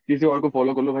उसको, किसी और को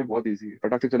फॉलो कर लो भाई, बहुत ईजी है,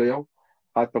 फटाक से चले जाओ,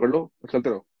 हाथ पकड़ लो और चलते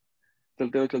रहो,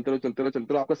 चलते रहो, चलते रहो, चलते रहो,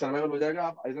 चलते रहो। आपका सर्वाइवल हो जाएगा,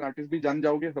 आप एज एन आर्टिस्ट भी जान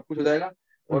जाओगे, सब कुछ हो जाएगा,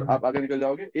 और आप आगे निकल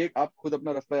जाओगे। एक आप खुद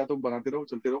अपना रास्ता या तो बनाते रहो,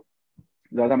 चलते रहो,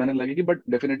 ज्यादा मेहनत लगेगी, बट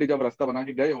डेफिनेटली जब रास्ता बना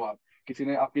के गए हो आप, किसी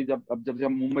ने आपकी, जब अब जब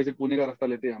जब मुंबई से पुणे का रास्ता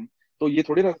लेते हैं हम, तो ये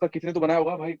थोड़ी रास्ता किसी ने तो बनाया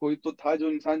होगा भाई, कोई तो था जो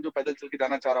इंसान जो पैदल चल के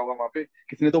जाना चाह रहा होगा वहां पे,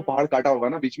 किसी ने तो पहाड़ काटा होगा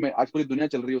ना बीच में, आज पूरी दुनिया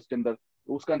चल रही है उसके अंदर,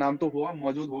 तो उसका नाम तो हुआ,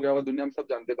 मौजूद हो गया होगा दुनिया में, सब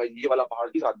जानते हैं भाई ये वाला पहाड़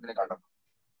इस आदमी ने काटा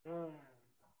था।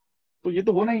 तो ये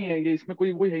तो होना ही है, ये इसमें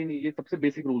कोई वही है ही नहीं, ये सबसे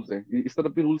बेसिक रूल्स है, इस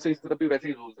तरफ भी रूल्स है, इस तरफ भी वैसे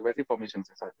ही रूल्स है, वैसे फॉर्मेशन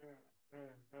है सारे।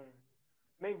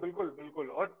 नहीं बिल्कुल बिल्कुल।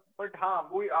 और बट हाँ,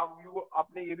 वही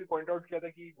आपने ये भी पॉइंट आउट किया था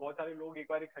कि बहुत सारे लोग एक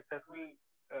बार एक सक्सेसफुल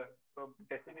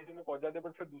डेस्टिनेशन में पहुंच जाते हैं,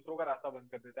 बट फिर दूसरों का रास्ता बंद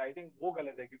कर देते हैं। आई थिंक वो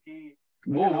गलत है, क्योंकि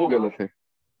अगर वो आप गलत है।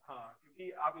 हाँ,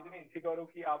 क्योंकि आप इतने इनसिक्योर हो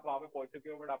कि आप वहां पे पहुंच चुके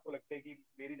हो, बट आपको लगता है कि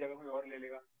मेरी जगह कोई और ले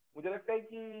लेगा। मुझे लगता है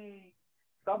कि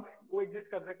सब को एग्जिस्ट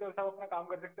कर सकते हैं और सब अपना काम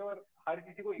कर सकते हैं, और हर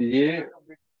किसी को ये इक्वली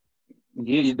अगर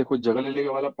ये देखो जगह ले लेने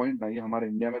वाला पॉइंट ना, ये हमारे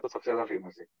इंडिया में तो सबसे ज्यादा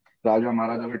फेमस है। राजा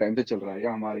महाराजा के टाइम से चल रहा है,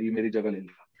 या हमारी ये मेरी जगह ले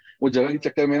लेगा। वो जगह के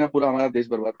चक्कर में ना पूरा हमारा देश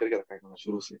बर्बाद करके रखा है इन्होंने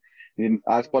शुरू से। लेकिन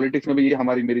आज पॉलिटिक्स में भी ये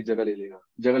हमारी मेरी जगह ले लेगा,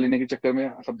 जगह लेने के चक्कर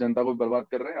में सब जनता को बर्बाद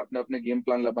कर रहे हैं, अपने अपने गेम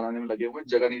प्लान बनाने में लगे हुए हैं।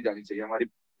 जगह नहीं जानी चाहिए, हमारी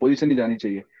पोजीशन नहीं जानी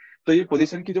चाहिए। तो ये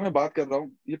पोजीशन की जो मैं बात कर रहा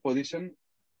हूँ, ये पोजीशन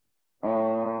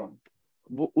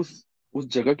वो उस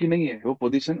जगह की नहीं है, वो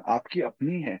पोजीशन आपकी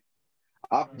अपनी है।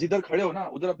 आप जिधर खड़े हो ना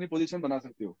उधर अपनी पोजीशन बना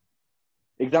सकते हो।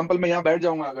 एग्जाम्पल, मैं यहाँ बैठ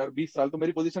जाऊंगा अगर 20 साल, तो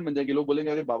मेरी पोजीशन बन जाएगी। लोग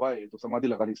बोलेंगे अरे बाबा है तो समाधि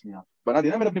लगा दी इसने, यहाँ बना दी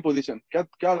ना मैंने अपनी पोजीशन, क्या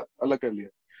क्या अलग कर लिया।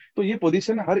 तो ये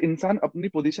पोजीशन, हर इंसान अपनी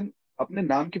पोजीशन अपने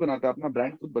नाम की बनाता है, अपना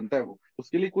ब्रांड खुद बनता है। वो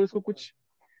उसके लिए कोई इसको कुछ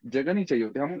जगह नहीं चाहिए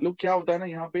होती। हम लोग क्या होता है ना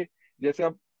यहाँ पे, जैसे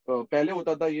अब पहले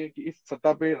होता था ये कि इस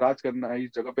सत्ता पे राज करना है,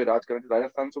 इस जगह पे राज करना है।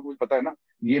 राजस्थान से मुझे पता है ना,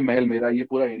 ये महल मेरा, ये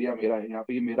पूरा एरिया मेरा है, यहाँ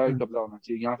पे ये मेरा कब्जा होना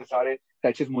चाहिए, यहाँ से सारे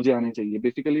टैक्सेस मुझे आने चाहिए।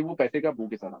 बेसिकली वो पैसे का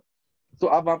भूख है सारा। तो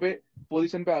आप वहाँ पे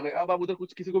पोजीशन पे आ गए, अब आप उधर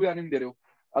कुछ किसी को भी आने नहीं दे रहे हो।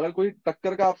 अगर कोई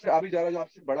टक्कर का आपसे आ भी जा रहा है जो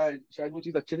आपसे बड़ा है, शायद वो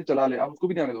चीज अच्छे से चला ले, आप उसको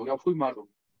भी नहीं आने दोगे, आप उसको भी मार दोगे।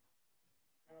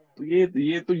 तो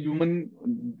ये तो ह्यूमन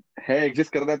है,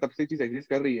 एग्जिस्ट कर रहा है, तब से चीज एग्जिस्ट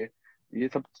कर रही है। ये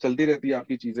सब चलती रहती है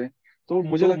आपकी चीजें। तो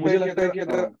मुझे लगता है कि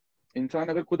अगर इंसान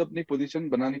अगर खुद अपनी पोजीशन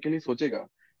बनाने के लिए सोचेगा,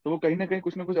 तो वो कहीं ना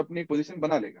कुछ अपनी पोजीशन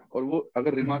बना लेगा। और वो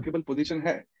अगर रिमार्केबल पोजीशन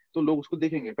है, तो लोग उसको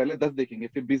देखेंगे, पहले 10 देखेंगे,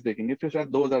 फिर 20 देखेंगे, फिर शायद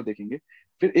 2000 देखेंगे।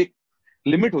 फिर एक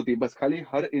लिमिट होती है बस, खाली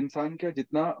हर इंसान का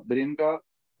जितना ब्रेन का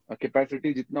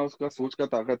कैपेसिटी, जितना उसका सोच का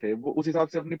ताकत है, वो उस हिसाब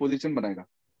से अपनी पोजीशन बनाएगा।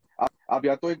 आप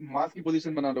या तो एक मास की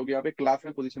पोजीशन बना लोगे, आप एक क्लास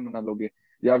में पोजीशन बना लोगे,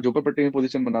 या आप झोपड़पट्टी में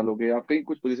पोजीशन बना लोगे, आप कहीं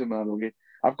कुछ पोजीशन बना लोगे।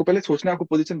 आपको पहले सोचना है आपको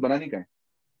पोजीशन बनानी का है।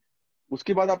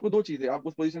 उसके बाद आपको दो चीजें, आप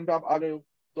उस पोजीशन पे आप आ गए हो,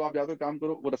 तो आप या तो काम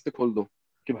करो, वो रास्ते खोल दो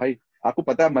कि भाई आपको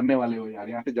पता है मरने वाले हो यार,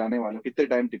 यहाँ से जाने वाले हो, कितने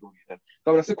टाइम टिकोगे इधर,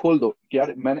 तो आप रास्ते खोल दो कि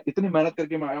यार मैंने इतनी मेहनत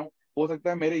करके मैं आया हूँ। हो सकता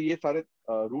है मेरे ये सारे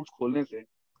रूट्स खोलने से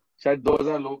शायद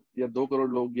 2000 लोग या 2 करोड़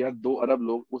लोग या 2 अरब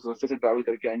लोग उस रास्ते से ट्रैवल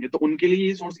करके आएंगे, तो उनके लिए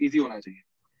ये सोर्स इजी होना चाहिए।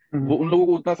 वो उन लोगों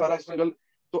को उतना सारा स्ट्रगल,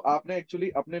 तो आपने एक्चुअली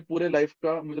अपने पूरे लाइफ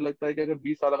का, मुझे लगता है कि अगर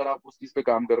 20 साल अगर आप उस चीज पे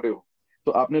काम कर रहे हो,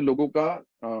 तो आपने लोगों का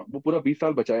वो पूरा 20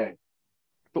 साल बचाया है।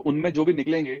 तो उनमें जो भी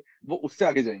निकलेंगे वो उससे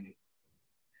आगे जाएंगे।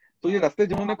 तो ये रास्ते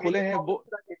जिन्होंने खोले हैं वो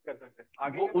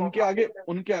उनके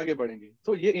आगे बढ़ेंगे।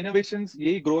 तो ये इनोवेशन,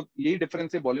 यही ग्रोथ, यही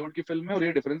डिफरेंस है बॉलीवुड की फिल्म में और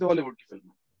ये डिफरेंस है हॉलीवुड की फिल्म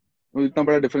में। वो इतना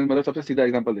बड़ा डिफरेंस, मतलब सबसे सीधा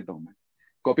एग्जांपल देता हूँ मैं।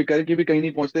 कॉपी करके भी कहीं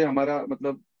नहीं पहुंचते हमारा,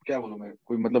 मतलब क्या बोलूं मैं,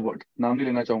 कोई मतलब नाम नहीं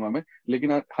लेना चाहूंगा मैं,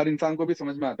 लेकिन हर इंसान को भी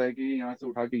समझ में आता है कि यहाँ से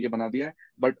उठा के ये बना दिया है।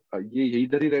 बट ये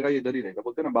इधर ही रहेगा, ये इधर ही रहेगा,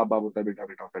 बोलते हैं ना बाप बाप होता है, बेटा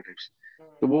बेटा होता है टाइप्स।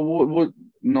 तो वो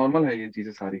नॉर्मल है ये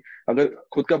चीजें सारी। अगर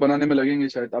खुद का बनाने में लगेंगे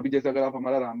शायद, अभी जैसे अगर आप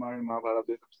हमारा रामायण महाभारत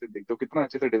ये सबसे देखते हो, कितना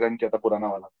अच्छे से डिजाइन किया था पुराना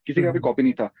वाला, किसी का भी कॉपी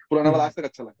नहीं था। पुराना वाला आज तक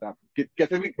अच्छा लगता है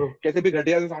आपको, कैसे भी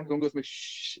घटिया से साउंड होंगे उसमें,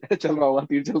 चल रहा होगा,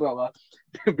 तीर चल रहा होगा,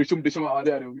 बिशुम डिशुम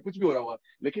आवाजें आ रही होगी, कुछ भी हो रहा होगा,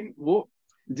 लेकिन वो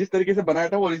जिस तरीके से बनाया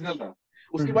था वो ओरिजिनल था।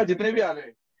 उसके बाद जितने भी आ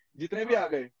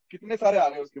गए कितने सारे आ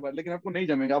गए उसके बाद, लेकिन आपको नहीं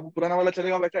जमेगा। आपको पुराना वाला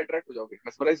चलेगा, वैसे अट्रैक्ट हो जाओगे,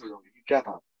 मेस्मराइज हो जाओगे कि क्या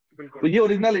था। तो ये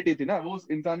ओरिजिनलिटी थी ना, वो उस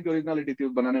इंसान की ओरिजिनलिटी थी,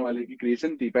 उस बनाने वाले की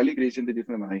क्रिएशन थी, पहली क्रिएशन थी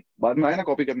जिसने बनाई। बाद में आए ना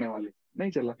कॉपी करने वाले,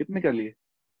 नहीं चला, कितने कर लिए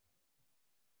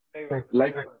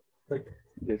लाइक।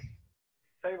 यस।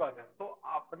 सही बात है। तो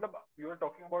आप मतलब you are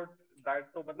talking about that,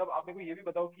 तो मतलब आप मेरे को ये भी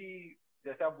बताओ कि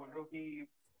जैसे आप बोल रहे हो कि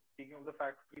टेकिंग ऑफ द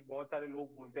फैक्ट कि बहुत सारे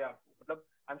लोग बोलते हैं आपको, मतलब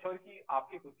आई एम श्योर कि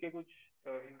आपके खुद के कुछ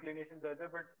इंक्लिनेशन रहते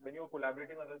हैं, but when you are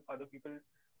collaborating other people,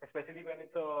 specially when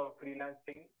it's a freelance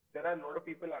thing, there are lot of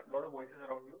people, lot of voices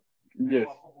around you जो यस।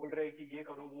 आपको बोल रहे हैं कि ये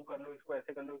करो, वो कर लो, इसको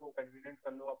ऐसे कर लो, इसको कन्वीनियंट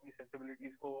कर लो, अपनी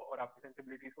सेंसिबिलिटीज को और आपकी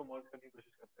सेंसिबिलिटीज को मर्ज करने की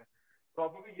कोशिश करते हैं। तो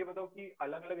आप मुझे ये बताओ कि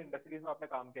अलग अलग इंडस्ट्रीज में आपने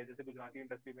काम किया, जैसे गुजराती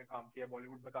इंडस्ट्री में काम किया,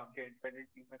 बॉलीवुड में काम किया, इंडिपेंडेंट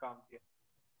टीम में काम किया,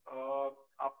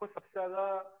 आपको सबसे ज्यादा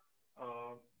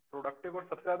प्रोडक्टिव और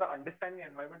सबसे ज्यादा अंडरस्टैंडिंग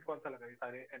एनवायरनमेंट कौन सा लगा ये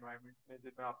सारे एनवायरनमेंट्स में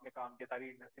जिसमें आपने काम किया, सारी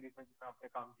इंडस्ट्रीज में जिसमें आपने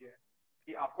काम किया है,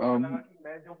 कि आपको ऐसा लगा कि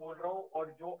मैं जो बोल रहा हूँ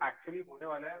और जो एक्चुअली होने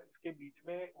वाला है उसके बीच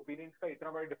में ओपिनियंस का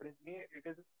इतना बड़ा डिफरेंस नहीं है, it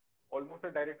is almost a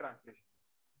direct translation?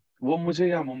 वो मुझे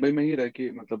यहाँ मुंबई में ही रह के,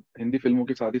 मतलब हिंदी फिल्मों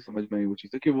के साथ ही समझ में आई वो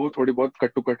चीज़ है कि वो थोड़ी बहुत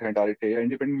कट टू कट है, डायरेक्ट है। या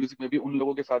इंडिपेंडेंट म्यूजिक में भी उन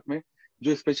लोगों के साथ में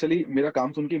जो स्पेशली मेरा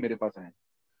काम सुन के मेरे पास आए,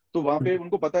 तो वहां पे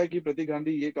उनको पता है कि प्रतीक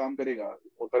गांधी ये काम करेगा,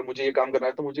 और अगर मुझे ये काम करना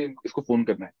है तो मुझे इसको फोन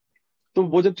करना है। तो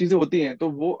वो जब चीजें होती हैं, तो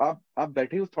वो आप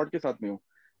बैठे ही उस थॉट के साथ में हो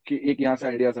कि एक यहाँ से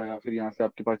आइडियाज आया, फिर यहाँ से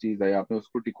आपके पास चीज आया, आपने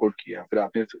उसको डिकोड किया, फिर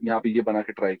आपने यहाँ पे ये बना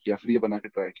के ट्राई किया, फिर ये बना के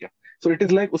ट्राई किया। सो इट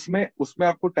इज लाइक उसमें उसमें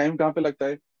आपको टाइम कहाँ पे लगता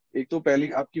है। एक तो पहली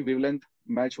आपकी वेवलेंथ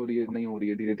मैच हो रही है नहीं हो रही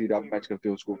है, धीरे धीरे आप मैच करते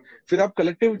हो उसको। फिर आप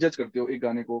कलेक्टिव जज करते हो एक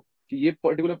गाने को कि ये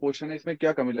पर्टिकुलर पोर्शन है, इसमें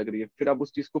क्या कमी लग रही है, फिर आप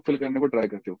उस चीज को फिल करने को ट्राई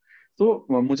करते हो।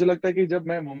 तो मुझे लगता है कि जब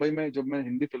मैं मुंबई में, जब मैं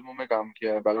हिंदी फिल्मों में काम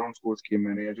किया, बैकग्राउंड स्कोर्स किए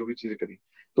मैंने, या जो भी चीजें करी,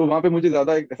 तो वहां पे मुझे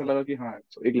ज्यादा ऐसा लगा कि हाँ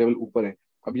एक लेवल ऊपर है।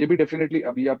 अब ये भी डेफिनेटली,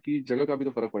 अभी आपकी जगह का भी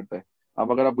तो फर्क पड़ता है।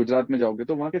 अब अगर आप गुजरात में जाओगे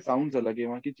तो वहाँ के साउंड्स अलग है,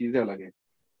 वहाँ की चीजें अलग है,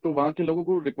 तो वहाँ के लोगों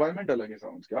को रिक्वायरमेंट अलग है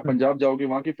साउंड्स की। आप पंजाब जाओगे,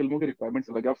 वहाँ की फिल्मों की रिक्वायरमेंट्स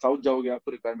अलग है। आप साउथ जाओगे,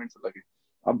 आपको रिक्वायरमेंट्स अलग है।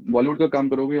 आप बॉलीवुड का काम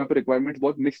करोगे, यहाँ पे रिक्वायरमेंट्स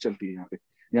बहुत मिक्स चलती है।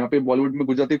 यहाँ पे बॉलीवुड में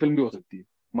गुजराती फिल्म भी हो सकती है,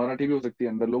 मराठी भी हो सकती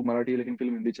है, अंदर लोग मराठी है लेकिन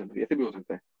फिल्म हिंदी चल रही है, ऐसे भी हो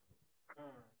सकता है।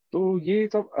 तो ये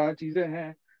सब चीजें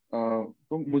हैं।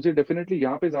 तो मुझे डेफिनेटली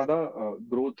यहाँ पे ज्यादा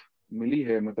ग्रोथ मिली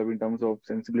है, मतलब इन टर्म्स ऑफ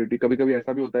सेंसिबिलिटी। कभी कभी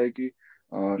ऐसा भी होता है कि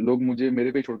लोग मुझे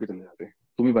मेरे पे ही छोड़ के चले जाते हैं,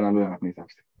 तुम ही बना लो यार अपने हिसाब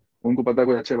से। उनको पता है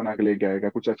कुछ अच्छा बना के लेके आएगा,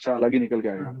 कुछ अच्छा अलग ही निकल के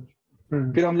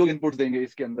आएगा। फिर हम लोग इनपुट्स देंगे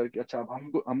इसके अंदर कि अच्छा अब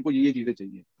हमको हमको ये चीजें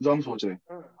चाहिए जो हम सोच रहे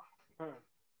हैं।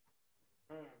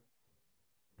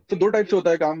 तो दो टाइप से होता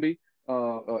है काम भी।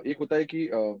 एक होता है कि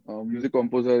म्यूजिक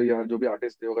कंपोजर या जो भी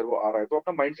आर्टिस्ट है, अगर वो आ रहा है तो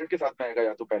अपना माइंडसेट के साथ में आएगा,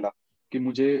 या तो पहला कि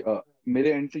मुझे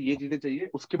मेरे एंड से ये चीजें चाहिए,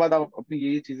 उसके बाद आप अपनी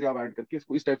ये चीजें आप ऐड करके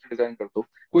इसको इस टाइप से डिजाइन कर दो।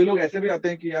 कोई लोग ऐसे भी आते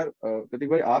हैं कि यार प्रतीक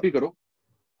भाई आप ही करो,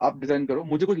 आप डिजाइन करो,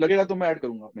 मुझे कुछ लगेगा तो मैं ऐड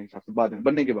करूंगा अपने हिसाब से बाद में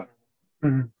बनने के बाद।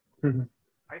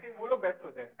 आई थिंक वो लोग बेस्ट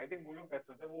होते हैं, आई थिंक वो लोग बेस्ट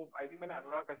होते हैं। वो आई थिंक मैंने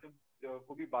अनुराग कश्यप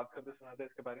को भी बात करते सुना था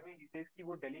इसके बारे में। ही सेज कि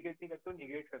वो डेलीगेट नहीं करते,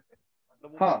 निगेट करते हैं।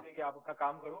 मतलब वो हाँ, बोलते हैं कि आप अपना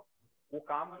काम करो, वो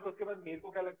काम करो, उसके बाद मेरे को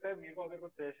क्या लगता है, मेरे को अगर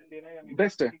कुछ सजेशन देना है या मेरे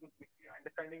बेस्ट को है। किसी कुछ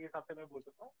अंडरस्टैंडिंग के हिसाब से मैं बोल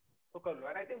सकता हूँ तो कर लो।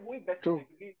 एंड आई थिंक वही बेस्ट ट्रू। होता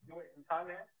है, क्योंकि जो इंसान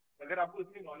है, अगर आपको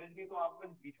इतनी नॉलेज नहीं, तो आप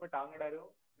बस बीच में टांग अड़ा रहे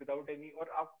हो विदाउट एनी, और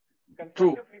आप ट्रू।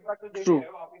 कंस्ट्रक्टिव फीडबैक तो दे ट्रू। नहीं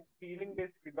रहे हो, आप एक फीलिंग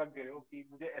बेस्ड फीडबैक दे रहे हो कि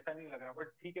मुझे ऐसा नहीं लग रहा, बट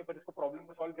ठीक है, पर इसको प्रॉब्लम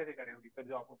को सॉल्व कैसे करें फिर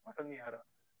जो आपको पसंद नहीं आ रहा।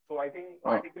 तो आई थिंक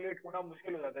हाँ। आर्टिकुलेट होना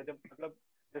मुश्किल हो जाता है जब, मतलब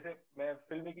जैसे मैं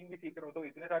फिल्म मेकिंग भी सीख रहा हूँ, तो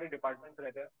इतने सारे डिपार्टमेंट्स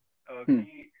रहते हैं हम्म।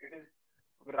 कि इट इज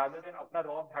रादर देन अपना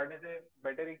रॉब झाड़ने से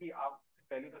बेटर है कि आप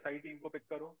पहले तो सही टीम को पिक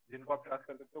करो जिनको आप ट्रस्ट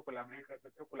कर सकते हो, कोलैबोरेट कर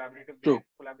सकते हो, ट्रू।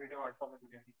 कोलैबोरेटिव आर्ट फॉर्म है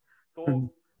दुनिया की। तो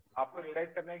आपको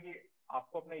रियलाइज करना है कि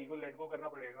आपको अपना ईगो लेट गो करना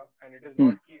पड़ेगा, and it is hmm.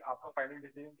 Not कि आपका फाइनल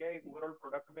डिसीजन क्या है। ओवरऑल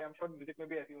प्रोडक्ट में, आई एम श्योर म्यूजिक में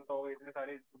भी ऐसे होता होगा, इतने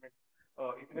सारे इंस्ट्रूमेंट,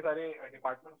 इतने सारे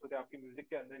डिपार्टमेंट्स होते हैं आपकी म्यूजिक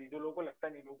के अंदर ही, जो लोगों को लगता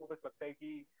नहीं। लोगों को बस लगता है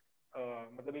कि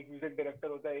मतलब एक म्यूजिक डायरेक्टर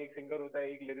होता है, एक सिंगर होता है,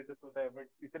 एक लिरिसिस्ट होता है, बट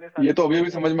इतने ये सारे तो अभी अभी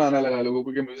डिपार्टमेंट। समझ में आने लगा लोगों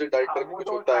को कि म्यूजिक हाँ, डायरेक्टर भी वो कुछ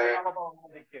तो होता सारे है, गामा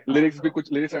पापा देख के, हाँ लिरिक्स भी तो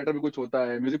कुछ, लिरिक्स राइटर भी कुछ होता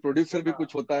है, म्यूजिक प्रोड्यूसर भी हाँ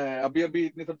कुछ होता है। अभी अभी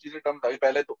इतनी सब चीजें टर्म था,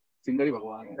 पहले तो सिंगर ही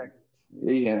भगवान है। एग्जैक्टली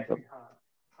यही है एग्जैक्टली सब।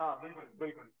 हाँ हाँ बिल्कुल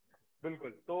बिल्कुल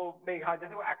बिल्कुल। तो नहीं, हाँ,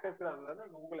 जैसे वो एक्टर्स का होता है ना,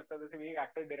 लोगों को लगता है जैसे एक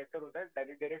एक्टर डायरेक्टर होता है,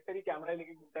 डायरेक्टर ही कैमरा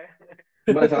लेके घूमता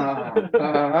है। बस हाँ हाँ हाँ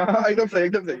हाँ हाँ हाँ, एकदम सही,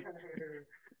 एकदम सही।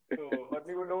 तो और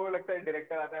नहीं, वो लोगों को लगता है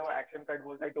डायरेक्टर आता है, वो एक्शन कट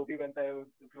बोलता है, टोपी पहनता है,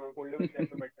 फोल्डेबल चेयर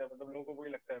पे बैठता है, मतलब लोगों को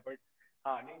वही लगता है। बट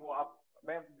हाँ नहीं, वो आप,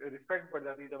 मैं रिस्पेक्ट बढ़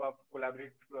जाती है जब आप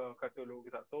कोलैबोरेट करते हो लोगों के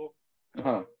साथ। तो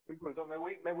हाँ। बिल्कुल, तो मैं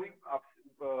वही आप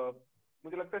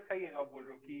मुझे लगता है सही है आप बोल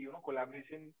रहे हो कि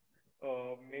कोलैबोरेशन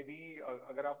में भी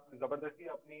अगर आप जबरदस्ती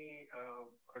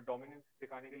अपनी डोमिनेंस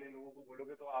दिखाने के लिए लोगों को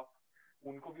बोलोगे, तो आप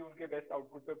उनको भी उनके बेस्ट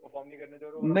आउटपुट पे परफॉर्म नहीं करने दे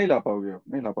रहे हो, और नहीं ला पाओगे आप,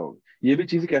 नहीं ला पाओगे। ये भी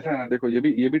चीज कैसा है ना, देखो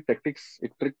ये भी टेक्टिक्स,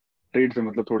 एक ट्रिक, ट्रेड से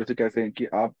मतलब थोड़े से कैसे हैं कि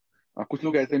कुछ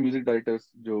लोग ऐसे म्यूजिक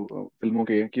डायरेक्टर्स जो फिल्मों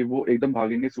के हैं कि वो एकदम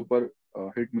भागेंगे सुपर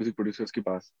हिट म्यूजिक प्रोड्यूसर्स के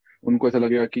पास। उनको ऐसा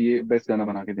लगेगा कि ये बेस्ट गाना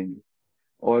बना के देंगे,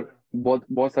 और बहुत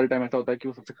बहुत सारे टाइम ऐसा होता है कि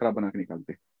वो सबसे खराब बना के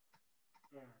निकालते हैं।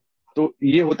 तो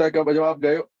ये होता है कि अब जब आप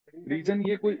गए, रीजन रीजन, नहीं,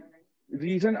 ये कोई रीजन नहीं।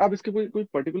 रीजन, अब इसके कोई कोई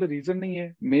पर्टिकुलर रीजन नहीं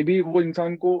है। मे बी वो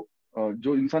इंसान को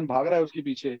जो इंसान भाग रहा है उसके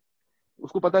पीछे,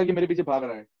 उसको पता है कि मेरे पीछे भाग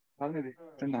रहा है, भागने दे,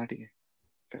 चल ना, ठीक है,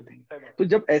 कर देंगे। सही बात तो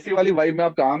जब ऐसी वाली वाइब में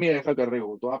आप काम ही ऐसा कर रहे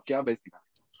हो तो आप क्या बेस्ट निकाल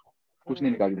सकते हो उसको? कुछ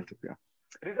नहीं निकाल सकते आप।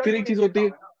 रिजल्ट फिर एक चीज ओरिएंटेड होती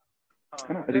काम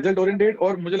है ना। है हाँ, ना, रिजल्ट रिजल्ट ओरिएंटेड ओरिएंटेड, काम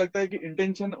और मुझे लगता है कि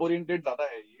इंटेंशन ओरिएंटेड ज्यादा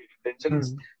है। ये इंटेंशन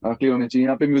क्लियर होने चाहिए।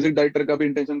 यहाँ पे म्यूजिक डायरेक्टर का भी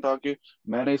इंटेंशन था कि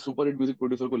मैंने सुपर हिट म्यूजिक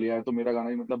प्रोड्यूसर को लिया है तो मेरा गाना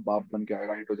ही मतलब बाप बन के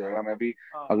आएगा, हिट हो जाएगा। मैं भी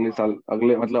हाँ अगले हाँ साल,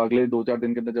 अगले मतलब अगले 2-4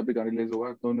 दिन के अंदर जब भी गाना रिलीज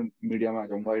होगा तो मीडिया में आ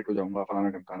जाऊंगा, हिट हो जाऊंगा, फलाना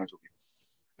ढमकाना जो भी।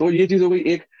 तो ये चीज हो गई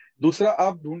एक। दूसरा,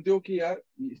 आप ढूंढते हो कि यार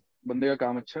इस बंदे का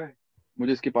काम अच्छा है,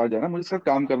 मुझे इसके पास जाना, मुझे इसके साथ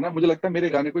काम करना है, मुझे लगता है मेरे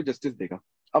गाने को जस्टिस देगा।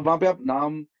 अब वहां पे आप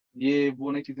नाम, ये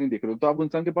वो नई चीज नहीं देख रहे हो, तो आप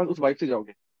इंसान के पास उस वाइफ से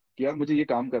जाओगे कि यार मुझे ये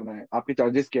काम करना है, आपके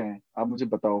चार्जेस क्या हैं, आप मुझे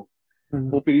बताओ।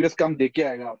 वो प्रीवियस काम देख के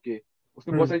आएगा आपके,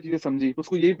 उसने बहुत सारी चीजें समझी,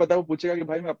 उसको यही पता है, वो पूछेगा कि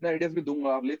भाई मैं अपने आइडियाज भी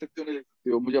दूंगा, आप ले सकते हो नहीं ले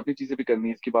सकते हो, मुझे अपनी चीजें भी करनी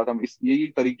है, इसके बाद हम इस यही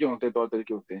तरीके होते हैं, तौर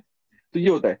तरीके होते हैं। तो ये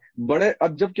होता है बड़े।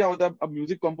 अब जब क्या होता है, अब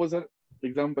म्यूजिक कंपोजर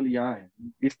एग्जाम्पल यहाँ है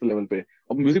इस लेवल पे,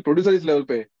 अब म्यूजिक प्रोड्यूसर इस लेवल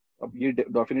पे है, अब ये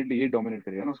डेफिनेटली ये डोमिनेट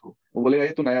करेगा ना उसको। वो बोलेगा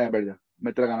ये तू नया है, बैठ जा,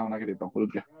 मैं तेरा गाना बना के देता हूँ, बोल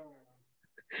क्या।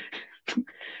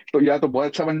 तो या तो बहुत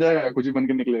अच्छा बन जाएगा या कुछ भी बन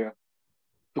के निकलेगा।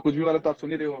 तो कुछ भी वाला तो आप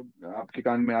सुन ही रहे हो, आपके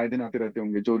कान में आए दिन आते रहते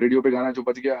होंगे, जो रेडियो पे गाना जो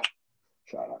बज गया,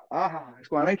 सारा हाँ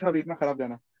इसको आना ही था, अभी इतना खराब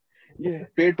गाना, ये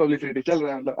पेड पब्लिसिटी चल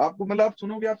रहा है। मतलब आपको, मतलब आप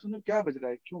सुनोगे, आप सुनो क्या बज रहा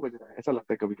है, क्यों बज रहा है, ऐसा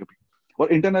लगता है कभी कभी।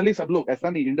 और इंटरनली सब लोग, ऐसा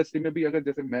नहीं, इंडस्ट्री में भी अगर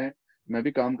जैसे मैं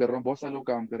भी काम कर रहा हूँ, बहुत सारे लोग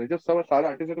काम कर रहे हैं, जब सब सारे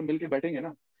आर्टिस्ट अगर मिलके बैठेंगे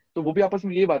ना, तो वो भी आपस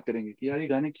में ये बात करेंगे कि यार ये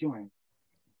गाने क्यों हैं,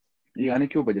 ये गाने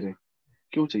क्यों बज रहे हैं,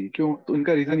 क्यों चाहिए, क्यों? तो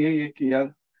इनका रीजन यही है कि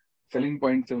यार सेलिंग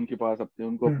पॉइंट है उनके पास, अपने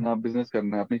उनको हम्म, अपना बिजनेस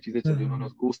करना है, अपनी चीजें चली, उन्होंने हम्म,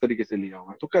 उसको उस तरीके से लिया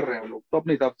हुआ है, तो कर रहे हैं वो लोग, तो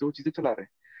अपने हिसाब से वो चीजें चला रहे हैं।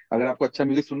 अगर आपको अच्छा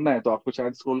म्यूजिक सुनना है तो आपको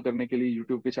शायद स्क्रॉल करने के लिए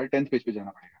यूट्यूब पे शायद 10th पेज पे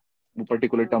जाना पड़ेगा, वो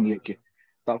पर्टिकुलर टर्म लेके,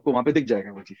 तो आपको वहां पे दिख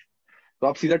जाएगा वो चीज। तो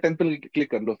आप सीधा 10th पे क्लिक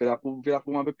कर लो, फिर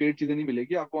आपको वहां पे पेड चीजें नहीं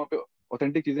मिलेगी, आपको वहां पे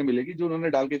ऑथेंटिक चीजें मिलेगी जो उन्होंने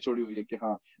डाल के छोड़ी हुई है कि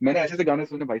हाँ। मैंने ऐसे ऐसे गाने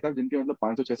सुने भाई साहब जिनके मतलब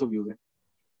 500-600 व्यूज है,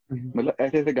 हम्म, मतलब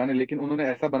ऐसे ऐसे गाने, लेकिन उन्होंने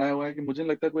ऐसा बनाया हुआ है कि मुझे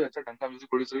नहीं लगता कोई अच्छा ढंग का म्यूजिक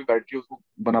प्रोड्यूसर भी बैठ के उसको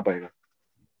बना पाएगा।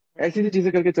 ऐसी ऐसी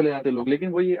चीजें करके चले जाते हैं लोग, लेकिन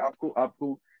वही आपको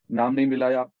आपको नाम नहीं मिला,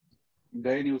 या आप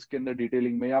गए नहीं उसके अंदर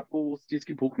डिटेलिंग में, या आपको उस चीज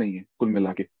की भूख नहीं है कुल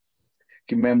मिला के,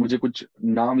 कि मैं मुझे कुछ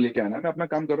नाम लेके आना है, मैं अपना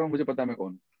काम कर रहा हूँ, मुझे पता है मैं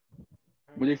कौन हूँ।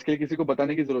 मुझे इसके लिए किसी को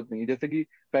बताने की जरूरत नहीं है। जैसे कि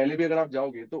पहले भी अगर आप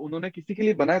जाओगे तो उन्होंने किसी के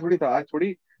लिए बनाया थोड़ी था, आज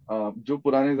थोड़ी जो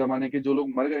पुराने जमाने के जो लोग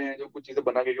मर गए हैं, जो कुछ चीजें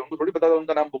बना के गए, उनको थोड़ी पता था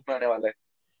उनका नाम बुक में आने वाला है,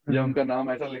 या हम्म, उनका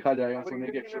नाम ऐसा लिखा जाएगा सोने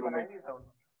के ओरिजिनली में अक्षरों में। बनाई नहीं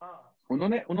था हाँ।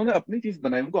 उन्होंने उन्होंने अपनी चीज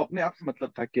बनाई, उनको अपने आप से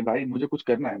मतलब था कि भाई मुझे कुछ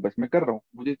करना है, बस मैं कर रहा हूँ,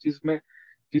 मुझे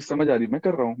चीज समझ आ रही, मैं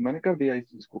कर रहा हूँ, मैंने कर दिया इस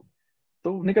चीज को,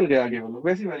 तो निकल गया आगे वो लोग।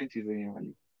 वैसी वाली चीजें ये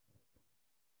वाली।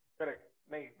 करेक्ट।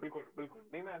 नहीं बिल्कुल बिल्कुल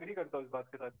नहीं, मैं अग्री करता हूँ इस बात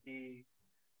के साथ कि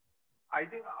आई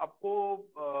थिंक आपको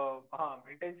हाँ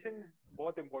इंटेंशन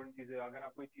बहुत इंपॉर्टेंट चीज है अगर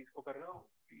आप कोई चीज को कर रहे हो।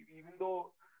 इवन दो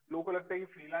लोगों को लगता है कि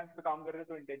फ्रीलांस पे काम कर रहे हो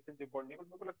तो इंटेंशन इंपॉर्टेंट नहीं, बट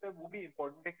मेरे को लगता है वो भी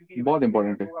इंपॉर्टेंट है, क्योंकि बहुत इवेंचुअली अगर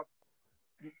इंपॉर्टेंट है। लोग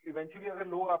अगर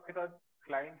लोग आपके साथ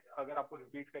क्लाइंट्स अगर आपको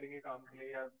रिपीट करेंगे काम के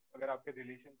लिए, या अगर आपके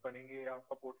रिलेशन बनेंगे, या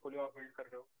आपका पोर्टफोलियो आप बिल्ड कर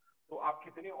रहे हो, तो आप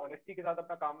कितनी ऑनेस्टी के साथ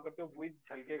अपना काम करते हो वही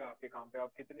झलकेगा आपके काम पे।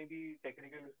 आप कितनी भी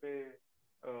टेक्निकल उस पे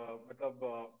मतलब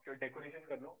डेकोरेशन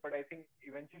कर लो, बट आई थिंक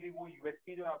इवेंचुअली वो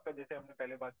यूएसपी जो है आपका, जैसे हमने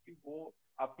पहले बात की, वो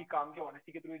आपकी काम की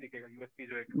ऑनेस्टी के थ्रू ही दिखेगा यूएसपी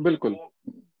जो है, क्योंकि बिल्कुल। वो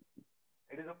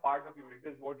it is a part of you, it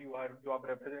is what you are, जो आप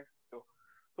रिप्रेजेंट करते हो।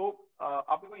 तो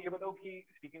आप मेरे को ये बताओ कि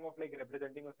speaking of like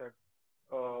representing yourself,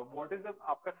 what is the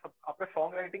आपका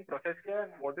सॉन्ग राइटिंग प्रोसेस क्या है,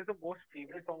 what is the most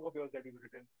favourite song of yours that you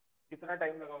written, कितना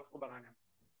टाइम लगा उसको बनाने में?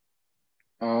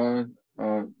 अ,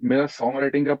 मेरा सॉन्ग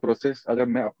राइटिंग का प्रोसेस, अगर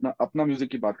मैं अपना अपना म्यूजिक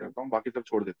की बात करता हूँ, बाकी सब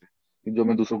छोड़ देते हैं कि जो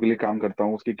मैं दूसरों के लिए काम करता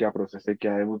हूँ उसकी क्या प्रोसेस है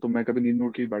क्या है, वो तो मैं कभी नींद में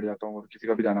उठ के ही बैठ जाता हूँ और किसी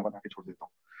का भी गाना बना के छोड़ देता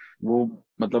हूँ। वो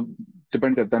मतलब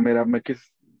डिपेंड करता है मेरा, मैं किस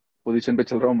पोजीशन पे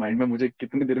चल रहा हूँ माइंड में, मुझे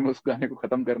कितनी देर में उस गाने को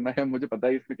खत्म करना है, मुझे पता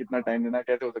है इसमें कितना हाँ टाइम देना है,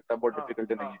 कैसे हो सकता है, बहुत हाँ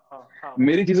डिफिकल्ट नहीं हाँ है। हाँ हाँ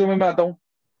मेरी चीजों में मैं आता हूँ,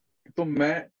 तो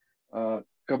मैं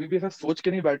कभी भी ऐसा सोच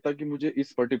के नहीं बैठता कि मुझे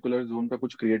इस पर्टिकुलर जोन का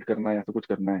कुछ क्रिएट करना है या तो कुछ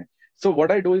करना है। So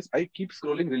what I do is I keep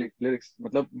scrolling lyrics,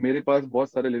 मतलब मेरे पास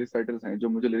बहुत सारे लिरिक्स राइटर्स हैं जो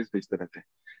मुझे लिरिक्स भेजते रहते हैं,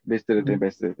 भेजते रहते हैं, हम्म,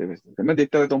 भेजते रहते हैं, भेजते रहते हैं। मैं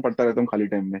देखता रहता हूँ, पढ़ता रहता हूँ खाली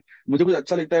टाइम में। मुझे कुछ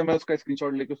अच्छा लगता है, मैं उसका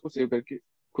स्क्रीनशॉट लेके उसको सेव करके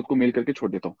खुद को मेल करके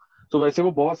छोड़ देता हूँ। तो वैसे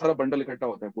वो बहुत सारा बंडल इकट्ठा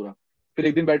होता है पूरा। फिर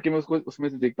एक दिन बैठ के मैं उसको उसमें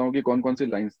से देखता हूँ कि कौन कौन सी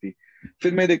लाइंस थी।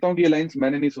 फिर मैं देखता हूँ कि ये लाइंस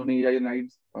मैंने नहीं सुनी, या ये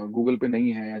लाइंस गूगल पे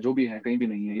नहीं है, या जो भी है कहीं भी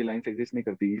नहीं है, ये लाइंस एग्जिस्ट नहीं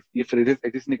करती, ये फ्रेजेस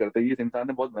एग्जिस्ट नहीं करते, ये इस इंसान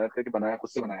ने बहुत मेहनत करके बनाया, खुद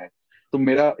से बनाया है। तो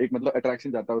मेरा एक मतलब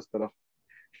अट्रैक्शन जाता है उस तरफ।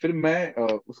 फिर मैं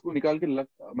उसको निकाल के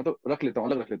मतलब रख लेता हूँ,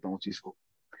 अलग रख लेता हूँ उस चीज को।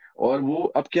 और वो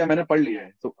अब क्या मैंने पढ़ लिया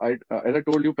है, तो I as I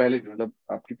told you पहले भी, मतलब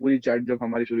आपकी पूरी चैट जब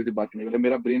हमारी शुरू हुई थी बात करने, मतलब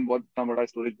मेरा ब्रेन बहुत इतना बड़ा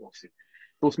स्टोरेज बॉक्स है,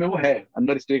 तो उसमें वो है,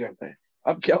 अंदर स्टे करता है।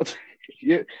 अब क्या होता है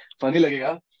ये फनी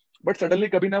लगेगा, बट सडनली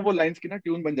कभी ना वो लाइंस की ना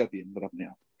ट्यून बन जाती है अंदर अपने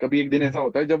आप। कभी एक दिन ऐसा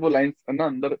होता है जब वो लाइंस ना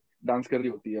अंदर डांस कर रही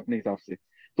होती है अपने हिसाब से,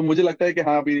 तो मुझे लगता है कि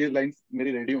हाँ अभी ये लाइंस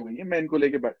मेरी रेडी हो गई है, मैं इनको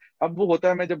लेके बैठ। अब वो होता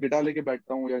है मैं जब गिटार लेके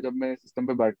बैठता हूँ, या जब मैं सिस्टम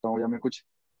पे बैठता हूँ, या मैं कुछ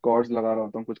कॉर्ड्स लगा रहा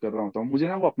होता हूँ, कुछ कर रहा होता हूँ, मुझे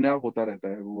ना वो अपने आप होता रहता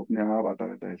है, वो अपने आप आता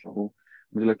रहता है ऐसा, वो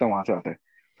मुझे लगता है वहां से आता है।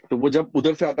 तो वो जब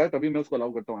उधर से आता है तभी मैं उसको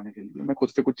अलाउ करता हूँ आने के लिए, मैं खुद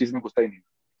से कुछ चीज में घुसता ही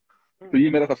नहीं। तो ये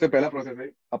मेरा सबसे पहला प्रोसेस है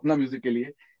अपना म्यूजिक के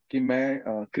लिए, कि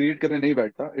मैं क्रिएट करने नहीं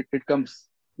बैठता, इट इट कम्स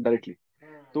डायरेक्टली।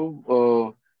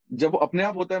 तो जब वो अपने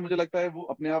आप होता है, मुझे लगता है वो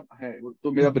अपने आप है,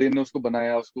 तो मेरा हम्म, ब्रेन ने उसको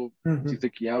बनाया, उसको हम्म, चीजें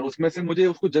किया, और उसमें से मुझे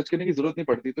उसको जज करने की जरूरत नहीं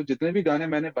पड़ती। तो जितने भी गाने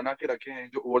मैंने बना के रखे हैं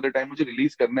जो ओवर द टाइम मुझे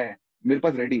रिलीज करने हैं, मेरे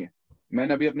पास रेडी है।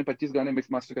 मैंने अभी अपने 25 गाने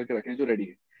मिक्स मास्टर करके रखे हैं जो रेडी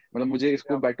है, मतलब मुझे इसको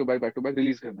क्या बात बैक टू बैक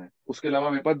रिलीज करना है। उसके अलावा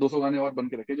मेरे पास 200 गाने और बन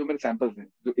के रखे हैं जो मेरे सैंपल्स हैं,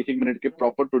 जो एक एक मिनट के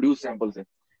प्रॉपर प्रोड्यूस सैंपल्स हैं,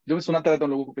 जो मैं सुनाता रहता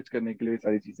हूँ लोगों को पिच करने के लिए, ये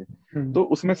सारी चीजें। हम्म, तो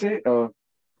उसमें से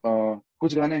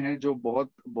कुछ गाने हैं जो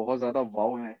बहुत बहुत ज्यादा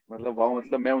वाव हैं, मतलब वाव,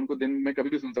 मतलब मैं उनको दिन में कभी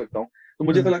भी सुन सकता हूँ। तो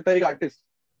मुझे ऐसा हम्म, लगता है एक आर्टिस्ट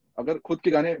अगर खुद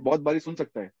के गाने बहुत बारी सुन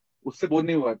सकता है, उससे बोर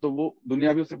नहीं हुआ, तो वो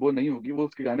दुनिया भी उससे बोर नहीं होगी, वो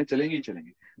उसके गाने चलेंगे ही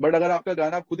चलेंगे। बट अगर आपका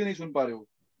गाना आप खुद ही नहीं सुन पा रहे हो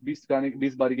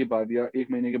 20 बारी के बाद, या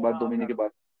 1 महीने के बाद, दो हाँ महीने मैं के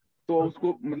बाद, तो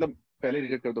उसको मतलब पहले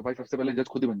रिजेक्ट कर दो भाई, सबसे पहले जज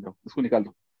खुद ही बन जाओ, उसको निकाल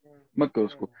दो, मत करो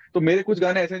उसको। तो मेरे कुछ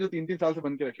गाने ऐसे हैं जो 3-3 साल से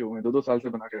बन के रखे हुए हैं, 2-2 साल से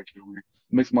बना के रखे हुए हैं,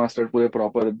 मिक्स मास्टर पूरे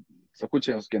प्रॉपर, सब कुछ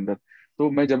है उसके अंदर। तो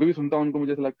मैं जब भी सुनता हूँ उनको,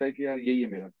 मुझे ऐसा लगता है कि यार यही है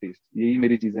मेरा टेस्ट, यही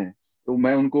मेरी चीजें हैं। तो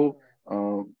मैं उनको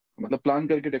मतलब प्लान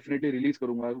करके डेफिनेटली रिलीज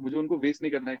करूंगा। मुझे उनको वेस्ट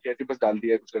नहीं करना है कि ऐसे बस डाल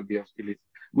दिया कुछ कर दिया उसके लिए।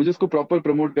 मुझे उसको प्रॉपर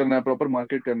प्रमोट करना है, प्रॉपर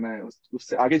मार्केट करना है,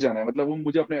 उससे आगे जाना है। मतलब वो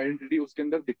मुझे अपनी आइडेंटिटी उसके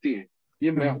अंदर दिखती है,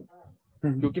 ये मैं हूँ।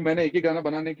 हम्म। क्योंकि मैंने एक ही गाना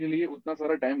बनाने के लिए उतना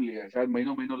सारा टाइम लिया है, शायद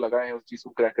महीनों महीनों लगाए हैं उस चीज को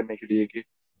क्रैक करने के लिए कि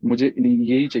मुझे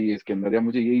यही चाहिए इसके अंदर, या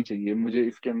मुझे यही चाहिए, मुझे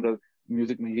इसके अंदर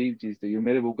म्यूजिक में यही चीज चाहिए,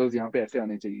 मेरे वोकल्स यहाँ पे ऐसे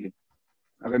आने चाहिए।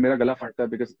 अगर मेरा गला फटता है,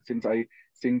 बिकॉज सिंस आई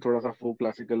सिंग थोड़ा सा फोक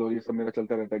क्लासिकल और ये सब मेरा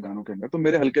चलता रहता है गानों के अंदर, तो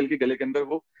मेरे हल्के हल्के गले के अंदर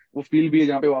वो फील भी है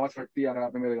जहाँ पे वो आवाज फटती है। अगर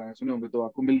आपने मेरे गाने सुने होंगे तो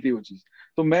आपको मिलती है वो चीज।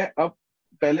 तो मैं अब,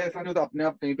 पहले ऐसा नहीं होता अपने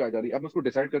आप कहीं पे आ जा रही, अब मैं उसको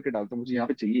डिसाइड करके डालता हूँ मुझे यहाँ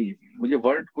पे चाहिए ये feel, मुझे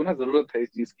वर्ड को ना जरूरत है इस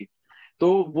चीज की।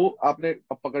 तो वो आपने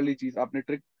अब पकड़ ली चीज, आपने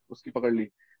ट्रिक उसकी पकड़ ली,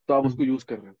 तो आप उसको यूज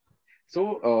कर रहे हो।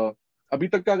 सो अभी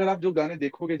तक का अगर आप जो गाने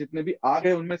देखोगे जितने भी आ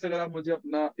गए, उनमें से अगर आप मुझे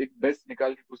अपना एक बेस्ट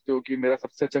निकाल के पूछते हो कि मेरा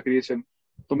सबसे अच्छा क्रिएशन,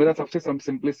 तो मेरा सबसे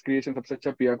सिंपलेस्ट क्रिएशन, सबसे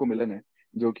अच्छा पिया को मिलन है,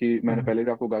 जो कि मैंने पहले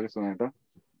भी आपको गा के सुनाया था।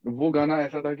 वो गाना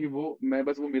ऐसा था कि वो मैं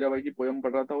बस वो मीराबाई की पोयम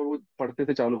पढ़ रहा था और वो पढ़ते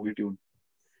थे चालू हो गई ट्यून।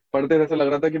 पढ़ते थे ऐसा लग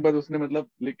रहा था कि बस उसने मतलब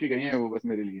लिख के गई है वो बस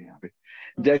मेरे लिए यहाँ पे।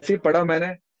 जैसे ही पढ़ा मैंने,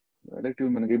 अलग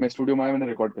ट्यून बन गई। मैं स्टूडियो में आया, मैंने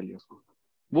रिकॉर्ड कर लिया उसको।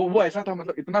 वो ऐसा था,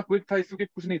 मतलब इतना क्विक था इसमें कि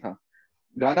कुछ नहीं था।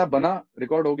 गाना बना,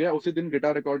 रिकॉर्ड हो गया, उसी दिन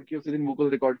गिटार रिकॉर्ड किया, उसी दिन वोकल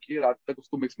रिकॉर्ड किए, रात तक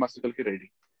उसको मिक्स मास्टर करके रेडी।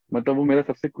 मतलब वो मेरा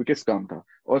सबसे क्विकेस्ट काम था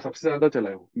और सबसे ज्यादा चला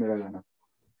है वो मेरा गाना।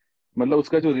 मतलब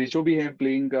उसका जो रेशो भी है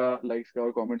प्लेइंग का, लाइक्स का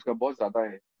और कमेंट्स का, बहुत ज्यादा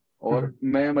है। और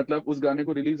मैं मतलब उस गाने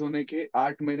को रिलीज होने के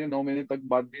 8 महीने 9 महीने तक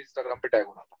बाद भी इंस्टाग्राम पे टैग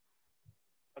हो रहा था।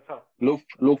 अच्छा। लोग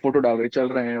लोग फोटो डाल रहे, चल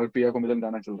रहे हैं, और पिया को मिलन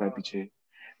गाना चल रहा है पीछे।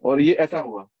 और ये ऐसा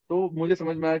हुआ तो मुझे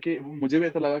समझ में आया कि मुझे भी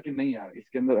ऐसा लगा कि नहीं यार,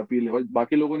 इसके अंदर अपील है। और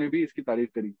बाकी लोगों ने भी इसकी तारीफ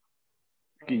करी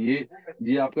कि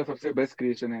ये आपका सबसे बेस्ट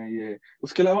क्रिएशन है ये।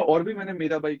 उसके अलावा और भी मैंने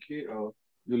मीराबाई के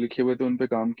जो लिखे हुए थे उन पे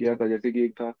काम किया था। जैसे कि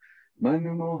एक था,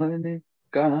 मनमोहन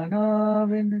कान्हा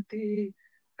विनती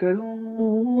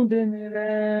करूं दिन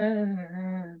रैन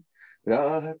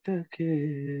राहत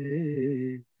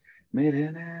के मेरे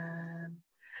नैन।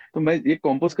 तो मैं ये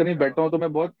कॉम्पोज करने बैठता हूँ तो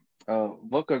मैं बहुत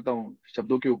वर्क करता हूँ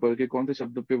शब्दों के ऊपर कि कौन से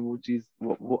शब्दों पे वो चीज,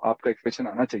 वो आपका एक्सप्रेशन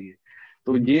आना चाहिए।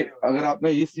 तो ये अगर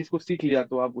आपने इस चीज को सीख लिया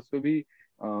तो आप उस पर भी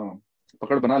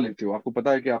पकड़ बना लेते हो। आपको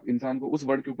पता है कि आप इंसान को उस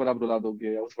वर्ड के ऊपर आप रुला दोगे,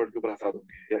 या उस वर्ड के ऊपर हंसा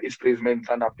दोगे, या इस फ्रेज में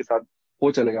इंसान आपके साथ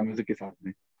हो चलेगा म्यूजिक के साथ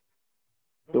में।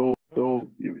 तो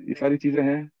ये सारी चीजें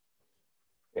हैं।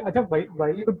 अच्छा,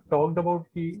 भाई यू टॉक्ड अबाउट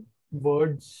कि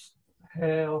वर्ड्स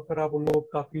है और फिर आप उनको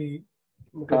काफी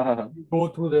हाँ मतलब हाँ हाँ। गो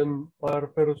थ्रू देम, और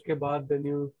फिर उसके बाद देन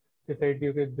यू डिसाइड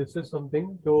कि दिस इज समथिंग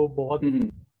जो बहुत हम्म,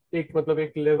 एक मतलब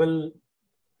एक लेवल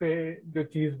पे जो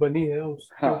चीज बनी है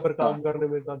उसके हाँ ऊपर हाँ काम करने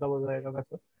में ज्यादा मजा आएगा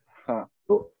वैसे। हाँ।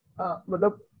 तो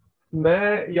मतलब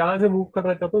मैं यहाँ से मूव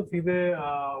करना चाहता हूँ सीधे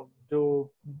जो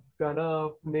गाना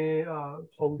आपने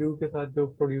सॉन्ग ड्यू के साथ जो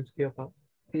प्रोड्यूस किया था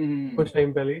हम्म कुछ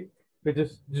टाइम पहले, which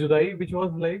is जुदाई, which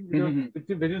was like hmm. which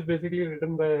is basically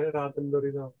written by राहत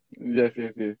इंदौरी साहब। Yes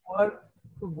yes yes. और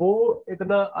वो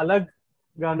इतना अलग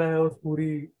गाना है उस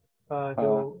पूरी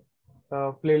जो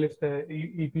हाँ। प्लेलिस्ट है,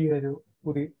 ईपी है जो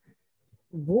पूरी,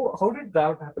 वो हाउ डिड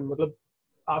दैट हैपन? मतलब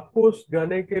आपको उस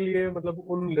गाने के लिए, मतलब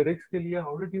उन लिरिक्स के लिए,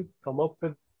 how did you come up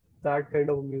with that kind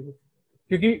of music?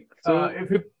 क्योंकि so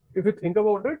if you think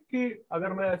about it, कि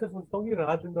अगर मैं ऐसे सोचता हूँ कि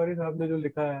राहत इंदौरी साहब ने जो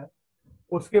लिखा है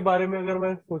उसके बारे में अगर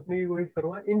मैं सोचने की कोशिश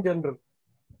करूंगा इन जनरल,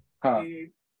 हाँ।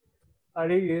 कि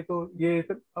अरे अब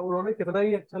उन्होंने कितना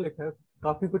ही अच्छा लिखा है,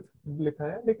 काफी कुछ लिखा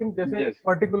है, लेकिन जैसे यस।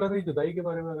 पर्टिकुलरली जुदाई के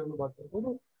बारे में अगर मैं बात करूँ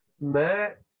तो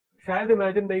मैं शायद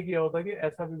इमेजिन नहीं किया होता कि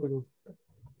ऐसा भी कुछ हो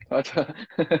सकता अच्छा। है,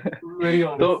 वेरी तो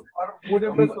ऑनेस्ट। और वो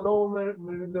जब मैं सुना हूँ, मैं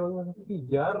मेरे दिमाग में था कि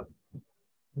यार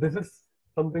this is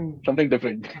something something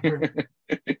different.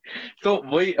 Different. तो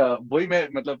वही मैं,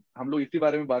 मतलब हम लोग इसी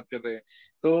बारे में बात कर रहे हैं।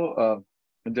 तो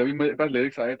जब भी मेरे पास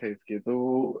लिरिक्स आए थे इसके,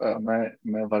 तो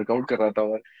मैं वर्कआउट कर रहा था,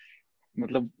 और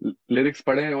मतलब लिरिक्स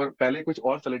पढ़े, और पहले कुछ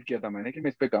और सेलेक्ट किया था मैंने कि मैं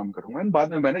इस पे काम करूंगा, एंड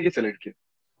बाद में मैंने ये सेलेक्ट किया।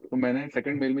 तो मैंने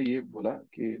सेकंड मेल में ये बोला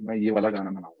कि मैं ये वाला गाना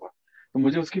बनाऊंगा। तो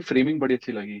मुझे उसकी फ्रेमिंग बड़ी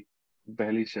अच्छी लगी।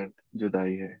 पहली शर्त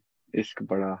जुदाई है, इश्क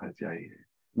बड़ा हरजाई है,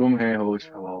 गुम है होश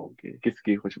हवाओं के,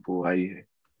 किसकी खुशबू आई है।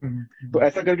 तो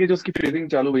ऐसा करके जो उसकी फ्रेजिंग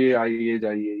चालू हुई, आइए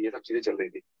जाइए, ये सब चीजें चल रही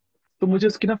थी। तो मुझे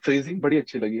उसकी ना फ्रेजिंग बड़ी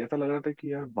अच्छी लगी। ऐसा लग रहा था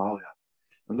कि यार वाह यार,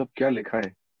 मतलब क्या लिखा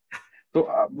है। तो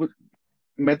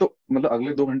मैं तो मतलब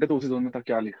अगले 2 घंटे तो उसी जोन में था,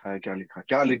 क्या लिखा है, क्या लिखा,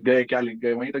 क्या लिख गए, क्या लिख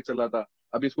गए, वहीं तक चल रहा था।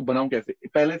 अभी इसको बनाऊं कैसे,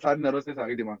 पहले सारी नर्वसनेस आ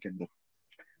गई दिमाग के अंदर।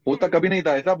 होता कभी नहीं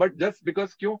था ऐसा, बट जस्ट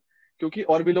बिकॉज क्यों, क्योंकि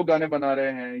और भी लोग गाने बना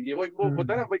रहे हैं, ये वो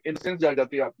होता है ना, वो इंस्टेंस जाग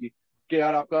जाती है आपकी कि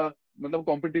यार आपका मतलब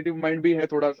कॉम्पिटिटिव माइंड भी है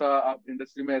थोड़ा सा, आप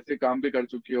इंडस्ट्री में ऐसे काम भी कर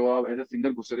चुके हो, आप एज ए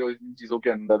सिंगर घुस रहे हो इन चीजों के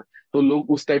अंदर। तो लोग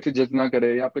उस टाइप से जज ना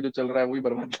करे, या आपका जो चल रहा है वही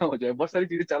बर्बाद ना हो जाए, बहुत सारी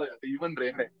चीजें चल जाती है। ह्यूमन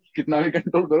ब्रेन है, कितना भी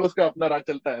कंट्रोल करो उसका अपना राज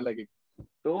चलता है अलग ही।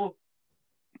 तो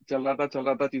चल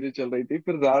रहा था चीजें चल रही थी।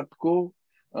 फिर रात को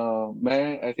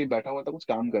मैं ऐसे ही बैठा हुआ था, कुछ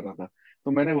काम कर रहा था,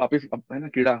 तो मैंने वापस, अब है ना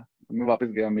कीड़ा, मैं वापस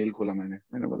गया, मेल खोला,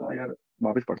 मैंने बोला यार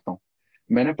वापस पढ़ता हूँ।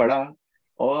 मैंने पढ़ा,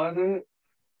 और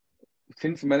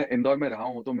सिंस मैंने इंदौर में रहा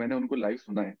हूँ तो मैंने उनको लाइव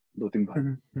सुना है 2-3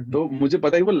 बार। तो मुझे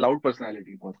पता है वो लाउड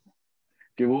पर्सनैलिटी बहुत है,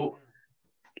 कि वो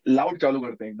लाउड चालू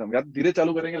करते हैं एकदम, या धीरे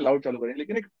चालू करेंगे लाउड चालू करेंगे,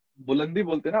 लेकिन एक बुलंदी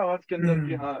बोलते हैं ना आवाज के अंदर,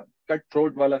 कि हाँ कट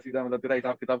थ्रोट वाला सीधा, मतलब तेरा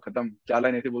हिसाब किताब खत्म, 4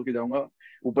 लाइन ऐसे बोल के जाऊंगा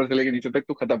ऊपर से लेके नीचे तक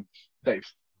तो खत्म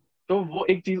टाइप्स। तो वो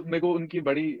एक चीज मेरे को उनकी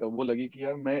बड़ी वो लगी कि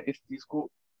यार मैं इस चीज को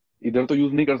इधर तो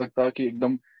यूज नहीं कर सकता कि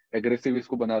एकदम एग्रेसिव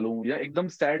इसको बना लूं, या एकदम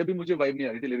सैड भी मुझे वाइब नहीं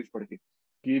आ रही थी लिरिक्स पढ़ के,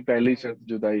 कि पहली शर्त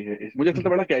जुदाई है मुझे ऐसा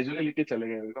बड़ा कैजुअली लिख के चले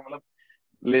गए, तो मतलब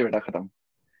ले बेटा खत्म,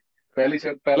 पहली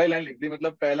शर्त पहला ही लाइन लिख दी,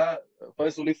 मतलब पहला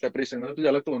फर्स्ट रूल इज सेपरेशन, मतलब तुझे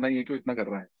अलग तो होना ही है, क्यों इतना कर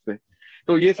रहा है इससे।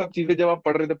 तो ये सब चीजें जब आप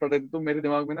पढ़ रहे थे तो मेरे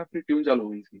दिमाग में ना फिर ट्यून चालू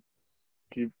हुई इसकी,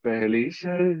 कि पहली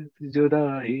शर्त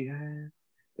जुदाई है,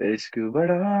 इश्क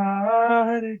बड़ा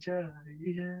हर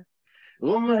जारी है,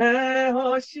 गुम है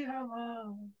होश हवा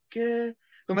के।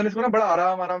 तो मैंने इसको ना बड़ा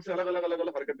आराम आराम से अलग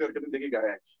अलग हरकतें हरकतें देके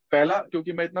गाया है। पहला,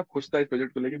 क्योंकि मैं इतना खुश था इस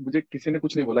प्रोजेक्ट को लेके, मुझे किसी ने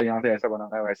कुछ नहीं बोला यहाँ से ऐसा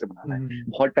बनाना है वैसे बनाना है।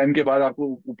 बहुत टाइम के बाद आपको,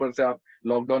 ऊपर से आप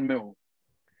लॉकडाउन में हो,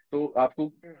 तो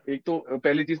आपको एक तो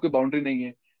पहली चीज कोई बाउंड्री नहीं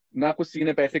है, ना कुछ सीन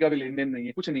है, पैसे का भी लेन देन नहीं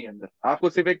है, कुछ नहीं है अंदर, आपको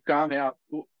सिर्फ एक काम है,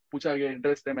 आपको पूछा गया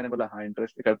इंटरेस्ट है, मैंने बोला हाँ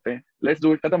इंटरेस्ट करते हैं, लेट्स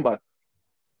डू इट, खत्म बात।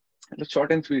 मतलब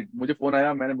शॉर्ट एंड स्वीट, मुझे फोन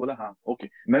आया, मैंने बोला हाँ ओके,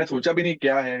 मैंने सोचा भी नहीं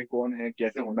क्या है कौन है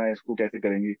कैसे होना है इसको कैसे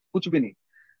करेंगे, कुछ भी नहीं।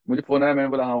 मुझे फोन आया, मैंने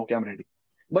बोला हाँ ओके, आई एम रेडी,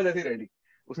 बस ऐसे ही रेडी।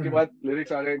 उसके बाद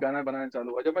लिरिक्स आ गए, गाना बनाना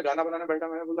चालू हुआ। जब मैं गाना बनाने बैठा,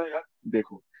 मैंने बोला यार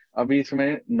देखो, अभी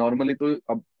इसमें नॉर्मली तो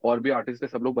अब और भी आर्टिस्ट है,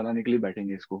 सब लोग बनाने के लिए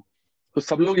बैठेंगे इसको, तो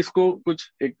सब लोग इसको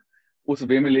कुछ एक उस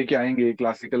वे में लेके आएंगे,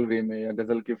 क्लासिकल वे में या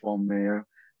गजल के फॉर्म में या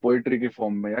पोएट्री के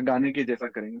फॉर्म में या गाने के जैसा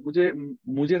करेंगे। मुझे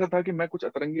मुझे ऐसा था कि मैं कुछ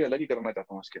अतरंगी अलग ही करना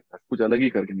चाहता हूँ उसके अंदर, कुछ अलग ही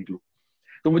करके निकलूं।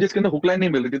 तो मुझे इसके अंदर हुक लाइन नहीं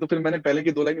मिल रही थी, तो फिर मैंने पहले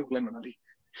की 2 लाइन हुक लाइन बना ली,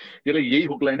 ये यही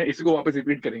हुक लाइन है, इसी को वापस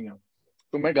रिपीट करेंगे हम।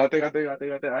 तो मैं गाते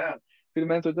गाते आया, फिर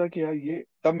मैंने सोचा कि यार ये,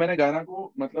 तब मैंने गाना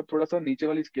को मतलब थोड़ा सा नीचे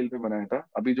वाली स्केल पे बनाया था,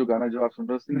 अभी जो गाना जो आप सुन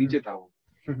रहे हो उससे नीचे था वो,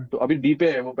 तो अभी डी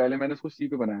पे है वो, पहले मैंने उसको सी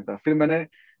पे बनाया था। फिर मैंने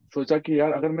सोचा कि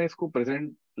यार अगर मैं इसको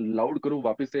प्रेजेंट लाउड करूँ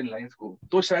वापस से इन लाइंस को,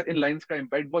 तो शायद इन लाइंस का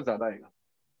इम्पैक्ट बहुत ज्यादा आएगा।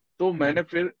 तो मैंने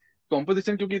फिर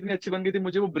कॉम्पोजिशन क्योंकि इतनी अच्छी बन गई थी,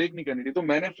 मुझे वो ब्रेक नहीं करनी थी, तो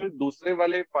मैंने फिर दूसरे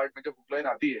वाले पार्ट में जब हुक लाइन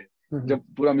आती है, जब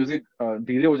पूरा म्यूजिक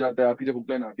धीरे हो जाता है आपकी, जब हुक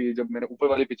लाइन आती है, जब मैंने ऊपर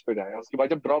वाले पिच पे गाया, उसके बाद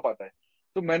जब ड्रॉप आता है,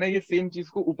 तो मैंने ये सेम चीज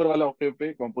को ऊपर वाला ऑक्टेव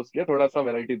पे कंपोज किया, थोड़ा सा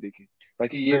वैरायटी देखी,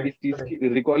 ताकि ये इस चीज की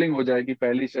रिकॉर्डिंग हो जाए कि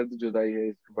पहली शब्द जुदाई है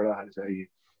इसका बड़ा हर चाहिए।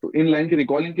 तो इन लाइन की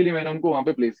रिकॉर्डिंग के लिए मैंने उनको वहां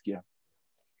पे प्लेस किया।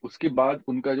 उसके बाद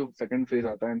उनका जो सेकंड फेज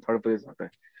आता है, थर्ड फेज आता है।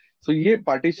 सो ये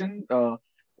पार्टीशन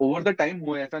ओवर द टाइम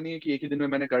हुआ है, ऐसा नहीं है कि एक ही दिन में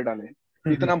मैंने कर डाले।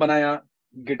 इतना बनाया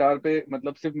गिटार पे,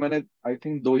 मतलब सिर्फ मैंने आई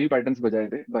थिंक 2 ही पैटर्न्स बजाए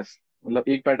थे बस, मतलब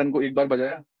एक पैटर्न को एक बार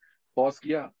बजाया, पॉज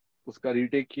किया, उसका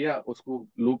रीटेक किया, उसको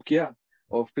लूप किया,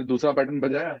 और फिर दूसरा पैटर्न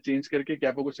बजाया, चेंज करके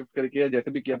कैपो को शिफ्ट करके, या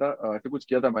जैसे भी किया था ऐसे कुछ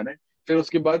किया था मैंने। फिर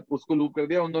उसके बाद उसको लूप कर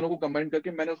दिया, उन दोनों को कंबाइन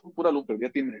करके मैंने उसको पूरा लूप कर दिया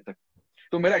 3 मिनट तक।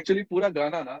 तो मेरा एक्चुअली पूरा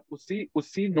गाना ना उसी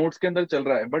उसी नोट्स के अंदर चल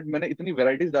रहा है, बट मैंने इतनी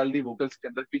वेराइटीज डाल दी वोकल्स के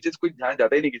अंदर, पीछे से कोई ध्यान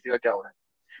जाता ही नहीं किसी का क्या हो रहा है।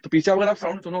 तो पीछे अगर आप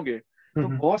साउंड सुनोगे तो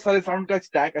बहुत सारे साउंड का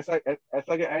स्टैक ऐसा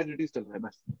ऐसा कि एज इट इज चल रहा है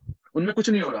बस, उनमें कुछ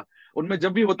नहीं हो रहा। उनमें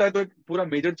जब भी होता है तो एक पूरा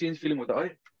मेजर चेंज फीलिंग होता है, अरे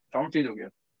साउंड चेंज हो गया,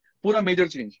 पूरा मेजर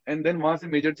चेंज, एंड देन वहां से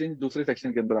मेजर चेंज दूसरे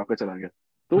सेक्शन के अंदर आपका चला गया।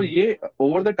 तो ये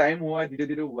ओवर द टाइम हुआ है, धीरे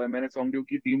धीरे हुआ है। मैंने सॉन्ग ड्यू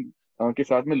की टीम के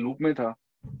साथ में लूप में था,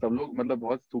 सब लोग मतलब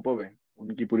बहुत सुपर है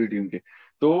उनकी पूरी टीम के।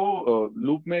 तो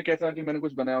लूप में कैसा कि मैंने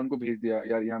कुछ बनाया, उनको भेज दिया,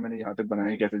 यार यहाँ मैंने यहाँ तक बनाया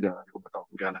है, कैसे जा रहा है देखो, बताओ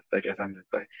क्या लगता है कैसा नहीं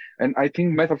लगता है। एंड आई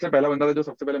थिंक मैं सबसे पहला बंदा था जो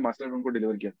सबसे पहले मास्टर उनको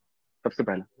डिलीवर किया, सबसे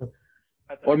पहला।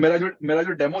 और मेरा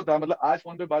जो डेमो था, मतलब आज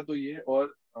फोन पे बात हुई है,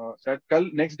 और शायद कल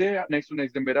नेक्स्ट डे या नेक्स्ट टू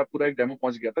नेक्स्ट डे मेरा पूरा एक डेमो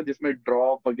पहुंच गया था, जिसमें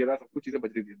ड्रॉप वगैरह सब कुछ चीजें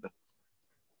बज रही थी अंदर।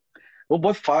 वो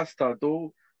बहुत फास्ट था,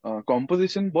 तो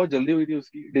कॉम्पोजिशन बहुत जल्दी हुई थी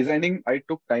उसकी, डिजाइनिंग आई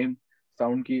टुक टाइम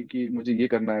साउंड की, कि मुझे ये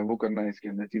करना है वो करना है, इसके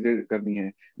अंदर चीजें करनी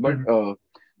है। बट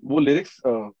वो लिरिक्स,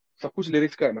 सब कुछ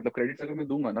लिरिक्स का है, मतलब क्रेडिट अगर मैं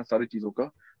दूंगा ना सारी चीजों का,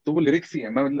 तो वो लिरिक्स ही है।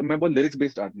 मैं बहुत लिरिक्स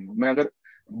बेस्ड आदमी हूँ। मैं अगर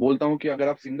बोलता हूँ कि अगर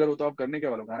आप सिंगर हो तो आप करने क्या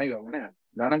वाले हो, गाना ही गाओगे ना यार।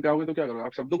 गाना गाओगे तो क्या करोगे,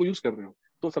 आप शब्दों को यूज कर रहे हो,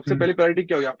 तो सबसे पहले प्रायोरिटी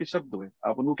क्या होगी, आपके शब्द हुए,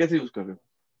 आप उनको कैसे यूज कर रहे हो।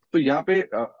 तो यहाँ पे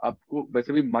आपको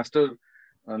वैसे भी मास्टर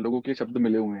लोगों के शब्द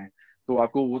मिले हुए हैं, तो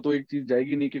आपको वो तो एक चीज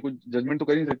जाएगी नहीं, कि कुछ जजमेंट तो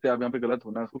कर ही नहीं सकते आप यहाँ पे, गलत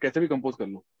होना है उसको कैसे भी कंपोज कर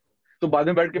लो। तो बाद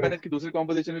में बैठ के मैंने इसकी दूसरी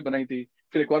कॉम्पोजिशन भी बनाई थी,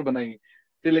 फिर एक और बनाई,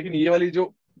 फिर लेकिन ये वाली जो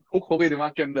हुक हो गई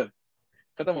दिमाग के अंदर,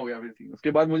 खत्म हो गया फिर सीन।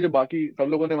 उसके बाद मुझे बाकी सब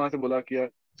लोगों ने वहां से बोला कि यार,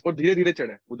 और धीरे धीरे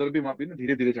चढ़ा उधर भी, वहां पे ना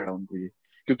धीरे धीरे चढ़ा उनको ये,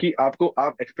 क्योंकि आपको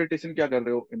आप एक्सपेक्टेशन क्या कर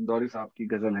रहे हो, इंदौरी साहब की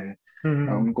गजल है,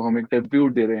 उनको हम एक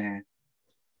ट्रिब्यूट दे रहे हैं।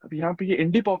 अब यहाँ पे ये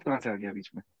इंडी पॉप कहाँ से आ गया बीच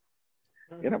में,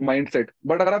 है ना माइंड सेट।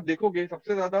 बट अगर आप देखोगे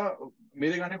सबसे ज्यादा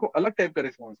मेरे गाने को अलग टाइप का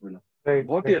रिस्पॉन्स मिला, राइट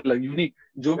बहुत ही अलग, यूनिक।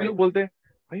 जो भी लोग बोलते हैं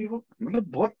भाई वो मतलब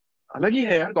बहुत अलग ही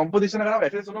है यार कॉम्पोजिशन, अगर आप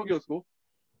ऐसे सुनोगे उसको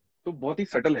तो बहुत ही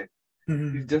सटल है।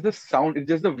 It's just the sound, it's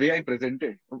just the way I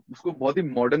presented, उसको बहुत ही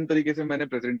मॉडर्न तरीके से मैंने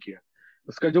प्रेजेंट किया।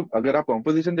 उसका जो अगर आप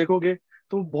कॉम्पोजिशन देखोगे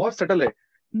तो बहुत सटल है।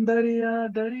 दरिया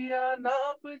दरिया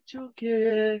नाप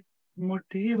चुके,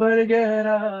 मुट्ठी भर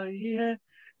गहराई है,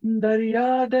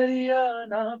 दरिया दरिया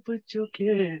नाप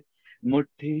चुके,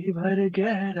 मुट्ठी भर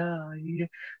गहराई है।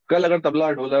 कल अगर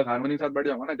तबला ढोलक हारमोनी के साथ बैठ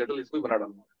जाऊंगा ना, गजल इसको ही बना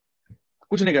डालूंगा।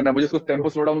 कुछ नहीं करना मुझे, इसको टेम्पो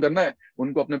स्लो डाउन करना है,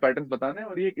 उनको अपने पैटर्न्स बताने हैं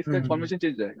और ये इसका फॉर्मेशन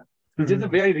चेंज जाएगा। जैसे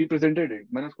वे आई रिप्रेजेंटेड इट,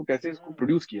 मैंने उसको कैसे इसको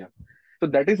प्रोड्यूस किया। तो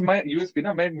दैट इज माय यूएसपी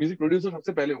ना, मैं म्यूजिक प्रोड्यूसर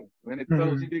सबसे पहले हूँ, मैंने इतने साल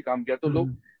उसी के लिए काम किया। तो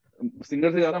लोग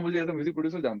सिंगर से ज्यादा मुझे एज म्यूजिक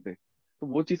प्रोड्यूसर जानते हैं। तो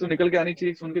वो चीज तो निकल के आनी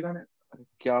चाहिए सुन के गाने, अरे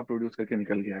क्या प्रोड्यूस करके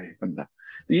निकल गया है बंदा।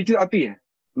 तो ये चीज आती है,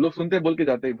 लोग सुनते हैं बोल के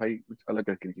जाते हैं भाई कुछ अलग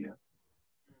करके निकला।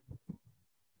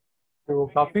 वो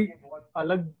काफी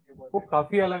अलग, वो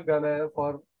काफी अलग गाना है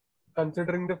फॉर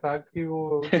कंसिडरिंग द फैक्ट कि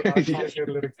वो 8 साल के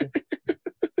लिरिक्स है।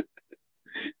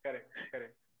 Correct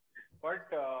correct.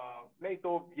 बट नहीं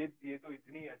तो ये तो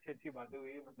इतनी अच्छी अच्छी बातें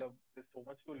हुई, मतलब सो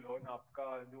मच टू लर्न। आपका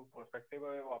जो पर्सपेक्टिव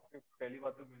है वो, आपके पहली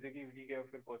बात तो म्यूजिक ही यूनिक है,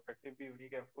 फिर पर्सपेक्टिव भी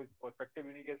यूनिक है, कुछ पर्सपेक्टिव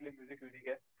यूनिक है इसलिए म्यूजिक यूनिक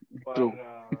है। ट्रू।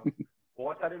 पर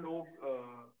बहुत सारे लोग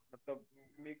मतलब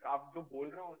आप जो बोल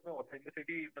रहे हो उसमें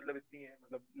ऑथेंटिसिटी मतलब इतनी है,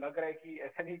 मतलब लग रहा है कि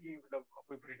ऐसा नहीं कि मतलब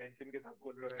कोई प्रिटेंशन के साथ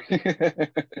बोल रहे हो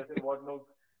जैसे बहुत लोग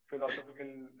फिलोसॉफिकल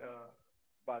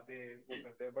बातें वो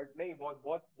करते हैं। बट नहीं, बहुत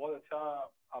बहुत बहुत अच्छा।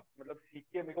 आप मतलब सीख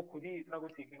के मेरे को खुद ही इतना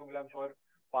कुछ सीखने को मिला। आई एम श्योर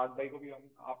पार्थ भाई को भी, हम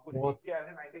आपको सीख के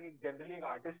ऐसे आई थिंक जनरली एक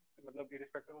आर्टिस्ट मतलब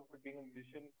irrespective of being a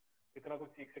musician इतना कुछ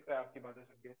सीख सकता है आपकी बातें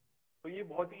सुन के। तो ये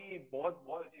बहुत ही बहुत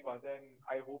बहुत अच्छी बात है। एंड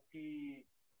आई होप कि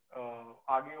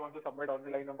आगे और जो सबमिट ऑन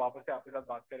द लाइन हम वापस से आपके साथ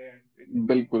बात करें।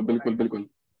 बिल्कुल बिल्कुल बिल्कुल।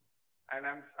 एंड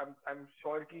I'm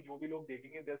sure कि जो भी लोग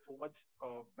देखेंगे there's so much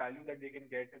value that they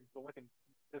can get and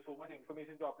there's so much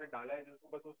information जो आपने डाला है,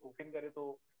 जिसको बस वो सोक इन करे तो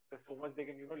there's so much they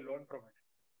can learn from it।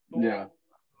 तो या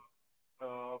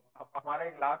हमारा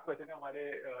एक लास्ट क्वेश्चन है हमारे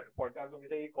पॉडकास्ट में,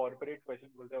 हमेशा ये कॉर्पोरेट क्वेश्चन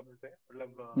बोलते हैं हमसे,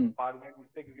 मतलब पार में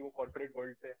पूछते हैं क्योंकि वो कॉर्पोरेट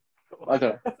वर्ल्ड से। अच्छा।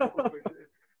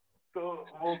 तो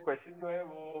वो क्वेश्चन जो है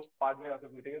वो पार्थ भाई आपसे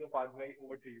पूछेंगे। तो पार्थ भाई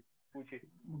ओवर टू यू, पूछिए।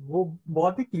 वो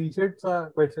बहुत ही क्लीशेड सा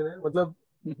क्वेश्चन है, मतलब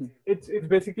it's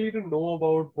basically to know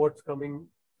about what's coming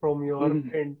from your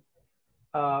end.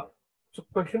 So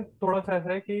question थोड़ा सा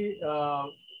ऐसा है कि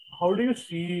how do you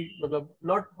see, मतलब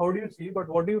not how do you see but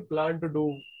what do you plan to do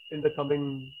in the coming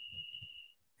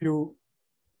few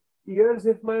years?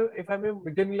 if I may,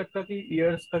 मुझे नहीं लगता कि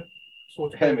years तक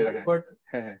सोचता है है मेरा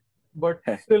है but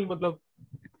है। still मतलब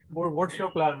what's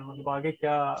your plan, मतलब आगे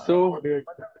क्या, सो what do you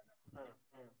expect?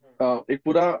 एक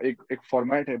पूरा एक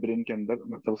फॉर्मेट है ब्रेन के अंदर,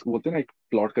 मतलब उसको बोलते हैं ना, एक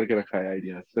प्लॉट करके रखा है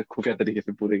आइडिया खुफिया तरीके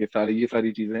से पूरे के सारे, ये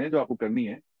सारी चीजें हैं जो आपको करनी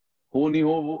है। हो नहीं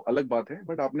हो वो अलग बात है,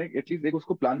 बट आपने एटलीस्ट एक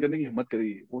उसको प्लान करने की हिम्मत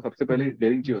करी है, वो सबसे पहले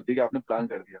डेयरिंग चीज होती है कि आपने प्लान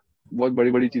कर दिया बहुत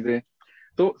बड़ी बड़ी चीजें।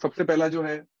 तो सबसे पहला जो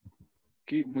है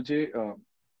कि मुझे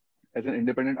as an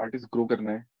independent artist grow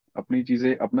करना है, अपनी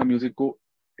चीजें अपना म्यूजिक को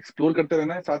एक्सप्लोर करते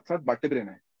रहना है, साथ साथ बांटते भी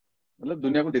रहना है। मतलब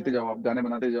दुनिया को देते जाओ, आप गाने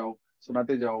बनाते जाओ,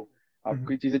 सुनाते जाओ,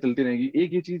 आपकी चीजें चलती रहेंगी।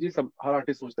 एक ये चीज, ये सब हर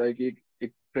आर्टिस्ट सोचता है कि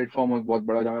एक प्लेटफॉर्म हो बहुत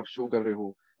बड़ा जहाँ आप शो कर रहे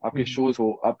हो, आपके शोज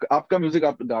हो, आपका म्यूजिक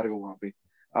आप गा रहे हो वहां पे,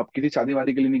 आप किसी शादी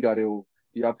वादी के लिए नहीं गा रहे हो,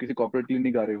 या आप किसी कॉर्पोरेट के लिए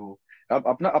नहीं गा रहे हो, आप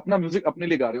अपना अपना म्यूजिक अपने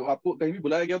लिए गा रहे हो। आपको कहीं भी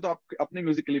बुलाया गया तो आप अपने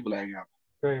म्यूजिक के लिए बुलाया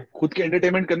गया, खुद के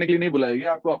एंटरटेनमेंट करने के लिए नहीं बुलाया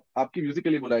गया आपको, आपकी म्यूजिक के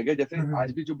लिए बुलाया गया। जैसे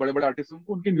आज भी जो बड़े बड़े आर्टिस्ट हैं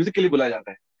उनको उनके म्यूजिक के लिए बुलाया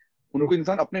जाता है, उनको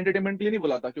इंसान अपने एंटरटेनमेंट के लिए नहीं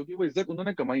बुलाता, क्योंकि वो इज्जत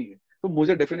उन्होंने कमाई है। तो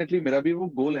मुझे डेफिनेटली, मेरा भी वो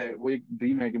गोल है, वो एक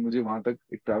ड्रीम है कि मुझे वहां तक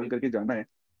एक ट्रैवल करके जाना है।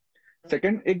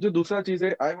 सेकंड, एक जो दूसरा चीज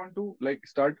है, I want to like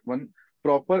start one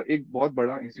proper एक बहुत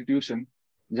बड़ा इंस्टीट्यूशन,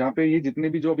 जहाँ पे ये जितने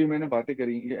भी जो अभी मैंने बातें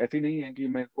करी, ये ऐसी नहीं है कि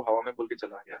मैं इसको हवा में बोल के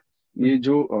चला गया। ये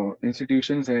जो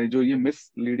इंस्टीट्यूशंस हैं, जो ये मिस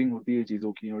लीडिंग होती है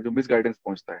चीजों की और जो मिस गाइडेंस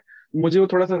पहुंचता है, मुझे वो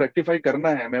थोड़ा सा रेक्टिफाई करना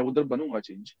है। मैं उधर बनूंगा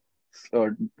change,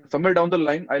 somewhere down the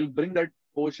line I will bring that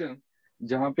portion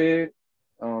जहाँ पे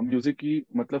म्यूजिक की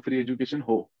मतलब फ्री एजुकेशन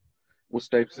हो, उस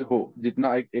टाइप से हो,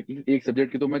 जितना एक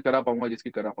सब्जेक्ट की तो मैं करा पाऊंगा जिसकी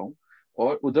करा पाऊँ।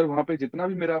 और उधर वहां पे जितना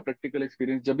भी मेरा प्रैक्टिकल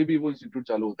एक्सपीरियंस, जब भी वो इंस्टीट्यूट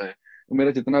चालू होता है, तो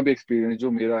मेरा जितना भी एक्सपीरियंस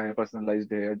जो मेरा है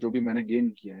पर्सनलाइज्ड है, जो भी मैंने गेन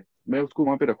किया है, मैं उसको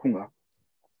वहां पे रखूंगा।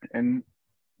 And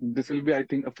this will be I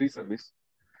think a free service,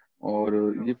 और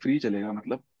ये फ्री चलेगा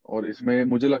मतलब। और इसमें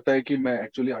मुझे लगता है कि मैं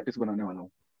एक्चुअली आर्टिस्ट बनाने वाला हूँ,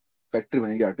 फैक्ट्री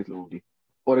बनेगी आर्टिस्ट लोगों की,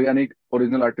 ऑर्गेनिक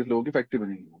ओरिजिनल आर्टिस्ट लोगों की फैक्ट्री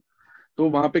बनेगी वो। तो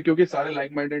वहां पे क्योंकि सारे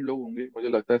लाइक माइंडेड लोग होंगे, मुझे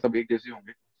लगता है सब एक जैसे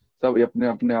होंगे, सब अपने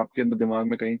अपने आपके अंदर दिमाग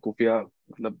में कहीं खुफिया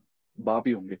मतलब बाप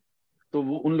ही होंगे। तो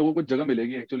वो उन लोगों को जगह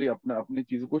मिलेगी एक्चुअली अपना अपनी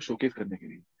चीजों को शोकेस करने के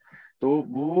लिए। तो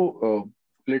वो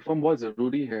प्लेटफॉर्म बहुत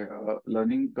जरूरी है,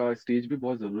 लर्निंग का स्टेज भी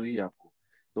बहुत जरूरी है आपको।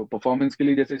 तो परफॉर्मेंस के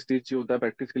लिए जैसे स्टेज चाहिए होता है,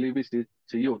 प्रैक्टिस के लिए भी स्टेज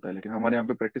चाहिए होता है, लेकिन हमारे यहाँ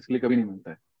पे प्रैक्टिस के लिए कभी नहीं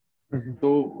मिलता है।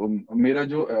 तो मेरा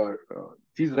जो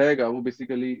चीज रहेगा वो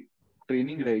बेसिकली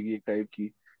ट्रेनिंग रहेगी एक टाइप की,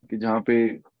 कि जहाँ पे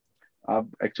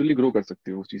आप एक्चुअली ग्रो कर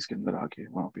सकते हो उस चीज के अंदर आके,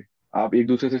 वहां पे आप एक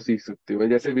दूसरे से सीख सकते हो।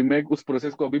 जैसे भी मैं उस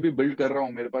प्रोसेस को अभी भी बिल्ड कर रहा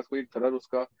हूँ, मेरे पास कोई एक तरह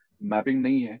उसका मैपिंग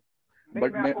नहीं है, नहीं,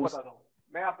 बट मैं मैं आपको उस बताता हूँ,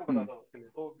 मैं आपको हम्म, बताता हूँ उसके लिए।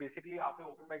 तो बेसिकली आपने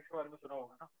ओपन माइक्स के बारे में सुना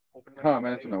होगा ना, ओपन माइक्स हाँ तो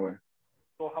मैंने पता ही सुना होगा। हुआ है।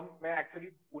 तो मैं एक्चुअली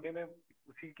पुणे में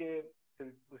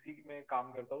उसी में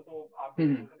काम करता हूँ। तो आप जैसे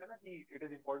हम्म। बोल रहे थे ना कि it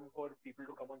is important for people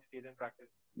to come on stage and practice,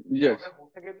 तो यस। अगर हो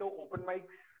सके तो ओपन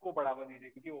माइक्स को बढ़ावा दीजिए,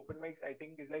 क्योंकि open mics I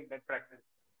think is like net practice.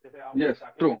 जैसे आप यस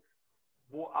जाके ट्रू।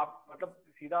 वो आप मतलब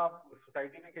सीधा आप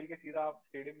सोसाइटी में खेल के सीधा आप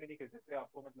स्टेडियम में नहीं खेल सकते,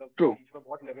 आपको मतलब ट्रू। बीच में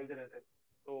बहुत लेवल्स रहते हैं।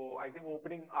 तो आई थिंक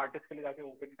ओपनिंग आर्टिस्ट के लिए जाके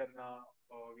ओपन करना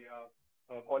या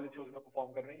कॉलेज शोज में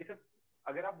परफॉर्म करना, ये सब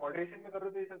अगर आप मॉडरेशन में कर रहे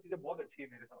हो तो ये सब चीजें बहुत अच्छी है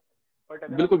मेरे हिसाब से। बट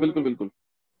अगर आप बिल्कुल कर रहे बिल्कुल हो बिल्कुल।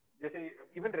 जैसे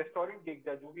इवन रेस्टोरेंट गिग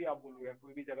या जो भी आप बोलोगे, या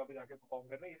कोई भी जगह पे जाके परफॉर्म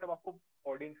करना, ये सब आपको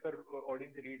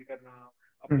ऑडियंस रीड करना,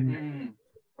 अपने हम्म।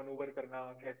 मनूवर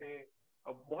करना, कैसे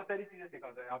बहुत सारी चीजें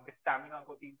सिखाता है। आपके स्टैमिना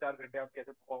को 3-4 घंटे आप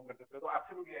कैसे परफॉर्म कर सकते हो। तो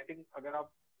एब्सोल्युटली आई थिंक अगर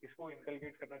आप इसको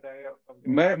इनकलकेट करना चाहे कम से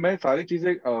कम मैं सारी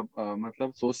चीजें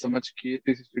मतलब सोच समझ के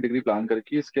 360 डिग्री प्लान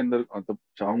करके इसके अंदर मतलब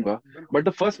चाहूंगा। बिल्कुल but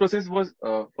the first process was,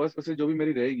 first process जो भी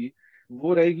मेरी रहेगी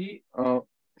वो रहेगी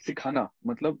सिखाना।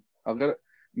 मतलब अगर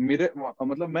मेरे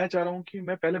मतलब मैं चाह रहा हूँ कि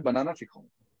मैं पहले बनाना सिखाऊं।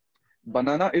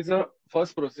 बनाना is a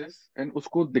first process and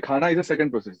उसको दिखाना इज अ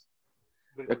सेकंड प्रोसेस।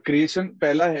 बिल्कुल क्रिएशन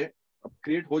पहला है। अब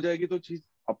क्रिएट हो जाएगी तो चीज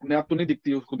अपने आप तो नहीं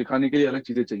दिखती है, उसको दिखाने के लिए अलग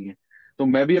चीजें चाहिए। तो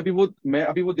मैं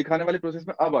अभी वो दिखाने वाले प्रोसेस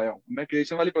में अब आया हूँ, मैं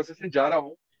क्रिएशन वाले प्रोसेस में जा रहा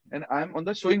हूँ, and I am on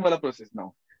the showing वाला प्रोसेस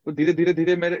नाउ। तो धीरे धीरे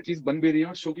धीरे मेरे चीज बन भी रही है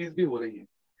और शोकेस भी हो रही है।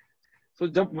 तो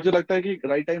जब मुझे लगता है कि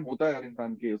राइट टाइम होता है हर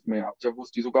इंसान के उसमें, आप जब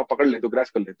उस चीजों को आप पकड़ लेते हो,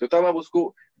 ग्रैस्प कर लेते हो, तब आप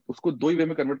उसको उसको दो ही वे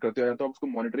में कन्वर्ट करते हो। या तो आप उसको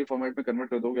मॉनेटरी फॉर्मेट में कन्वर्ट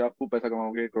कर दोगे, आपको पैसा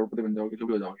कमाओगे, करोड़पति बन जाओगे, जो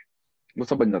भी हो जाओगे, वो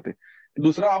सब बन जाते हैं।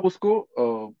 दूसरा, आप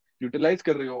उसको यूटिलाइज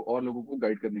कर रहे हो और लोगों को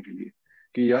गाइड करने के लिए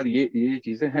कि यार ये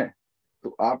चीजें हैं।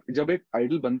 तो आप जब एक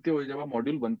आइडल बनते हो, जब आप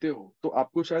मॉड्यूल बनते हो, तो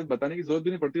आपको शायद बताने की जरूरत भी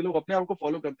नहीं पड़ती, लोग अपने आप को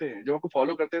फॉलो करते हैं। जब आपको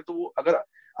फॉलो करते हैं तो वो, अगर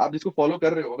आप जिसको फॉलो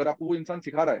कर रहे हो, अगर आपको वो इंसान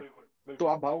सिखा रहा है, बिल्कुल तो बिल्कुल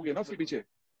आप भागोगे ना उसके बिल्कुल। पीछे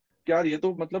कि यार ये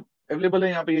तो मतलब अवेलेबल है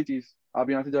यहाँ पे, ये चीज आप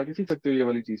यहाँ से जाके सीख सकते हो ये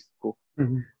वाली चीज को।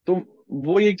 तो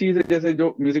वो एक चीज है, जैसे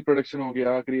जो म्यूजिक प्रोडक्शन हो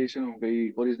गया, क्रिएशन हो गई,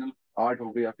 ओरिजिनल आर्ट हो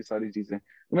गई, आपकी सारी चीजें।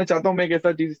 तो मैं चाहता हूँ मैं एक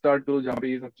ऐसा चीज स्टार्ट करूँ जहाँ पे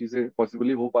ये सब चीजें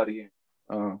पॉसिबली हो पा रही है,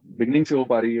 बिगनिंग से हो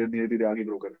पा रही है, धीरे धीरे आगे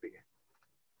ग्रो कर रही है।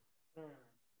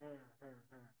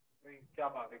 नहीं, क्या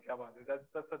बात है, क्या बात है।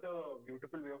 That's such a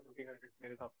beautiful way of looking at it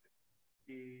मेरे हिसाब से।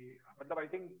 कि मतलब I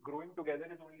think growing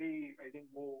together is only, I think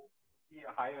वो की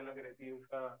हाई अलग रहती है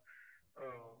उसका।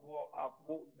 वो आप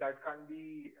वो दैट कैन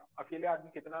बी, अकेले आदमी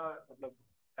कितना मतलब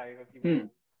चाहेगा कि वो हम्म।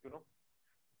 You know.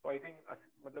 तो आई थिंक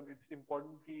मतलब इट्स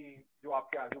इम्पोर्टेंट कि जो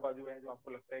आपके आजू बाजू है, जो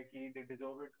आपको लगता है कि दे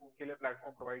डिजर्व इट, उनके लिए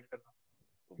प्लेटफॉर्म प्रोवाइड करना।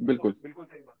 तो वो तो बिल्कुल। बिल्कुल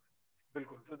सही बात है।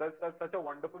 बिल्कुल। So that's such a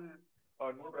wonderful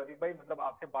no Pradeep भाई, मतलब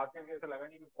आपसे बात करके ऐसा लगा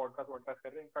नहीं कि पॉडकास्ट वॉडकास्ट कर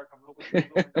रहे हैं। इनफैक्ट हम लोग कुछ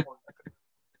 1-2 घंटा पॉडकास्ट कर रहे हैं,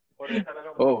 और ऐसा लगा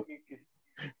ओ। मतलब कि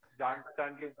किसी जान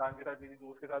पहचान के इंसान के साथ, किसी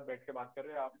दोस्त के साथ बैठ के बात कर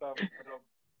रहे हैं। आपका मतलब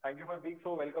thank you for being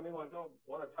so welcoming also.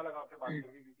 बहुत अच्छा लगा आपसे बात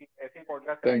करके, क्योंकि ऐसे ही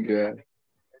पॉडकास्ट करने थैंक यू चाहिए यार। आई थिंक,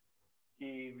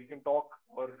 कि वी कैन टॉक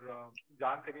और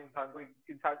जान सके इंसान को,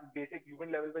 इंसान बेसिक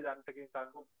ह्यूमन लेवल पे जान सके इंसान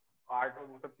को। आर्ट और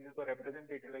वो सब चीजें तो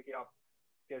रिप्रेजेंटेटिव है कि आप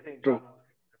कैसे ट्रू। इंसान हो।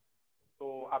 तो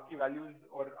आपकी वैल्यूज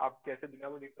और आप कैसे दुनिया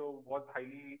को देखते हो बहुत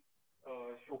हाईली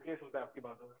शोकेस होता है आपकी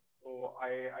बातों में। तो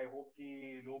आई आई होप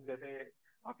कि लोग जैसे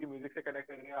आपकी म्यूजिक से कनेक्ट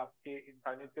करेंगे, आपके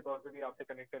इंसानियत के तौर पे भी आपसे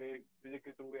कनेक्ट करें म्यूजिक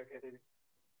के थ्रू या कैसे भी।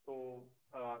 तो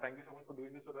thank you so much for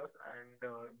doing this with us, and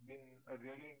been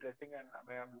really interesting, and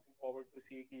I am looking forward to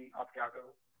सी कि आप क्या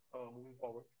करो moving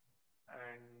forward.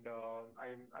 and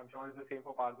I'm sure it's the same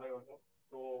for Parth bhai also.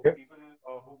 So people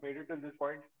who made it till this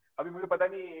point, अभी मुझे पता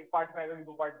नहीं एक part में आएगा कि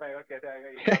 2 पार्ट में आएगा, कैसे आएगा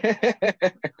ये बात नहीं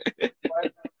है। पर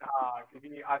हाँ,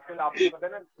 क्योंकि आजकल आपको पता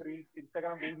है ना, रील्स,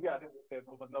 इंस्टाग्राम रील्स भी आते रहते हैं।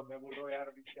 तो मतलब मैं बोल रहा हूँ यार,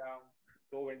 अभी क्या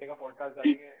 2 घंटे का पॉडकास्ट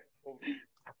डालेंगे तो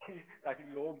ताकि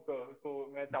लोग, तो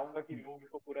मैं चाहूंगा कि लोग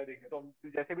इसको पूरा देखें। तो हम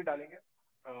जैसे भी डालेंगे,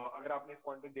 अगर आपने इस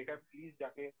कंटेंट देखा है, प्लीज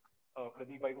जाके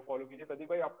प्रदीप भाई को फॉलो कीजिए। प्रदीप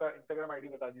भाई आपका इंस्टाग्राम आईडी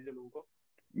बता दीजिए लोगों को।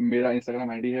 मेरा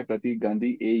इंस्टाग्राम आईडी है प्रतीक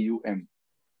गांधी AUM।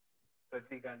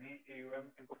 प्रतीक गांधी AUM,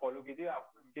 इनको फॉलो कीजिए।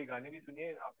 आप उनके गाने भी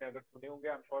सुनिए, आपने अगर सुने होंगे,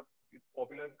 आई एम श्योर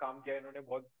पॉपुलर काम किया है इन्होंने,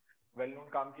 बहुत वेल नोन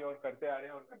काम किया और करते आ रहे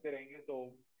हैं और करते रहेंगे। तो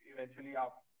इवेंचुअली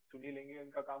आप सुन ही लेंगे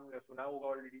इनका काम, सुना होगा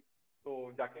ऑलरेडी।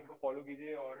 तो जाके इनको फॉलो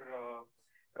कीजिए और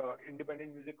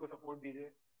इंडिपेंडेंट म्यूजिक को सपोर्ट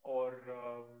दीजिए। और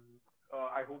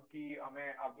आई होप कि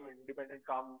हमें, आप जो इंडिपेंडेंट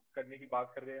काम करने की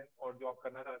बात कर रहे हैं और जो आप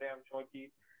करना चाहते हैं, आई एम श्योर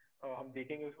कि हम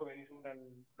देखेंगे उसको very soon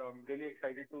and really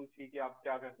excited to सी कि आप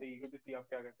क्या करते हैं, ईगर टू सी आप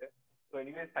क्या करते हैं. So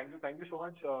anyways, thank you so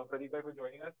much, Pradeep bhai, for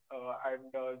joining us.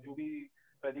 And जो भी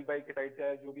प्रदीप भाई के साइड से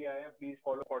आए, जो भी आए हैं, प्लीज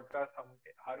फॉलो पॉडकास्ट. हम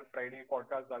हर फ्राइडे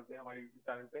पॉडकास्ट डालते हैं हमारे यूट्यूब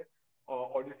चैनल पे,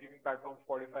 audio streaming platform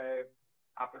Spotify,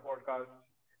 Apple podcast,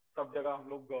 सब जगह हम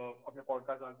लोग अपने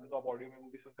पॉडकास्ट डालते हैं. तो आप ऑडियो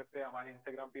में भी सुन सकते हैं. हमारे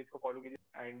इंस्टाग्राम पेज को फॉलो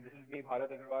कीजिए. And this is me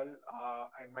Bharat Agarwal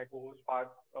and my co-host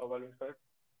Partha वलुस्कर.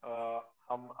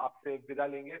 हम आपसे विदा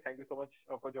लेंगे. Thank you so much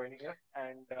for joining us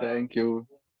and thank you.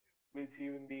 we'll see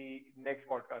you in the next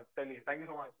podcast. Chaliye, thank you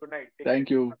so much. Good night. Take Thank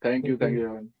care. you. Thank you. Thank you,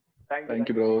 everyone.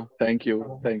 Thank you, bro. Thank you.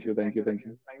 Thank you. Thank you. Thank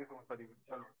you. Thank you so much, Pradeep.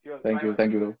 Chalo, cheers. Thank Bye, you. bye.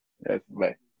 Thank you, bro. Yes.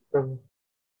 Bye. तो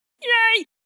Yay!